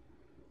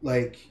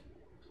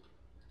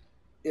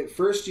at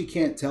first you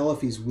can't tell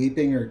if he's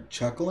weeping or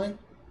chuckling,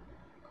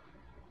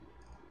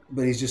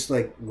 but he's just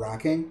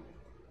rocking.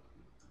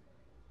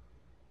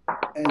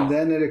 And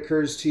then it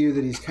occurs to you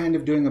that he's kind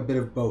of doing a bit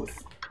of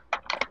both.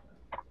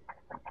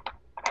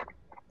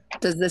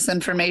 Does this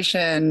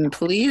information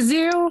please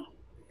you?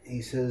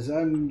 He says,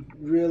 "I'm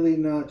really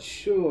not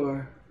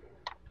sure."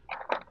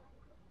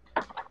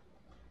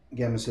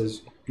 Gamma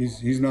says,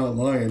 he's not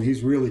lying.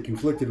 He's really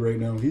conflicted right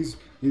now. This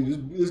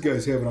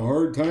guy's having a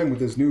hard time with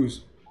this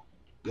news.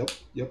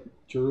 Yep,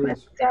 sure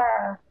is.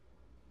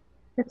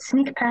 Let's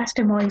sneak past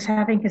him while he's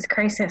having his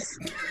crisis.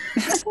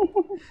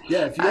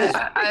 Yeah, if you guys,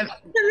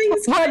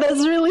 Wow, that's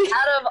really.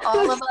 Out of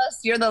all of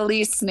us, you're the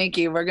least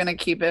sneaky. We're gonna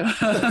keep it.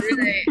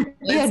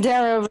 Yeah,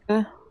 Dara.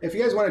 if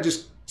you guys want to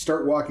just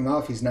start walking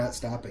off, he's not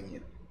stopping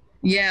you.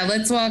 Yeah,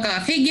 let's walk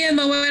off. Hey,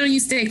 Gamma, why don't you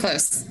stay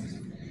close?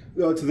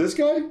 Oh, to this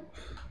guy?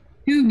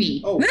 To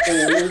me. Oh,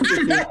 okay.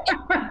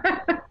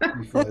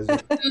 He flies, Go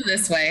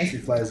this he way.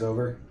 flies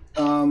over.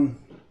 I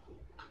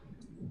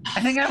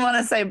think I want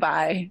to say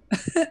bye.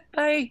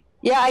 Bye.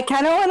 Yeah, I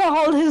kind of want to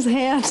hold his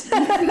hand.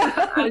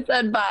 I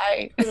said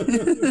bye.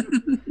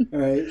 All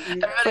right.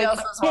 Everybody else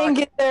was Can't walking.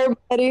 get there,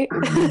 buddy.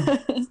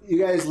 You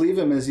guys leave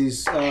him as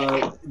he's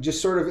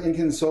just sort of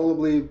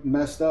inconsolably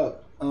messed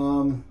up.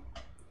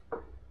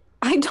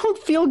 I don't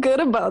feel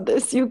good about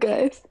this, you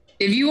guys.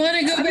 If you want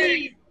to go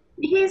back,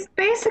 He's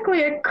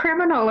basically a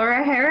criminal or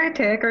a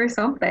heretic or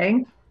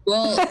something.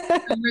 well,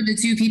 we're the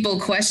two people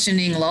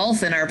questioning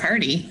Lolth in our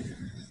party.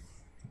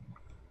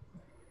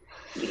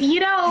 You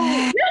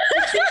know,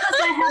 just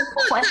because I have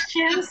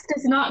questions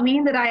does not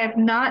mean that I have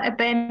not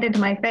abandoned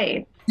my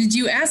faith. Did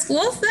you ask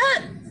Lolth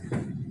that?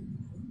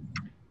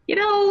 You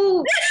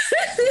know,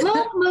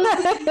 love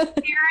moves in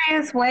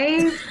mysterious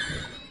ways.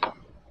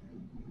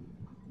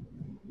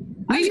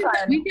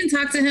 We can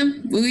talk to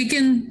him. We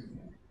can.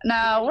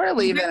 No, we're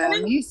leaving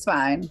him. He's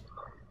fine.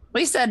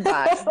 We said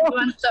bye. If he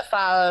wants to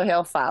follow,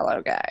 he'll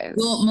follow, guys.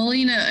 Well,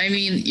 Melina, I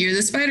mean, you're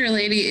the spider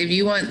lady. If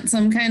you want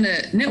some kind of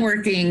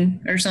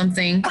networking or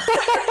something,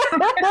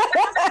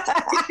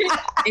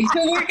 it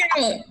could work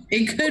out.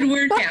 It could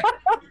work out.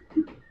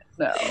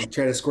 No.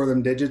 Try to score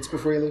them digits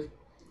before you leave.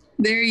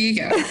 There you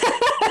go.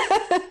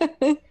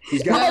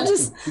 He's got. I'll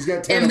just- he's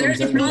got 10 if of them.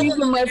 there's a Is that problem-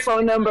 Leave my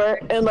phone number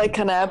and like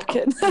a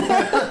napkin.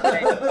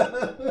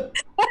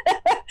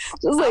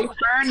 Just like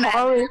Burn that.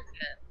 call me.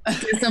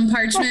 Some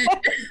parchment.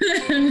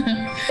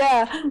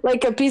 Yeah,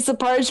 like a piece of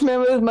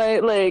parchment with my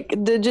like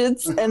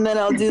digits, and then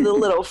I'll do the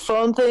little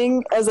phone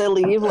thing as I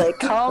leave, like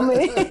call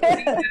me.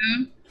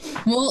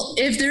 Well,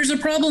 if there's a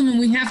problem and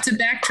we have to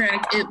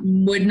backtrack, it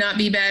would not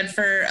be bad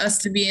for us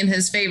to be in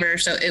his favor.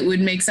 So it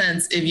would make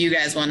sense if you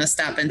guys want to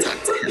stop and talk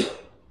to him.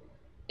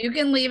 You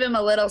can leave him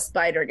a little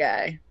spider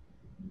guy.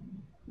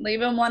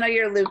 Leave him one of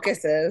your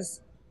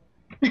Lucases.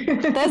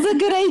 That's a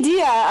good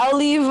idea. I'll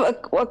leave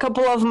a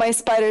couple of my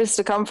spiders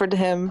to comfort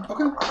him.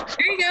 Okay.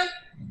 There you go.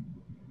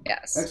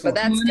 Yes. Excellent.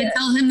 But You that's want to it.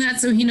 tell him that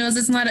so he knows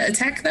it's not an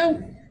attack,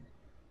 though?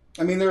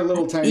 I mean, they're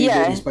little tiny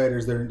Yeah. baby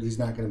spiders. He's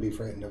not going to be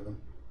frightened of them.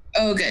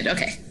 Oh, good.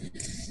 Okay.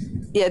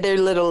 Yeah, they're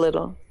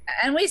little.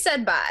 And we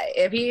said bye.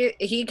 If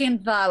he can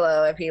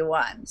follow if he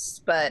wants,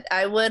 but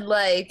I would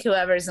like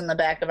whoever's in the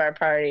back of our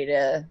party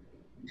to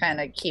kind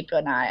of keep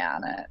an eye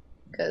on it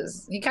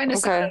because he kind of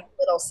Okay. sounded a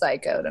little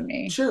psycho to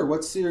me. Sure.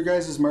 What's your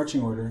guys'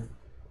 marching order?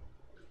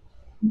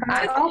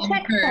 I'll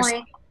take First.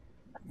 point.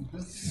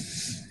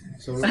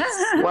 So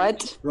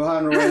What?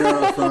 Rohan and Rowena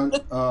are up front.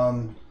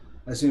 I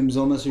assume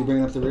Zilmus, are you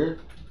bringing up the rear?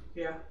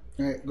 Yeah.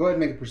 All right. Go ahead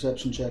and make a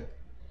perception check,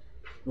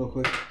 real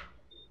quick.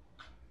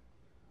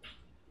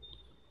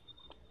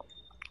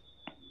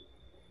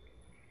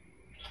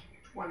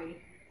 20.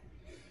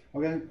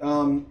 Okay.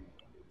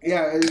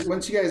 Yeah.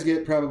 Once you guys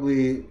get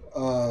probably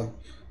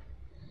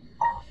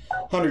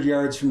 100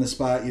 yards from the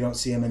spot, you don't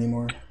see him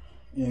anymore.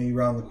 You know, you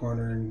round the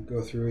corner and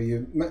go through.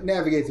 You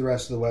navigate the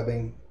rest of the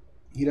webbing.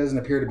 He doesn't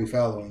appear to be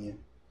following you.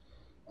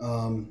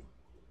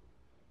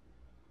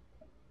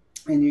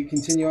 And you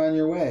continue on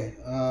your way.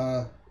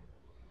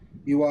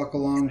 You walk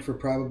along for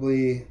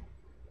probably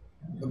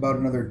about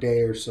another day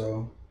or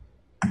so.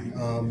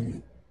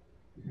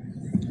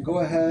 Go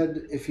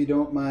ahead, if you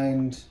don't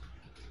mind.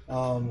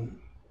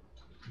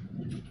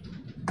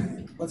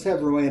 Let's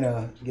have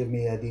Rowena give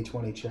me a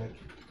D20 check.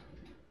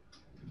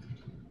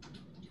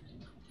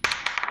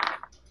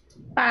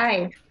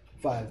 5.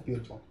 5,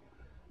 beautiful.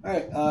 All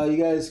right, you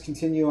guys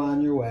continue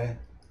on your way.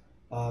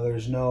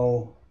 There's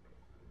no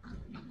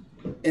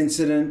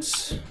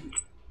incidents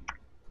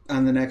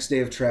on the next day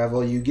of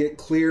travel. You get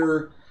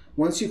clear,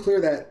 once you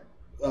clear that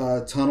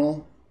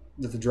tunnel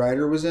that the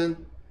Drider was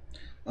in,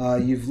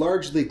 you've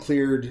largely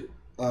cleared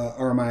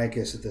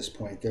Aramaiacus at this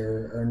point.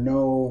 There are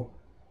no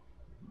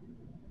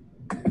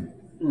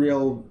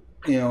real,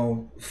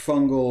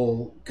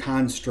 fungal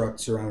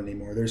constructs around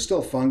anymore. There's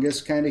still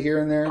fungus kind of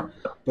here and there,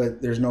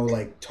 but there's no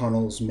like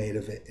tunnels made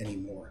of it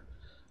anymore.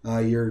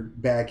 You're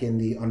back in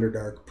the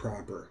Underdark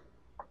proper.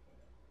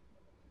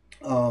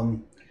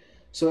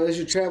 So as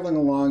you're traveling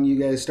along, you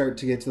guys start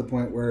to get to the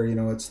point where,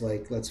 it's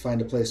like, let's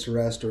find a place to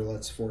rest or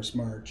let's force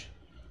march.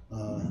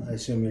 I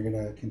assume you're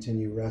going to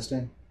continue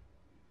resting.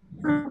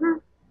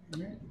 All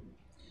right.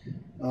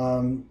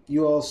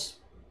 You all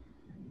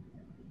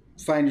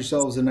find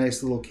yourselves a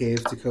nice little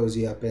cave to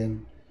cozy up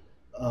in.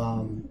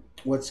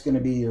 What's going to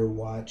be your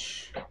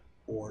watch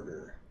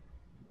order?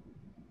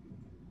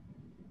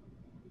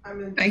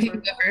 I'm in I can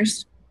go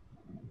first.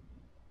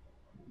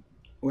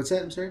 What's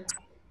that? I'm sorry?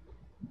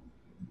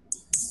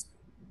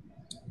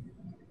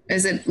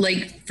 Is it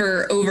like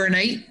for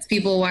overnight?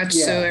 People watch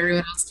Yeah. so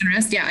everyone else can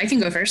rest? Yeah, I can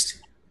go first.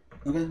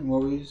 Okay,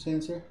 what were you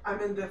saying, sir? I'm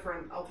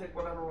indifferent. I'll take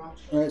whatever watch.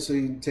 All right, so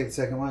you take the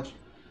second watch.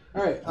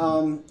 All right,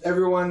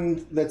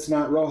 everyone that's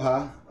not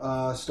Roha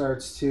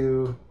starts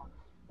to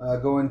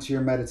go into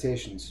your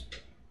meditations.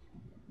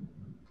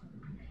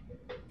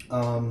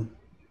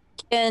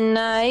 Can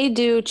I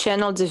do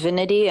Channel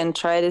Divinity and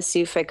try to see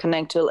if I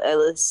connect to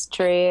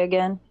Elistray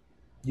again?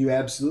 You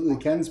absolutely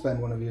can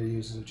spend one of your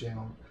uses of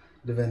channel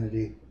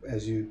divinity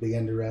as you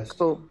begin to rest.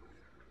 Cool.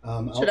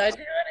 Should I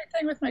do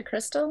anything with my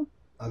crystal?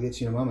 I'll get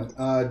to you in a moment.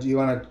 Do you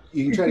want to?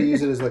 You can try to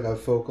use it as like a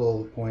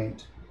focal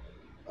point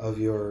of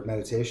your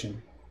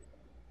meditation.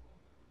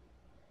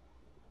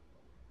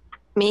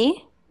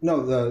 Me?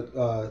 No,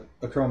 the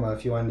Acroma.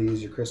 If you wanted to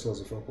use your crystal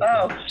as a focal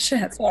Oh, point.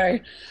 shit,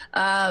 sorry.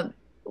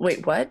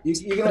 Wait, what?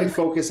 You can like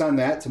focus on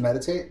that to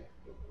meditate.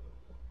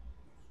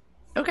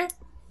 Okay.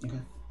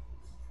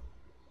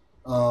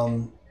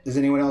 Is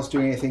anyone else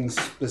doing anything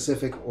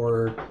specific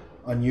or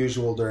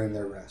unusual during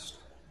their rest?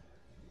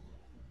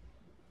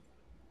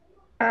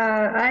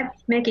 I'm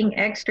making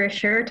extra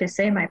sure to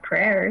say my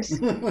prayers.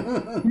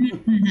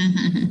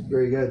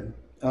 Very good.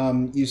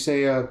 You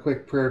say a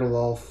quick prayer to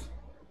Lolth,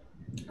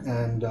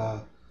 and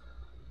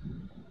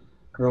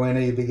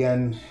Rowena, you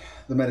begin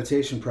the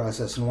meditation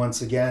process, and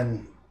once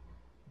again,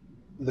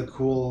 the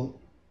cool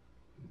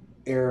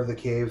air of the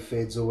cave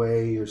fades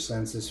away, your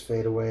senses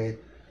fade away,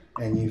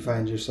 and you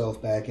find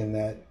yourself back in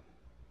that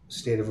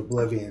state of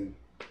oblivion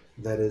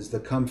that is the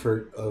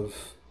comfort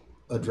of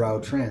a drow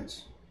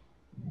trance.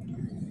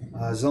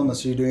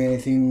 Zelmus, are you doing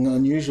anything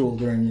unusual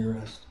during your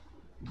rest?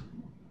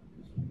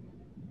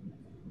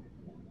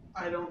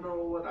 I don't know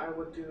what I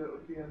would do that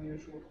would be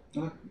unusual.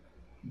 Okay.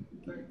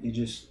 You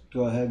just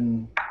go ahead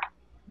and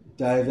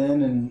dive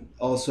in, and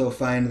also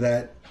find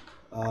that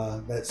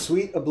that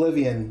sweet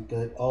oblivion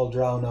that all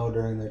drow know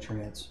during their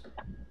trance.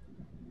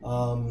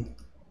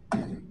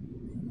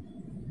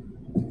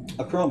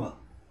 Acroma,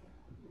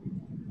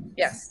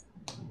 Yes,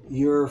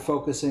 you're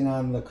focusing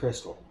on the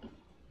crystal.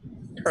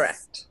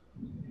 correct.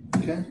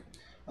 Okay.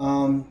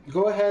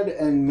 Go ahead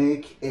and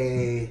make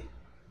a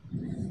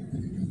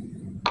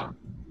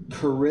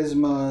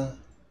charisma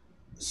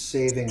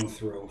saving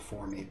throw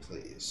for me,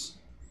 please.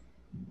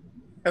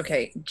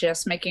 Okay,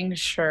 just making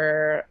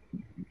sure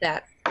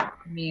that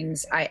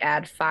means I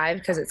add 5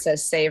 because it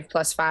says save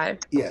plus 5.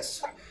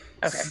 Yes.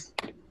 Okay.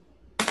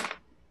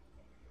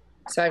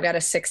 So I've got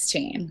a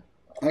 16.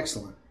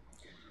 Excellent.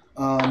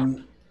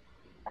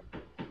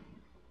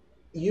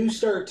 You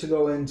start to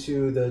go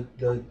into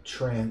the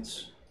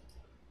trance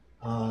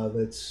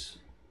that's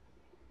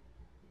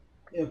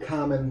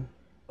common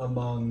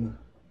among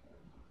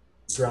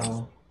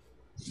drow.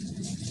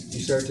 You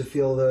start to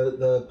feel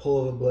the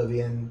pull of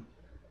oblivion,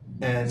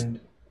 and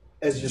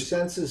as your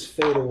senses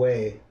fade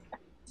away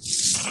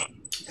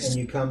and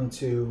you come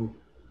to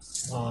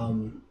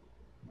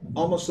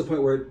almost the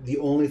point where the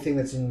only thing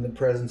that's in the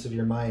presence of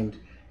your mind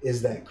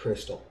is that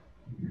crystal.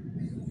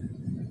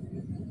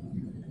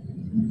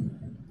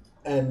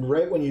 And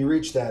right when you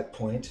reach that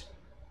point,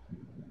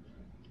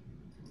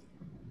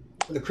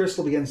 the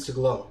crystal begins to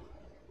glow.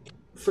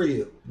 For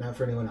you, not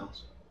for anyone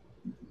else.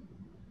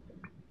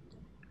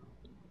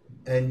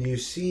 And you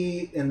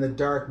see in the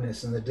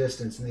darkness, in the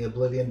distance, in the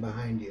oblivion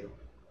behind you,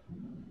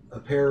 a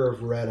pair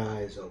of red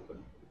eyes open.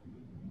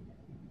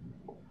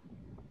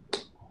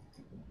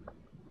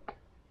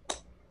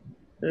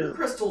 Your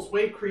crystal's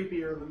way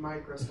creepier than my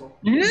crystal.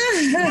 And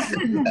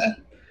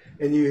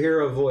you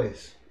hear a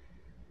voice.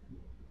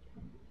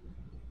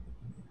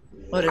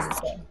 What does it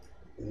say?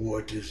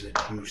 What is it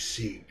you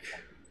seek,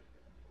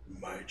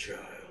 my child?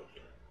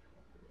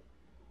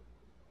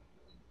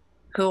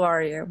 Who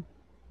are you?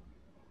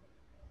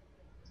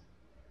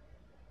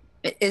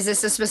 Is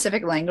this a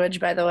specific language,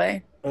 by the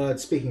way?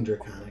 It's speaking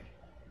Draconic.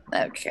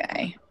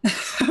 Okay.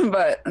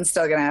 But I'm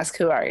still going to ask,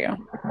 who are you?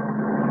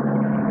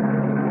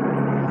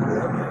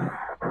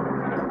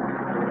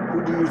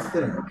 Who do you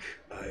think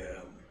I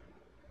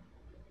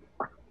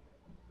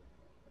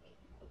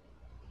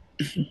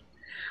am?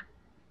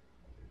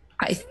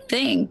 I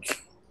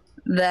think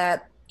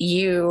that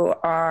you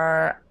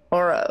are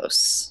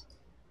Oros,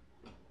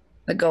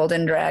 the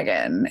golden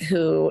dragon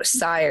who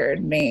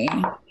sired me.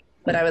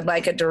 But I would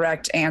like a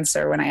direct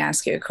answer when I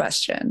ask you a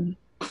question.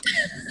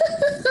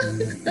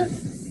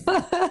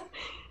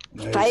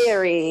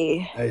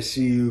 Fiery. I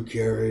see you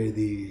carry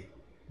the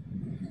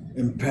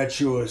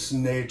impetuous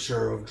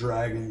nature of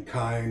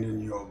dragonkind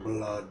in your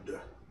blood.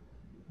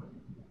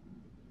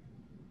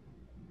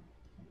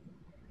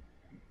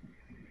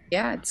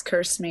 Yeah, it's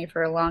cursed me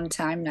for a long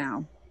time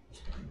now.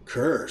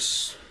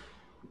 Curse.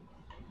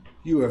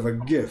 You have a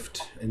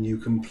gift and you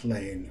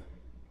complain.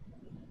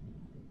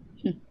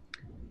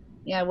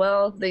 Yeah,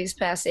 well, these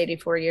past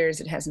 84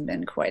 years, it hasn't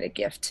been quite a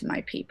gift to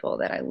my people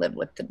that I live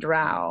with the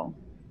drow.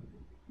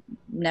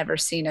 Never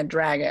seen a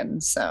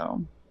dragon,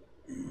 so.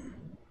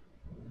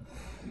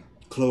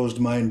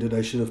 Closed-minded,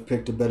 I should have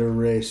picked a better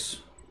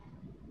race.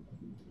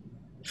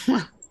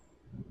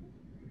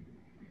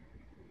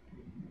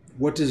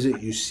 What is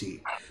it you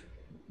seek?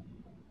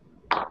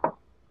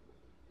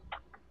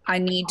 I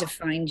need to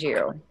find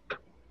you.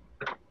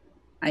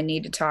 I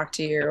need to talk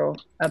to you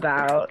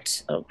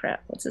about, oh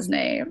crap, what's his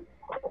name?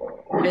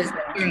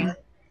 Vizarin.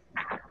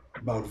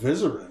 About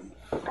Vizarin?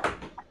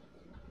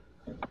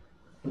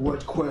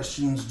 What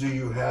questions do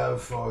you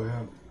have for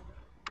him?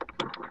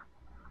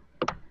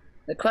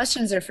 The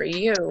questions are for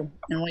you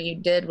and what you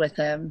did with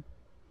him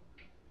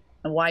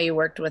and why you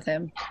worked with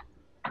him.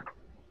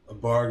 A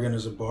bargain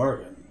is a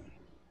bargain.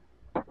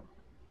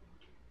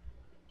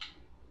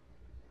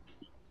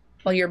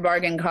 Well, your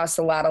bargain costs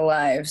a lot of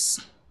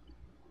lives.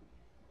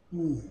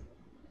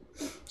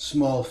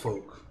 Small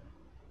folk.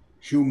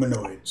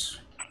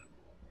 Humanoids.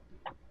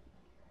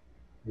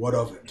 What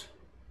of it?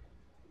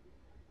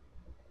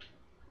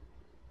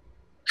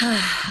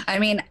 I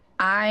mean,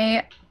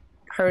 I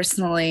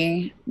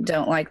personally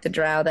don't like the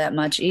drow that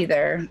much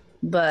either,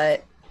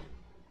 but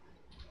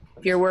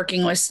if you're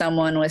working with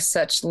someone with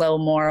such low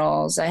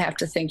morals, I have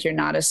to think you're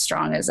not as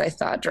strong as I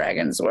thought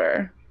dragons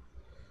were.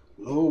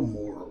 Low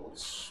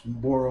morals.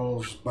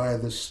 Morals by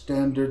the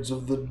standards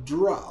of the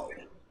drow.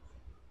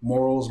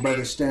 Morals by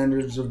the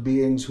standards of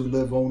beings who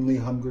live only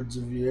hundreds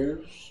of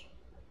years.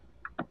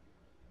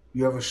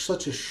 You have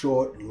such a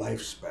short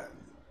lifespan.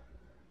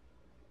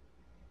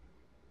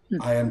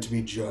 I am to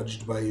be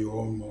judged by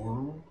your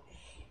morals?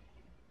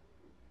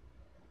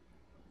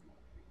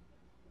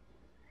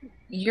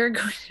 You're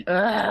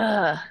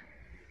going.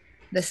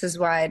 This is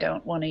why I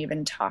don't want to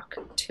even talk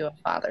to a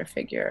father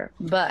figure.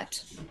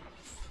 But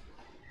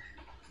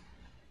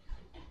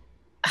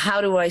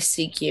how do I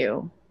seek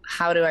you?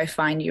 How do I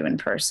find you in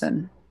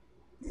person?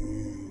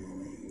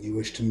 You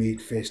wish to meet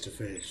face to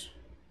face?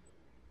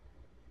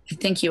 I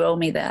think you owe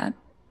me that.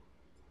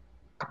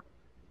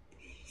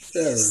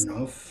 Fair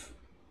enough.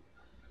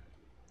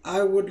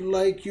 I would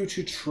like you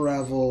to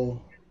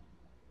travel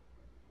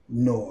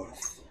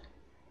north,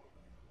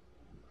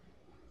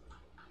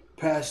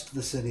 past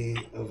the city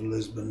of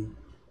Lisbon,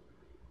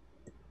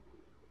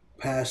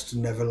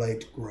 past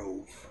Neverlight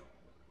Grove.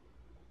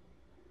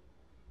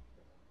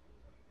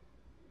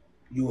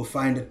 You will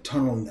find a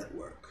tunnel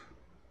network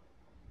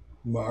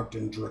marked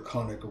in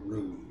draconic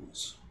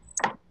runes.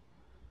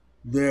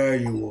 There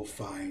you will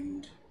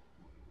find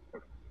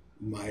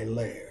my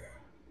lair.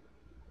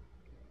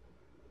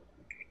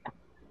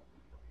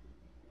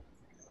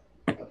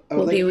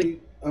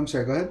 I'm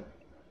sorry, go ahead.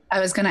 I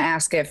was going to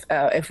ask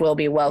if we'll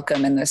be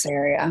welcome in this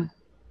area.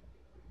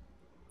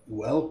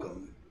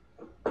 Welcome?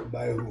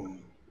 By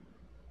whom?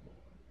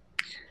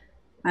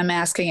 I'm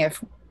asking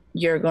if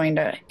you're going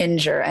to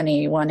injure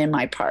anyone in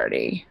my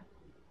party.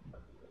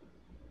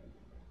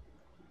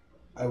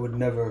 I would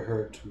never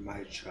hurt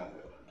my child.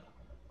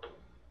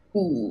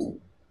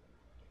 Ooh.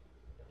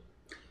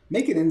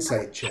 Make an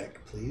insight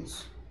check,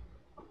 please.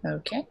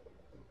 Okay.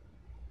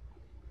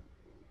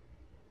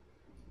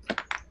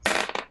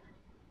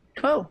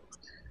 Oh,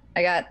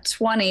 I got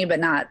 20, but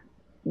not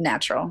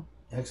natural.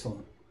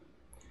 Excellent.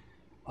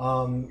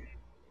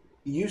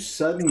 You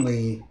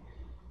suddenly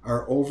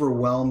are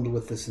overwhelmed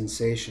with the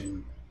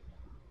sensation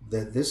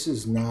that this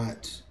is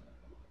not,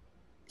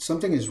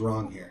 something is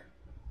wrong here.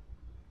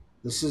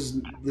 This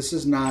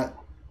is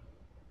not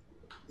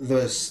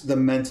the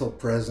mental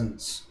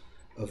presence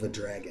of a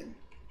dragon.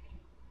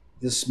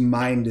 This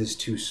mind is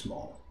too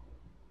small.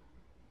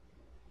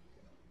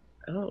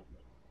 Oh.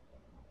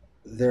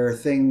 There are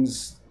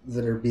things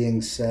that are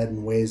being said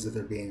and ways that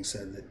they're being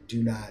said that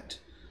do not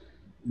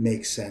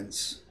make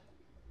sense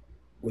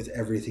with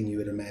everything you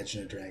would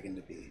imagine a dragon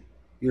to be.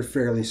 You're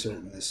fairly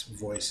certain this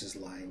voice is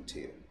lying to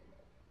you.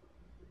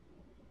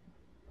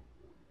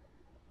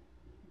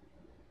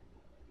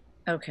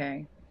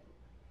 Okay.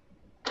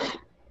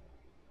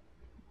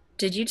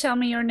 Did you tell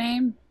me your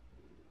name?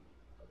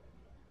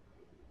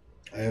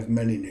 I have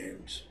many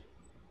names.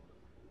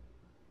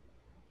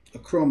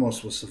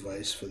 Akromos will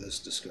suffice for this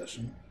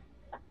discussion.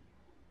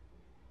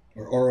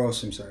 Or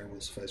Oros, I'm sorry,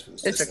 will suffice for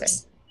this It's discussion.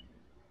 okay.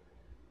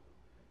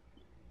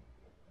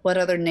 What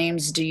other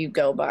names do you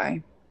go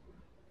by?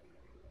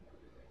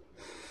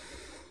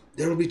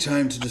 There will be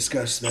time to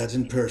discuss that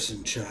in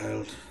person,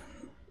 child.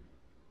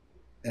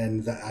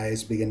 And the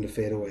eyes begin to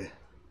fade away.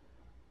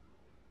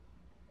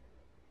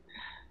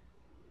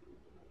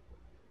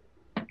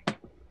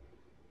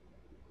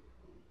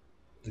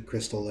 The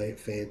crystal light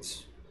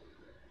fades.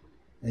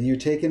 And you're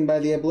taken by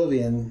the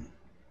oblivion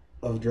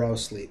of drow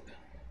sleep.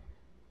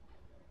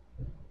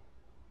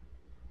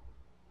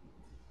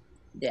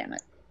 Damn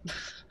it.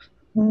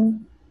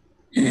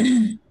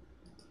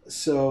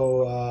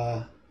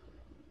 So,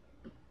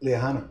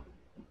 Liahana,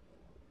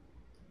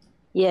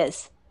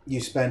 Yes. you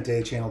spent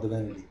a channel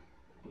divinity.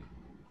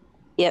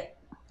 Yep.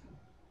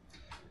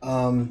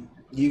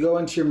 You go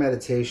into your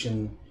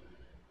meditation,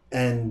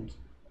 and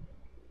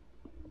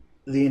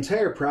the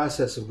entire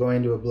process of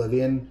going to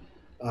oblivion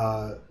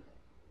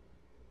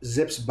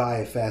zips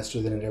by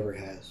faster than it ever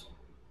has.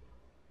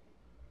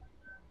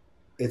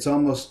 It's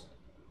almost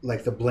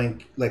like the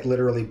blink, like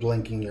literally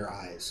blinking your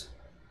eyes.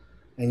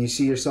 And you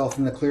see yourself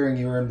in the clearing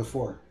you were in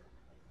before.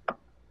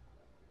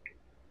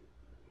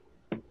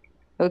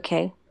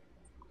 Okay.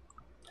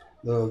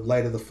 The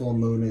light of the full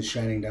moon is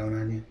shining down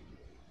on you.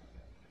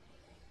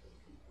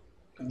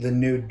 The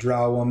nude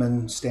drow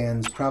woman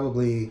stands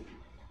probably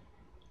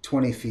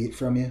 20 feet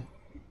from you.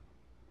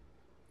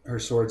 Her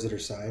sword's at her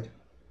side.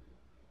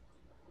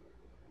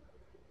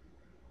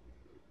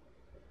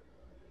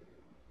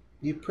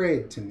 You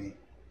prayed to me.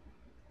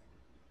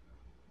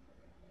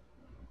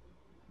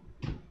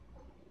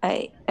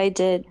 I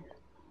did.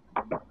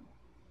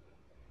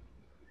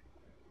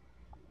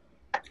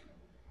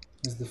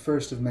 As the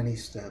first of many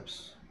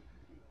steps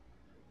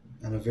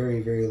on a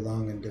very, very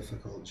long and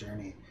difficult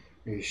journey,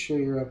 are you sure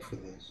you're up for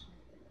this?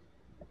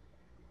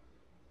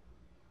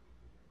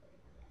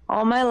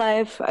 All my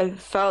life,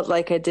 I've felt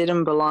like I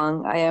didn't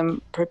belong. I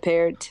am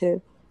prepared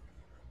to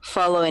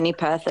follow any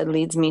path that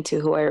leads me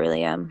to who I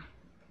really am.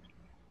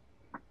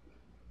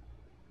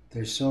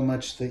 There's so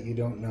much that you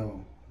don't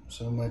know,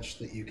 so much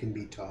that you can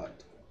be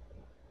taught.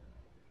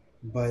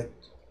 But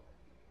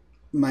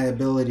my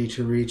ability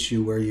to reach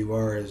you where you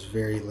are is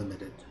very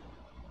limited.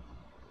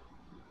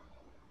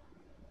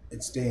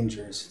 It's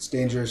dangerous. It's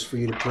dangerous for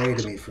you to pray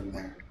to me from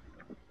there.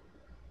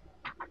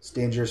 It's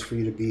dangerous for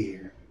you to be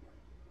here.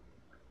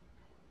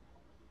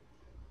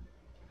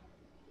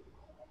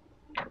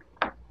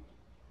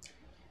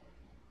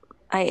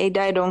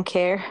 I don't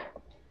care.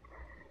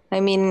 I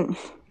mean,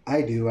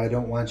 I do. I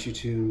don't want you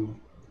to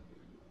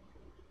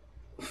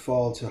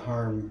fall to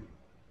harm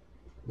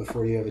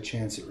before you have a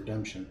chance at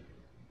redemption.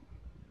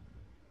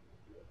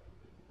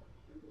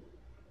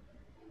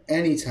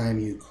 Anytime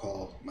you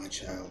call, my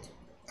child,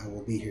 I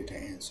will be here to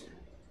answer.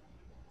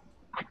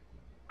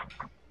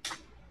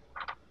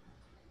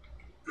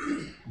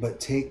 But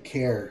take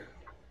care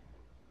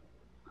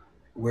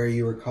where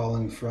you are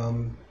calling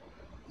from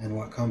and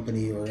what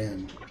company you're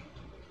in,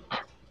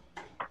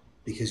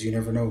 because you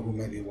never know who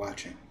might be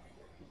watching.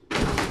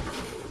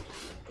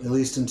 At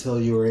least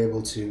until you are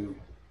able to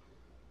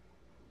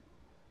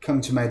come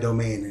to my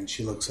domain. And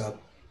she looks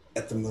up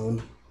at the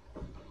moon.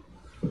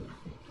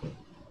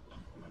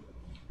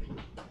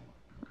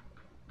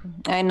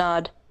 I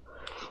nod.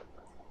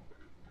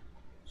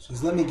 She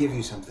says, let me give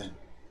you something.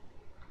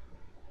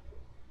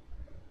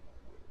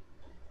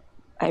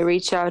 I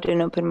reach out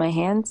and open my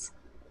hands.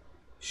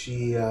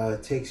 She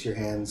takes your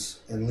hands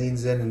and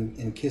leans in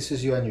and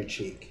kisses you on your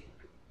cheek.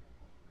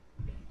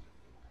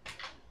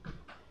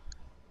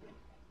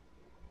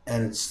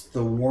 And it's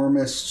the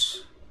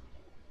warmest,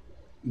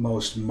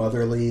 most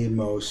motherly,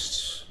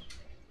 most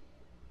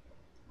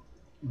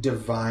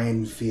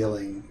divine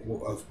feeling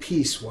of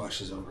peace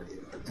washes over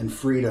you, and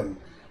freedom,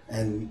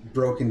 and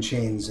broken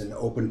chains, and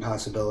open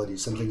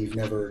possibilities, something you've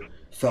never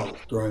felt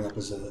growing up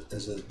as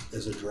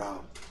a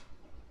drow.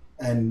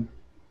 And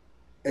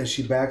as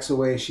she backs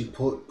away, she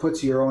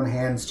puts your own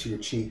hands to your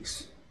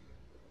cheeks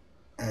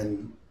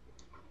and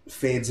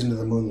fades into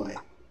the moonlight.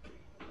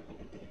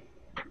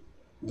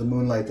 The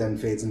moonlight then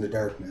fades into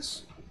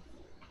darkness.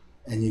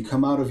 And you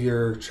come out of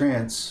your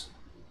trance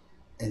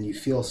and you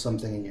feel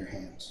something in your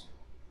hands.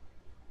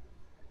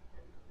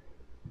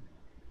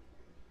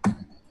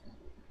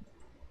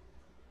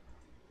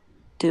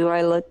 Do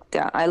I look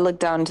down? I look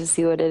down to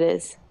see what it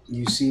is.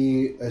 You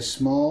see a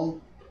small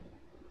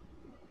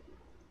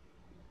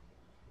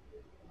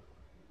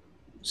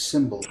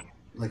symbol,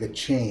 like a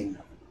chain,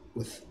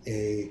 with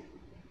a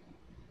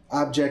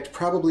object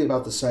probably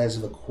about the size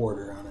of a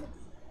quarter on it.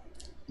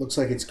 Looks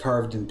like it's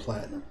carved in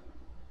platinum.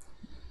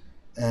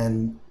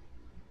 And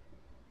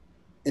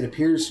it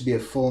appears to be a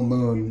full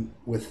moon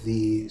with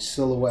the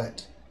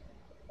silhouette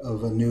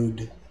of a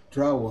nude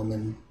drow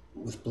woman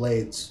with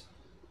blades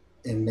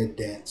in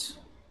mid-dance.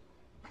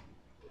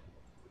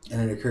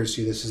 And it occurs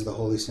to you this is the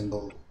holy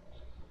symbol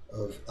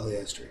of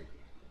Eliastri.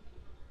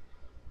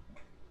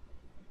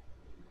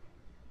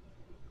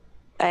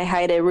 I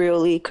hide it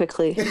really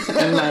quickly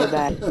in my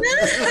bag.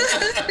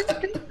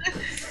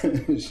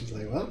 She's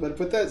like, well, better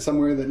put that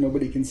somewhere that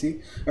nobody can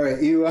see. All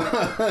right, you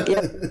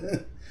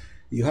Yep.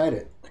 you hide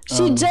it.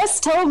 She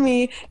just told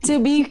me to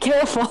be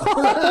careful.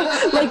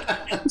 Like,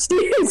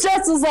 she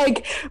just was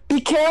like, be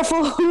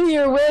careful who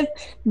you're with.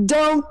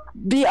 Don't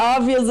be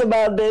obvious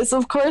about this.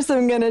 Of course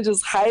I'm going to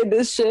just hide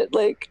this shit.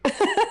 Like,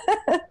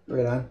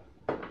 Right on.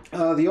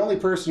 The only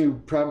person who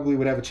probably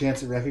would have a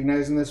chance at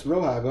recognizing this,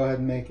 Roha, go ahead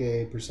and make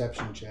a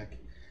perception check,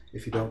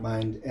 if you don't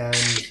mind.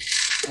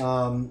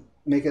 And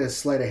make it a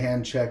sleight of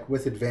hand check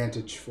with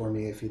advantage for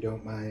me, if you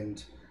don't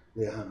mind,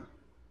 Rihanna.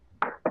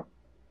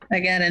 I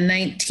got a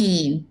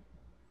 19.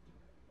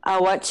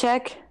 a what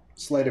check?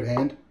 Sleight of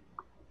hand?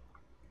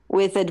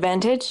 With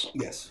advantage?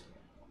 Yes.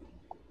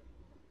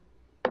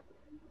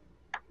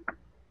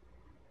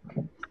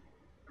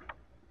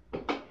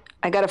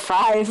 I got a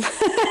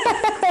 5.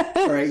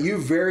 All right, you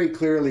very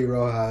clearly,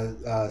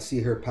 Roha,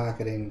 see her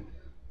pocketing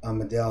a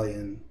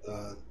medallion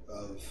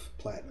of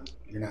platinum.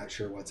 You're not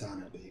sure what's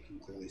on it, but you can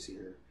clearly see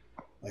her.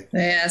 Like, I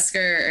ask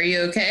her, are you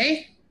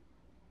okay?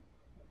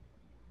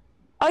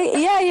 Oh,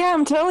 yeah,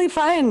 I'm totally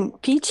fine.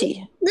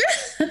 Peachy.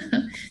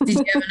 Did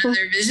you have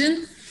another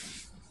vision?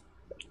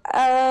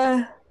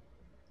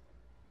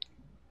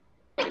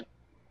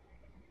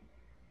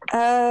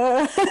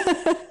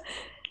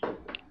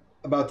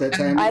 about that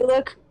time, I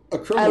look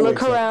Akroma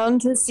wakes up.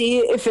 around to see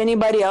if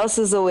anybody else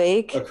is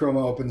awake.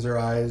 Akroma opens her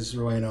eyes.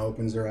 Rowena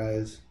opens her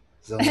eyes.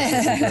 Zelma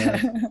opens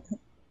her eyes.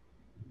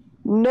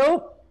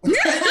 Nope.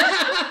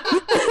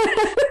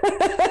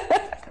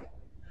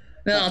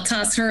 Then I'll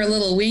toss her a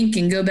little wink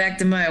and go back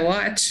to my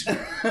watch.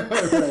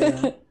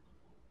 Right on.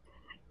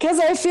 Because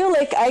I feel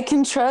like I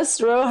can trust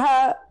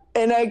Roja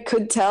and I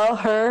could tell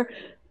her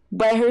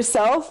by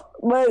herself,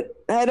 but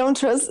I don't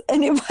trust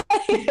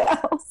anybody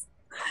else.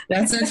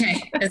 That's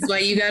okay. That's why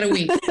you got a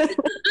week.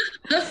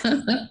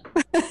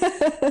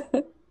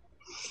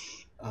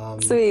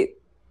 Sweet.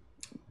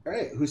 All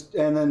right.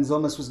 And then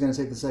Zilmus was going to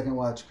take the second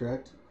watch,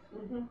 correct?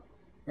 Mm-hmm.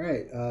 All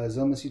right.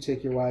 Zilmus, you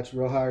take your watch.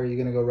 Roja, are you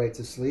going to go right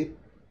to sleep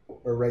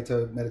or right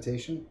to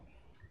meditation?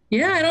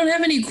 Yeah, I don't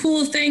have any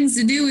cool things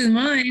to do with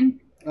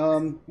mine.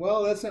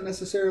 Well, that's not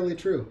necessarily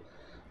true.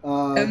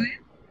 Okay.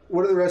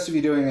 What are the rest of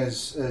you doing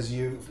as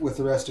you with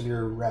the rest of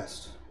your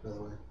rest, by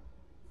the way?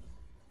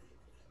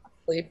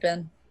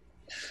 Sleeping.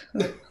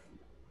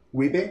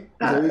 Weeping? Is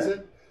that what you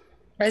said?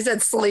 I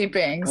said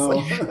sleeping.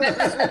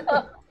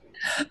 Oh.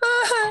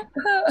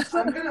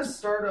 I'm gonna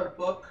start a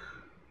book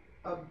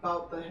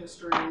about the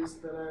histories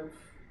that I've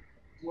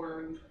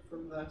learned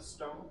from the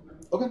stone.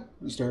 Okay.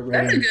 You start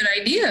That's a writing. good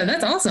idea.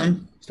 That's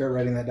awesome. Start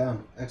writing that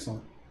down.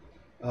 Excellent.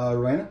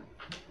 Rowena?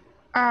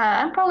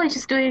 I'm probably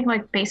just doing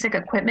like basic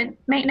equipment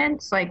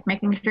maintenance, like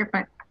making sure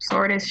my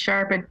sword is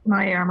sharp and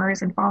my armor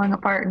isn't falling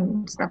apart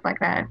and stuff like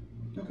that.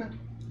 Okay.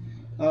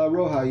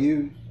 Roja,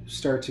 you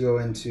start to go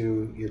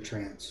into your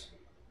trance.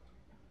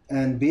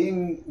 And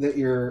being that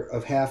you're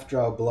of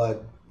half-drow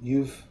blood,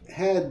 you've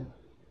had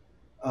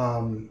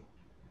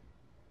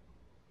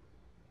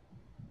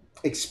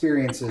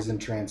experiences in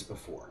trance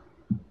before.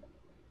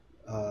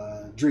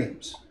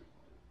 Dreams.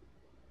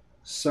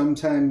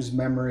 Sometimes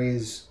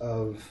memories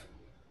of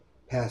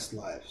past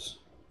lives.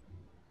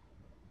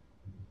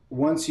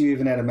 Once you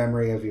even had a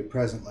memory of your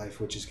present life,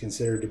 which is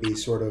considered to be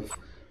sort of,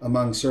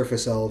 among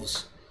surface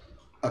elves,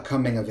 a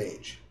coming of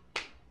age.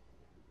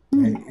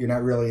 Right? You're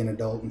not really an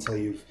adult until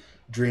you've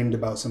dreamed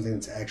about something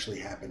that's actually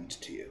happened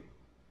to you.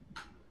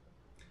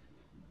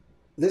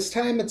 This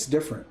time it's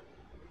different.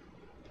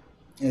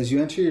 As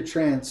you enter your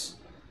trance,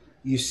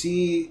 you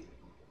see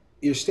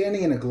you're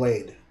standing in a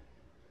glade,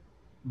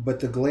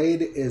 but the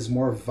glade is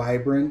more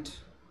vibrant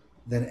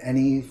than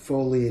any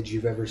foliage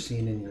you've ever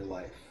seen in your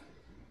life.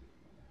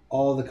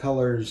 All the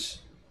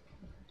colors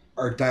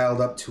are dialed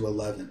up to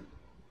 11,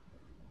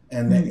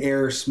 and the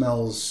air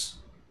smells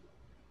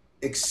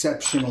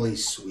exceptionally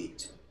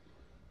sweet.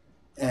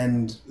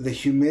 And the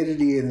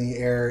humidity in the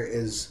air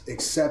is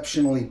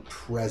exceptionally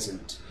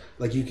present.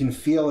 Like you can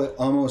feel it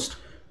almost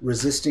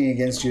resisting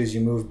against you as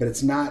you move, but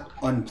it's not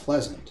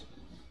unpleasant.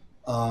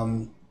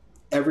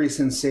 Every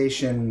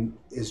sensation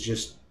is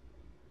just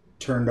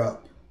turned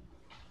up,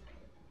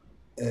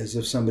 as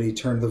if somebody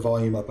turned the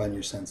volume up on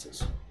your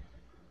senses.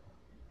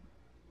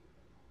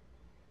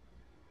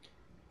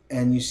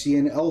 And you see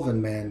an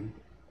elven man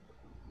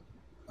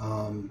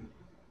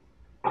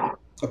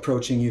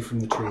approaching you from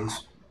the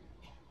trees.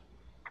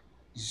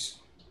 He's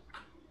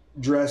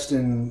dressed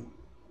in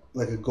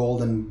like a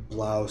golden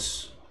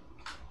blouse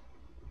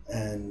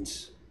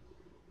and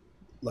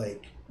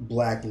like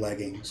black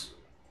leggings.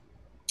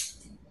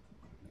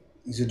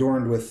 He's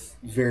adorned with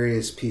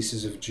various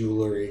pieces of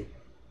jewelry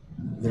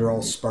that are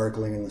all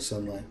sparkling in the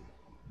sunlight.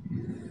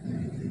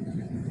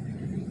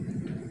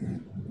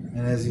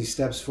 And as he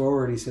steps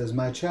forward, he says,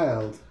 "My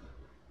child,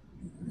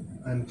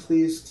 I'm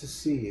pleased to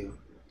see you."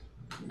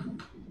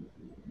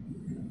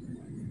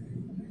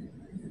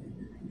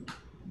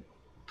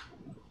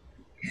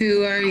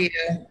 Who are you?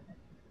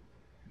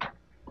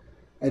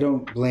 I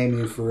don't blame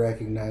you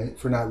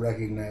for not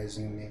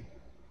recognizing me.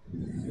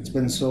 It's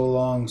been so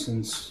long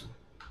since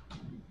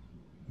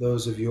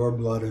those of your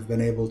blood have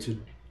been able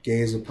to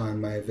gaze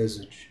upon my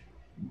visage.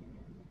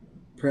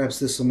 Perhaps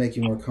this will make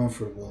you more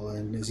comfortable.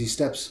 And as he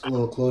steps a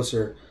little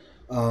closer,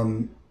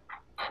 the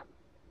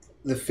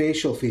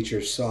facial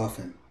features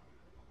soften,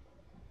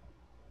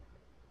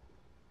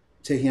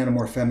 taking on a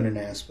more feminine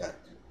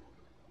aspect.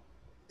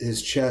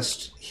 His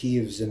chest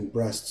heaves and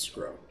breasts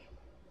grow.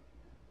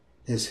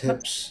 His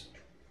hips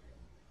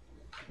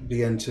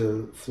begin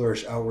to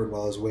flourish outward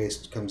while his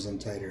waist comes in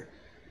tighter,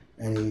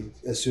 and he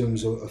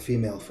assumes a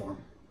female form.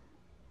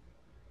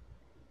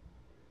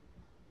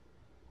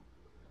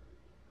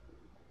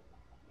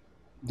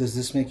 Does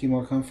this make you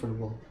more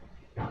comfortable?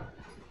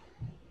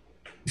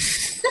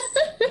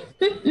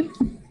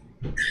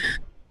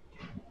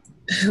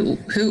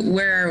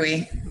 Where are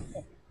we?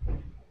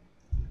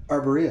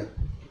 Arborea.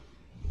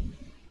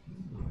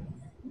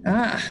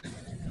 Ah,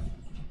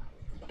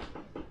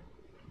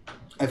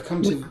 I've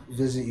come to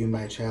visit you,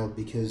 my child,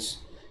 because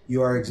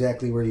you are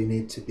exactly where you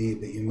need to be,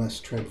 but you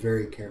must tread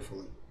very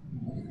carefully.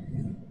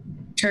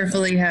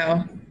 carefully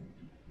how?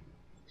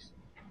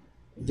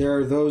 There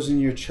are those in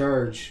your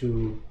charge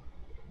who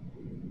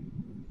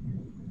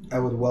I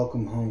would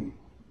welcome home.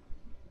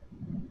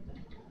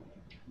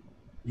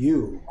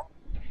 You,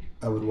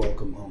 I would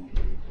welcome home.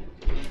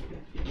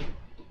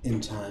 In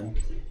time.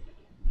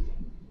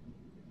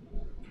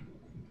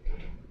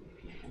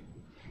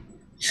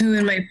 Who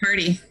in my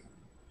party?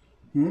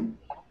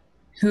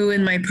 Who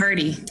in my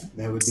party?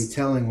 That would be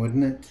telling,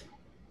 wouldn't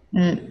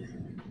it?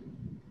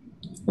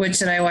 What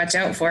should I watch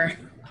out for?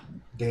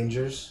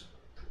 Dangers.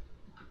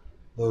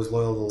 Those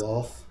loyal to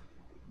Lolth.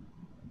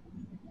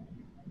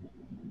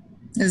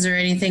 Is there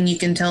anything you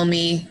can tell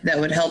me that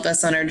would help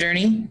us on our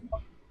journey?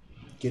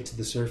 Get to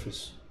the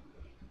surface.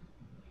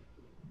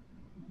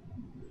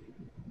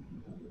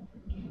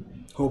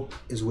 Hope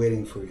is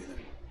waiting for you there.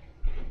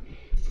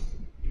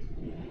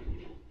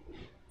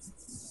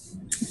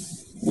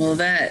 Well,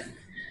 that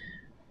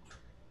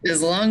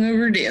is long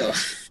overdue.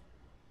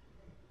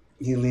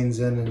 He leans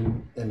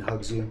in and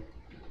hugs you.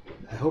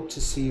 I hope to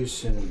see you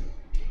soon.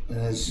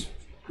 And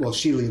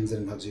she leans in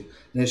and hugs you.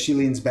 And as she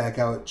leans back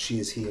out, she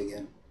is he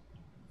again.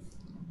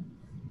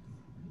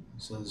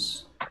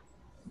 Says,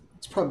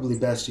 it's probably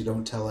best you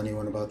don't tell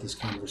anyone about this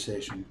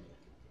conversation.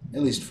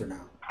 At least for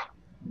now.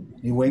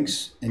 He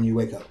winks and you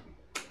wake up.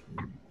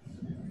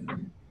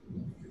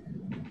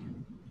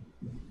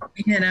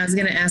 And I was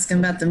going to ask him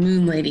about the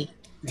moon lady.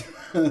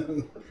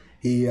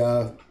 He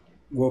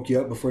woke you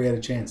up before you had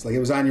a chance. Like it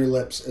was on your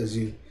lips as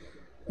you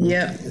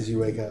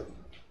wake up.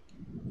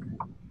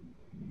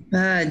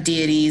 Ah,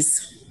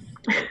 deities.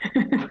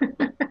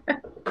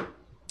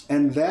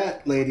 And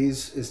that,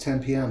 ladies, is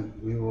 10 p.m.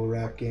 We will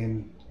wrap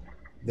game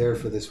there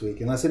for this week.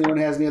 Unless anyone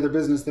has any other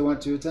business they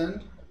want to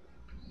attend.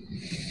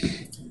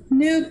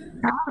 Nope.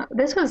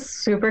 This was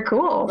super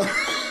cool.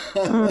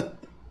 I'm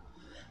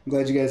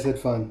glad you guys had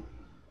fun.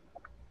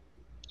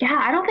 Yeah,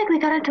 I don't think we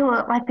got into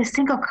the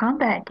single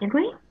combat, did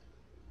we?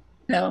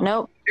 No.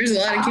 Nope. There's a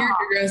lot of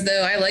character growth,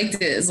 though. I liked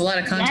it. It's a lot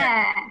of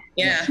content.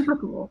 Yeah. Super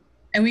cool.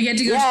 And we get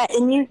to go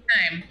and you.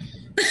 time.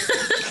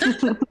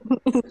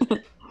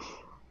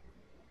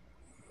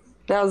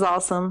 That was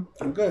awesome.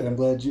 I'm good. I'm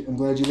glad you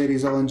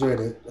ladies all enjoyed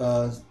it.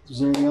 Is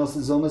there anything else that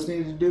Zilmus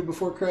needed to do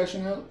before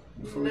crashing out?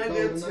 Before we call it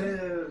a night?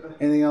 Negative.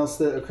 Anything else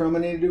that Akroma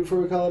needed to do before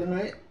we call it a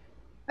night?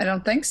 I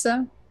don't think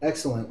so.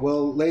 Excellent.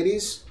 Well,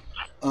 ladies,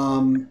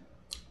 we're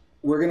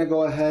going to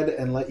go ahead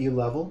and let you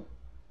level.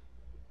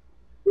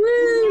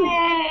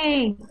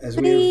 Yay! As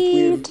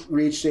we've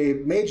reached a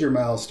major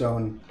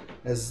milestone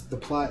as the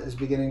plot is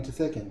beginning to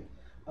thicken.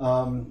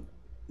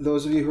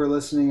 Those of you who are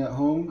listening at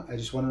home, I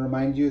just want to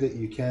remind you that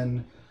you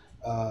can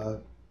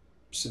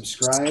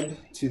subscribe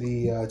to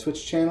the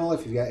Twitch channel.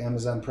 If you've got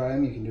Amazon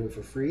Prime, you can do it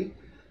for free.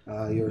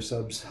 Your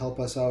subs help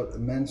us out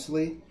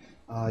immensely.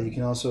 You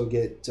can also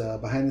get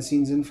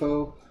behind-the-scenes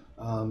info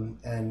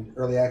and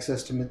early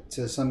access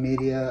to some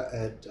media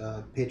at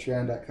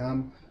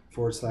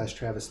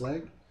patreon.com/Travis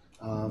Legg.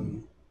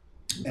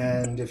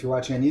 And if you're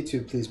watching on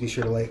YouTube, please be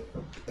sure to like,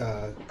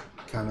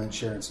 comment,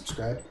 share, and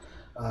subscribe.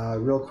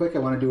 Real quick, I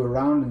want to do a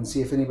round and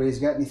see if anybody's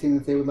got anything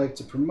that they would like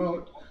to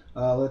promote.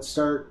 Let's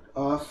start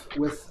off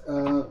with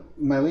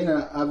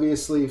Mylena,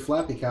 obviously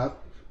Flappy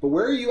Cop, but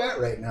where are you at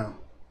right now?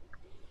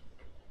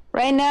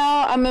 Right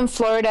now, I'm in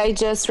Florida. I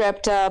just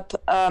wrapped up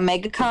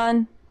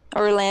MegaCon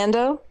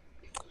Orlando,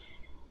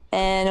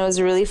 and it was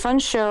a really fun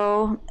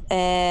show.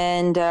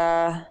 And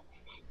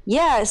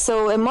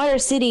so in Motor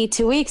City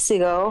 2 weeks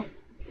ago,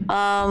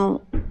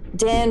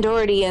 Dan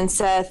Doherty and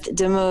Seth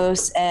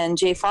DeMoose and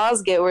Jay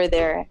Fosgate were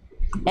there.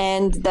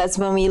 And that's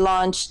when we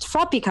launched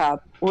Floppy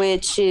Cop,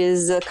 which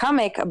is a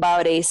comic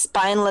about a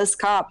spineless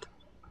cop.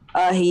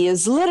 He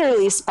is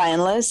literally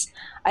spineless.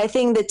 I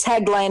think the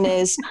tagline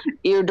is,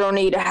 you don't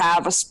need to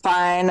have a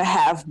spine to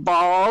have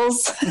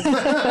balls.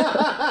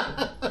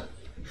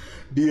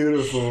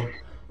 Beautiful.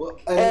 Well,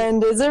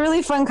 and it's a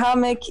really fun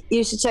comic.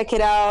 You should check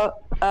it out.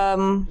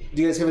 Do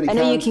you guys have any I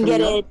know you cons can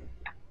get coming it.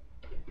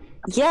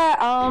 Yeah,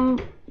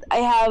 I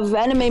have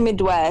Anime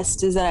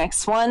Midwest is the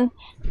next one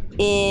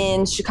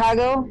in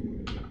Chicago.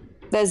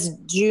 That's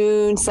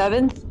June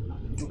 7th.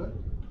 Okay.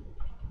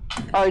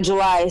 Or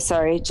July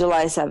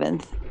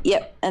 7th.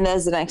 Yep, and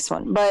that's the next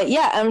one. But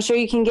yeah, I'm sure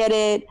you can get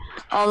it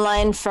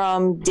online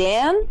from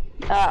Dan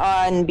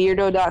on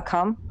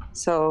beardo.com.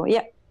 So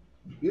yeah.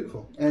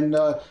 Beautiful. And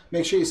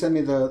make sure you send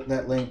me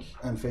that link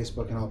on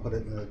Facebook, and I'll put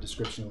it in the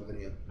description of the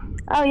video.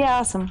 Oh yeah,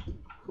 awesome.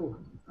 Cool.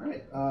 All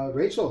right.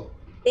 Rachel.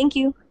 Thank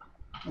you.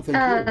 Well,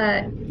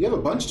 thank you. You have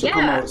a bunch to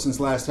promote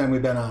since last time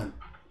we've been on.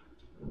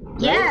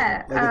 Right?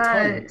 Yeah. Like a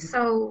ton.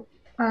 So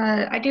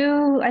I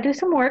do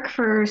some work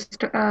for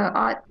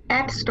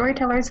at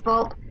Storytellers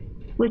Vault,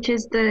 which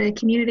is the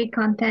community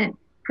content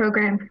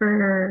program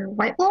for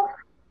White Wolf.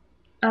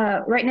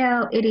 Right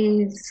now, it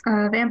is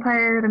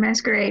Vampire the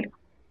Masquerade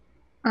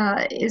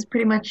is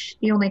pretty much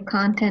the only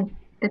content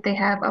that they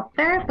have up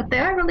there, but they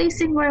are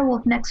releasing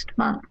Werewolf next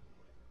month.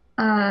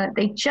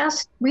 They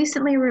just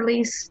recently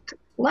released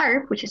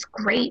LARP, which is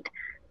great,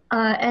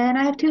 and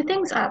I have two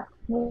things up.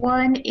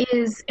 One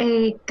is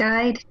a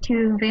guide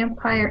to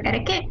vampire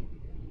etiquette,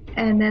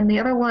 and then the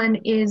other one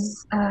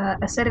is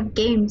a set of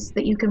games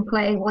that you can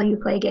play while you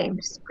play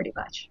games, pretty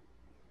much.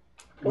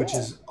 Which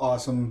is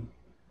awesome.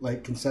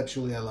 Like,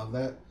 conceptually, I love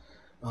that.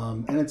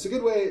 And it's a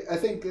good way, I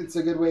think it's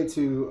a good way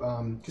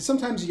to, because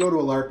sometimes you go to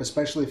a LARP,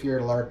 especially if you're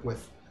at a LARP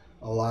with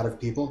a lot of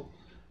people,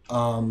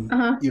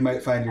 you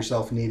might find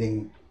yourself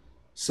needing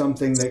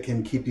something that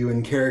can keep you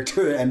in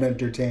character and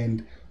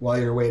entertained while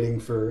you're waiting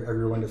for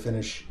everyone to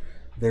finish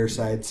their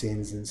side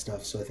scenes and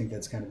stuff. So I think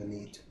that's kind of a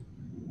neat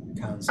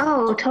concept.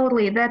 Oh,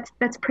 totally. That's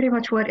pretty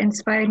much what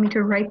inspired me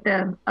to write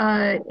them.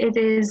 It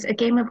is a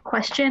game of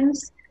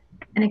questions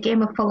and a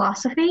game of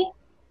philosophy.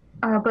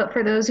 But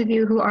for those of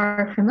you who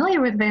are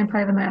familiar with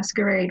Vampire the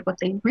Masquerade, what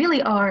they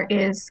really are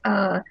is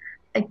a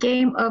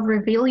game of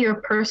reveal your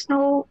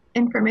personal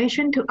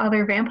information to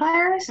other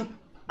vampires,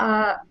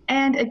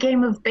 and a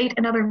game of bait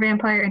another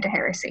vampire into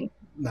heresy.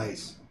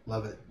 Nice.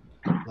 Love it.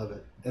 Love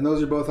it. And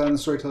those are both on the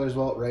Storyteller's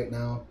Vault right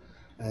now.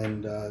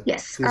 And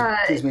Yes.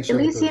 please make sure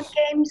Elysium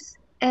Games.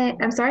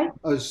 I'm sorry?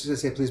 I was just going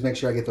to say, please make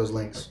sure I get those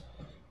links.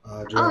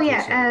 Oh,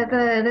 yeah.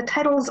 The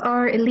titles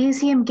are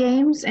Elysium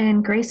Games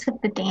and Grace of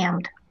the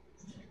Damned.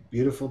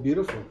 Beautiful,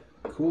 beautiful.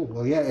 Cool.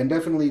 Well, yeah, and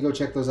definitely go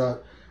check those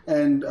out.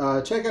 And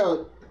check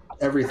out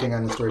everything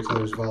on the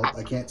Storyteller's Vault.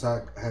 I can't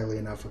talk highly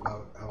enough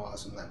about how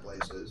awesome that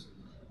place is.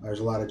 There's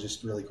a lot of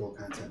just really cool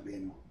content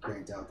being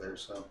cranked out there.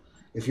 So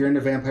if you're into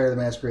Vampire the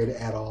Masquerade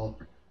at all,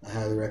 I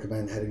highly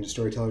recommend heading to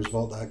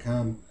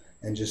storytellersvault.com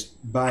and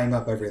just buying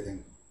up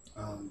everything.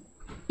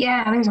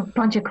 Yeah, there's a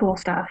bunch of cool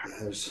stuff.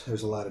 Yeah,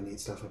 there's a lot of neat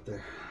stuff up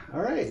there.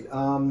 All right.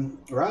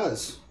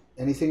 Roz,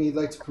 anything you'd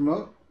like to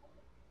promote?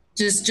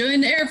 Just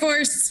join the Air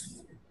Force.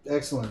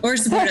 Excellent. Or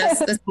support us.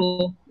 That's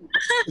cool.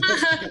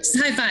 Just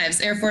high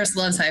fives. Air Force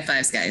loves high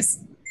fives,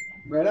 guys.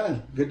 Right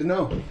on. Good to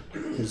know.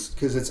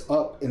 Because it's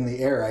up in the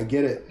air. I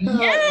get it.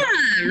 Yeah,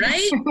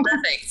 right?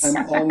 Perfect.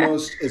 I'm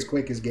almost as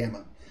quick as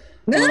Gamma.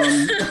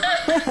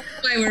 That's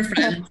why we're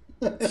friends.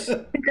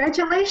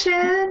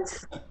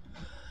 Congratulations!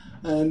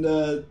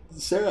 And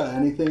Sarah,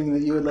 anything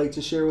that you would like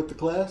to share with the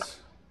class?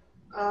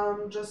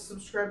 Just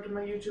subscribe to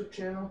my YouTube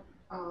channel.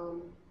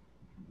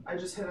 I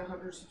just hit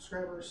 100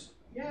 subscribers.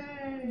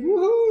 Yay!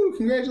 Woohoo!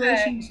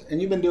 Congratulations! Hey.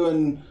 And you've been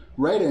doing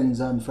write-ins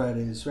on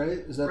Fridays, right?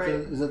 Is that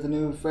right. the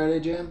new Friday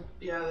jam?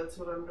 Yeah, that's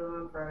what I'm doing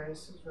on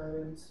Fridays. Is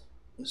write-ins.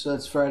 So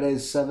that's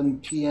Fridays 7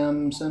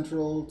 p.m.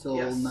 Central till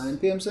 9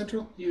 p.m.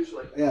 Central?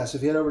 Usually. Yeah, so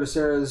if you head over to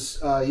Sarah's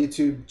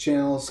YouTube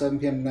channel, 7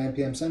 p.m. to 9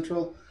 p.m.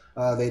 Central,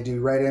 they do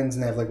write-ins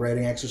and they have like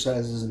writing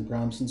exercises and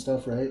prompts and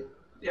stuff, right?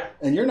 Yeah.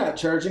 And you're not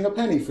charging a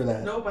penny for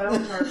that. Nope, I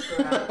don't charge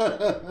for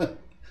that.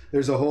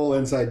 There's a whole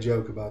inside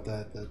joke about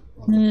that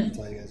I'll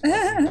tell you guys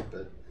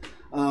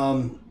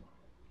about.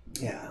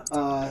 Yeah.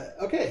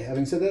 Okay,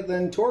 having said that,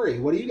 then Tori,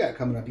 what do you got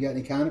coming up? You got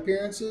any con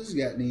appearances?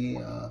 You got any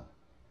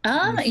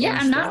yeah,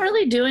 I'm not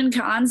really doing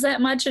cons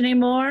that much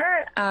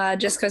anymore,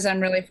 just because I'm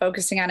really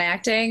focusing on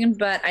acting,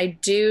 but I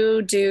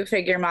do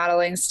figure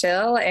modeling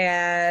still,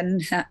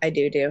 and I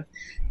do.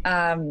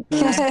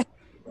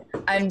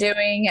 I'm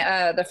doing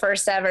the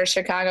first ever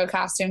Chicago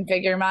costume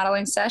figure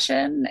modeling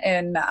session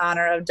in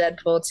honor of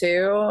Deadpool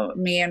 2.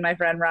 Me and my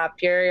friend Rob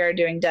Fury are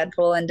doing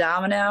Deadpool and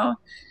Domino.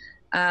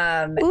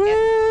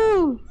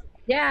 Woo!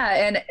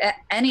 And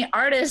any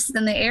artists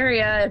in the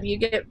area, if you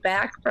get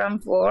back from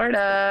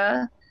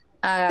Florida,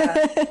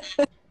 I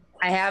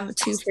have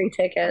 2 free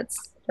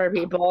tickets for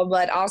people,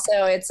 but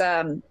also it's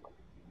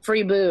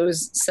free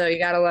booze, so you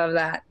gotta love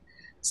that.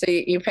 So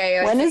you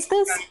pay. When is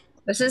this?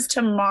 This is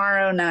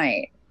tomorrow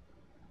night.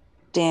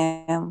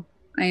 Damn.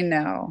 I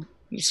know.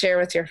 You share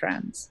with your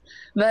friends.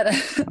 But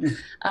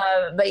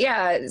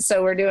yeah,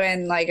 so we're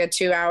doing like a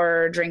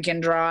 2-hour drink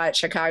and draw at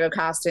Chicago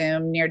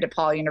Costume near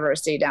DePaul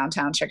University,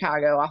 downtown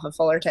Chicago off of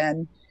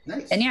Fullerton.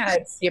 Nice. And yeah,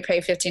 you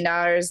pay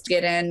 $15 to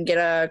get in, get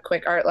a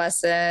quick art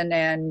lesson,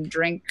 and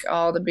drink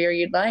all the beer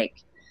you'd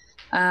like.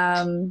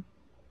 And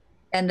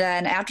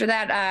then after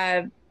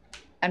that,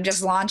 I'm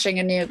just launching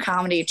a new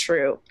comedy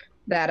troupe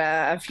that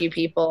a few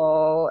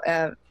people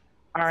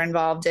are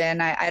involved in.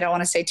 I don't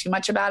want to say too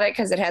much about it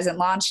because it hasn't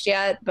launched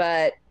yet,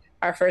 but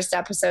our first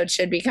episode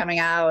should be coming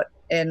out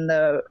in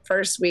the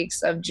first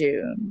weeks of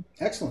June.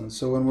 Excellent.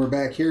 So when we're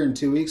back here in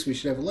 2 weeks, we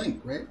should have a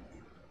link, right?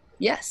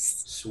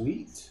 Yes.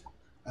 Sweet.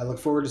 I look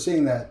forward to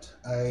seeing that.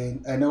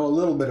 I know a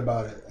little bit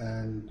about it,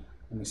 and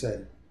I'm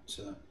excited.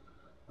 So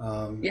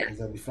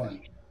that'll be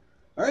fun.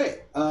 All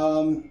right.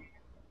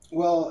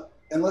 Well,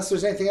 unless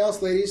there's anything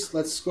else, ladies,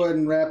 let's go ahead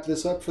and wrap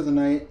this up for the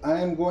night. I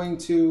am going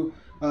to,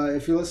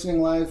 if you're listening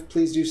live,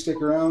 please do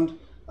stick around.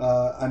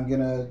 I'm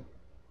going to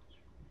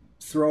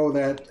throw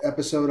that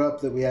episode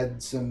up that we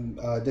had some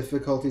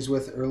difficulties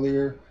with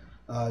earlier,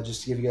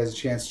 just to give you guys a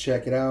chance to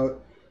check it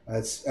out.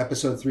 It's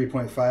episode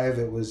 3.5.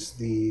 It was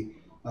the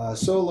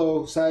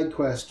solo side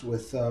quest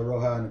with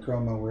Roja and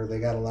Akroma, where they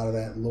got a lot of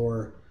that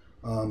lore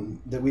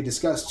that we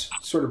discussed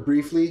sort of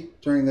briefly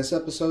during this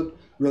episode,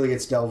 really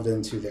gets delved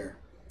into there.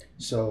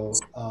 So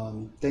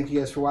thank you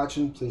guys for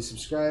watching. Please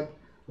subscribe,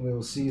 and we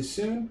will see you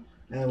soon.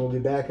 And we'll be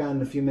back on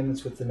in a few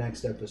minutes with the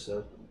next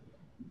episode.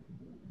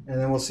 And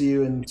then we'll see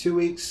you in 2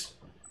 weeks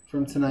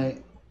from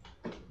tonight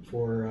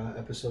for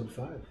episode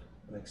 5.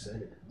 I'm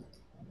excited.